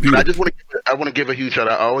 But, on the computer. I want to give a huge shout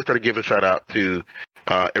out. I always try to give a shout out to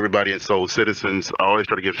everybody in Soul Citizens. I always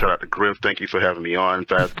try to give a shout out to Griff. Thank you for having me on.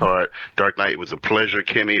 Fast Card, Dark Knight, it was a pleasure.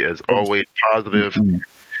 Kimmy, as always, positive.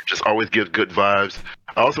 Just always gives good vibes.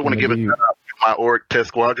 I also want to give a shout out to my org Test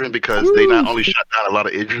Squadron because they not only shut down a lot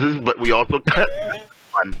of Idrises, but we also cut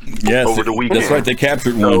one over the weekend. That's right. They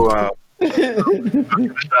captured one. So,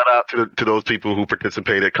 shout out to those people who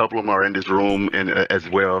participated. A couple of them are in this room and as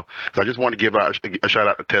well. So I just want to give out a shout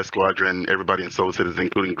out to Test Squadron, everybody in Soul Citizens,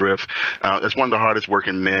 including Griff. It's one of the hardest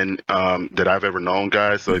working men that I've ever known,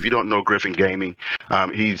 guys. So if you don't know Griff in gaming,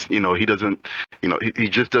 he's he doesn't he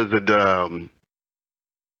just doesn't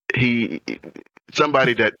he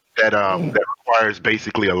somebody that requires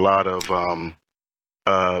basically a lot of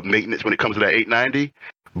maintenance when it comes to that 890.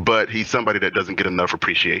 But he's somebody that doesn't get enough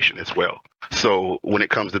appreciation as well. So when it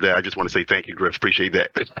comes to that, I just want to say thank you, Griff. Appreciate that.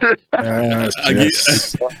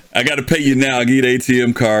 I got to pay you now. I'll give you the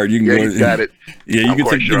ATM card. You can go. You got it. Yeah, you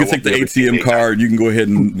can take the ATM card. You can go ahead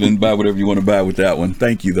and buy whatever you want to buy with that one.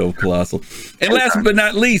 Thank you, though, Colossal. And last but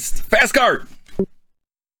not least, Fast Card.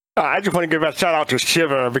 I just want to give a shout out to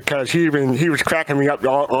Shiver because he was cracking me up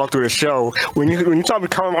all through the show. When you saw me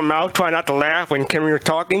cover my mouth, trying not to laugh when Kimmy was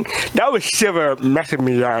talking, that was Shiver messing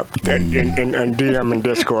me up in DM and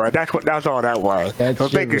Discord. That's all that was. So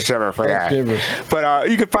thank you, Shiver, for that. Shiver. But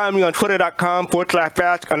you can find me on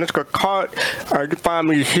twitter.com/fast_card. You can find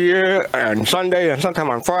me here on Sunday and sometime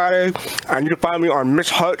on Friday. And you can find me on Miss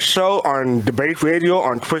Hut Show on Debate Radio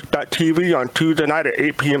on Twitch.tv on Tuesday night at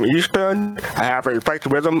 8 p.m. Eastern. I have a Fight the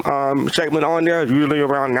Rhythm segment on there, usually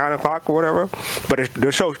around 9 o'clock or whatever. But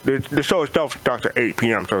the show itself starts at 8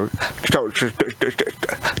 p.m. So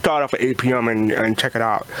start off at 8 p.m. and check it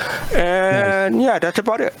out. And nice. Yeah, that's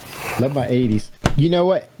about it. Love my 80s. You know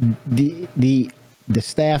what? The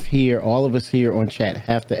staff here, all of us here on chat,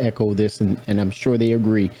 have to echo this, and I'm sure they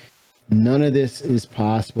agree. None of this is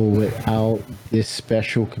possible without this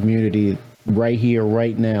special community right here,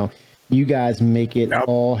 right now. You guys make it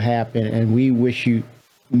all happen, and we wish you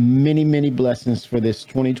many, many blessings for this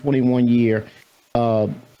 2021 year.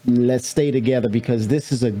 Let's stay together because this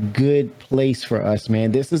is a good place for us,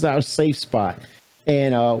 man. This is our safe spot,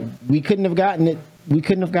 and we couldn't have gotten it. We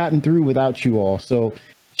couldn't have gotten through without you all. So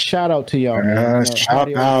shout out to y'all, man.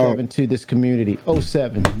 Shout out to this community.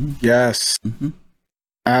 07. Yes.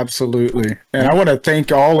 Absolutely. And I want to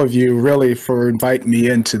thank all of you really for inviting me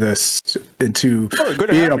into this, into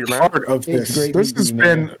being a part of this. This has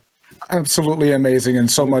been absolutely amazing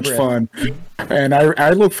and so much fun. And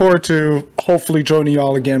I look forward to hopefully joining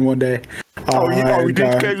y'all again one day. We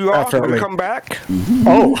did schedule you off to come back?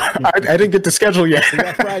 Oh, I didn't get the schedule yet. We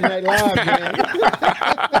got Friday Night Live, man.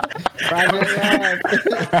 Friday Night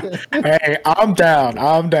Live. Hey, I'm down.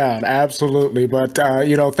 Absolutely. But,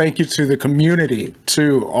 thank you to the community,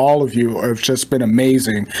 to all of you have just been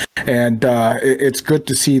amazing. And it's good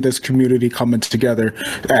to see this community coming together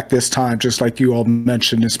at this time, just like you all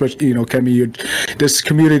mentioned, especially, Kemi, this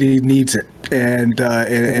community needs it. And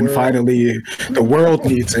finally, the world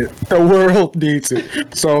needs it. The world needs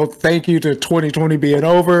it. So thank you to 2020 being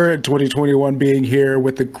over and 2021 being here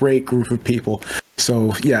with a great group of people.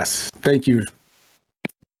 So yes, thank you.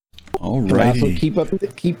 All right. So keep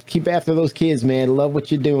after those kids, man. Love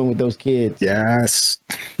what you're doing with those kids. Yes.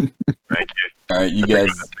 Thank you. All right, you guys.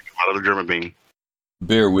 A little German bean.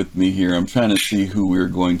 Bear with me here. I'm trying to see who we're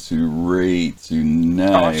going to raid tonight.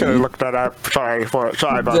 Oh, I should have looked that up. Sorry about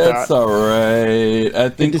That's that. all right. I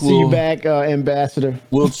think Good to see you back, Ambassador.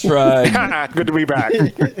 We'll try. Good to be back.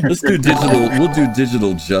 Let's do digital. We'll do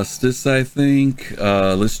digital justice, I think.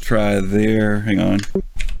 Let's try there. Hang on.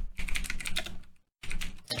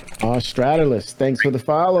 Stratalus, thanks for the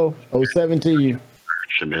follow. 07 to you.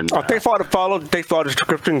 Oh, thanks for all the follow. Thanks for all the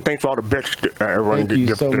subscription. Thanks for all the bits. Everyone Thank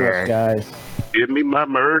you so much, guys. Give me my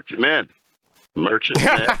merchant.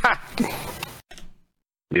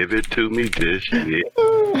 Give it to me this year.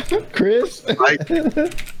 Chris.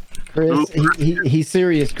 Chris, he's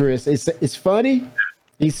serious, Chris. It's funny.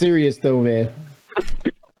 He's serious though, man.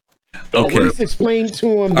 Okay. Just explain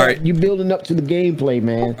to him that you building up to the gameplay,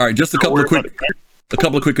 man. All right, just a couple of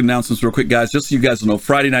quick announcements real quick, guys. Just so you guys know,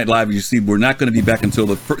 Friday Night Live, as you see, we're not going to be back until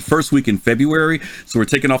the first week in February. So we're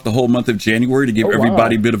taking off the whole month of January to give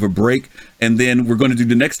everybody a bit of a break. And then we're going to do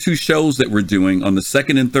the next two shows that we're doing on the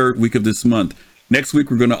second and third week of this month. Next week,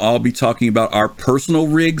 we're going to all be talking about our personal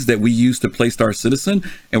rigs that we use to play Star Citizen.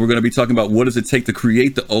 And we're going to be talking about what does it take to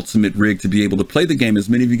create the ultimate rig to be able to play the game. As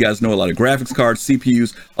many of you guys know, a lot of graphics cards,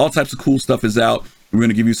 CPUs, all types of cool stuff is out. We're going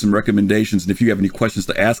to give you some recommendations. And if you have any questions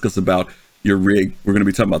to ask us about your rig, we're going to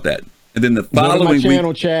be talking about that. And then the following week, let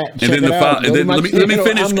me finish,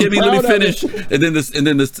 Kimmy. Let me finish. And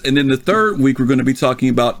then the third week, we're going to be talking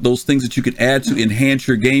about those things that you can add to enhance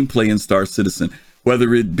your gameplay in Star Citizen.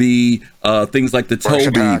 Whether it be things like the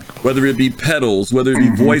Toby, whether it be pedals, whether it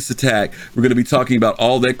be voice attack, we're going to be talking about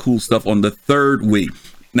all that cool stuff on the third week.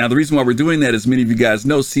 Now, the reason why we're doing that is many of you guys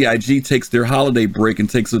know CIG takes their holiday break and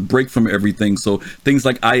takes a break from everything. So things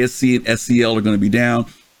like ISC and SCL are going to be down.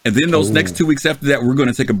 And then those next 2 weeks after that, we're going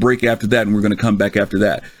to take a break after that, and we're going to come back after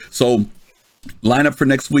that. So line up for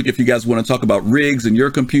next week if you guys want to talk about rigs and your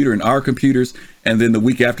computer and our computers. And then the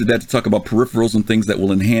week after that to talk about peripherals and things that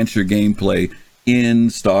will enhance your gameplay in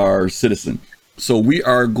Star Citizen. So we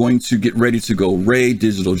are going to get ready to go raid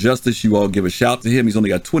Digital Justice. You all give a shout to him. He's only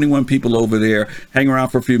got 21 people over there. Hang around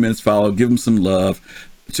for a few minutes, follow, give him some love.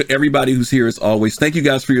 To everybody who's here as always, thank you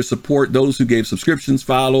guys for your support. Those who gave subscriptions,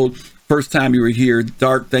 followed, first time you were here.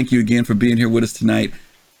 Dark, thank you again for being here with us tonight.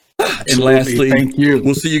 And lastly, thank you.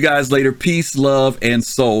 We'll see you guys later. Peace, love, and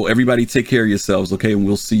soul. Everybody take care of yourselves, okay? And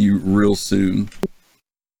we'll see you real soon.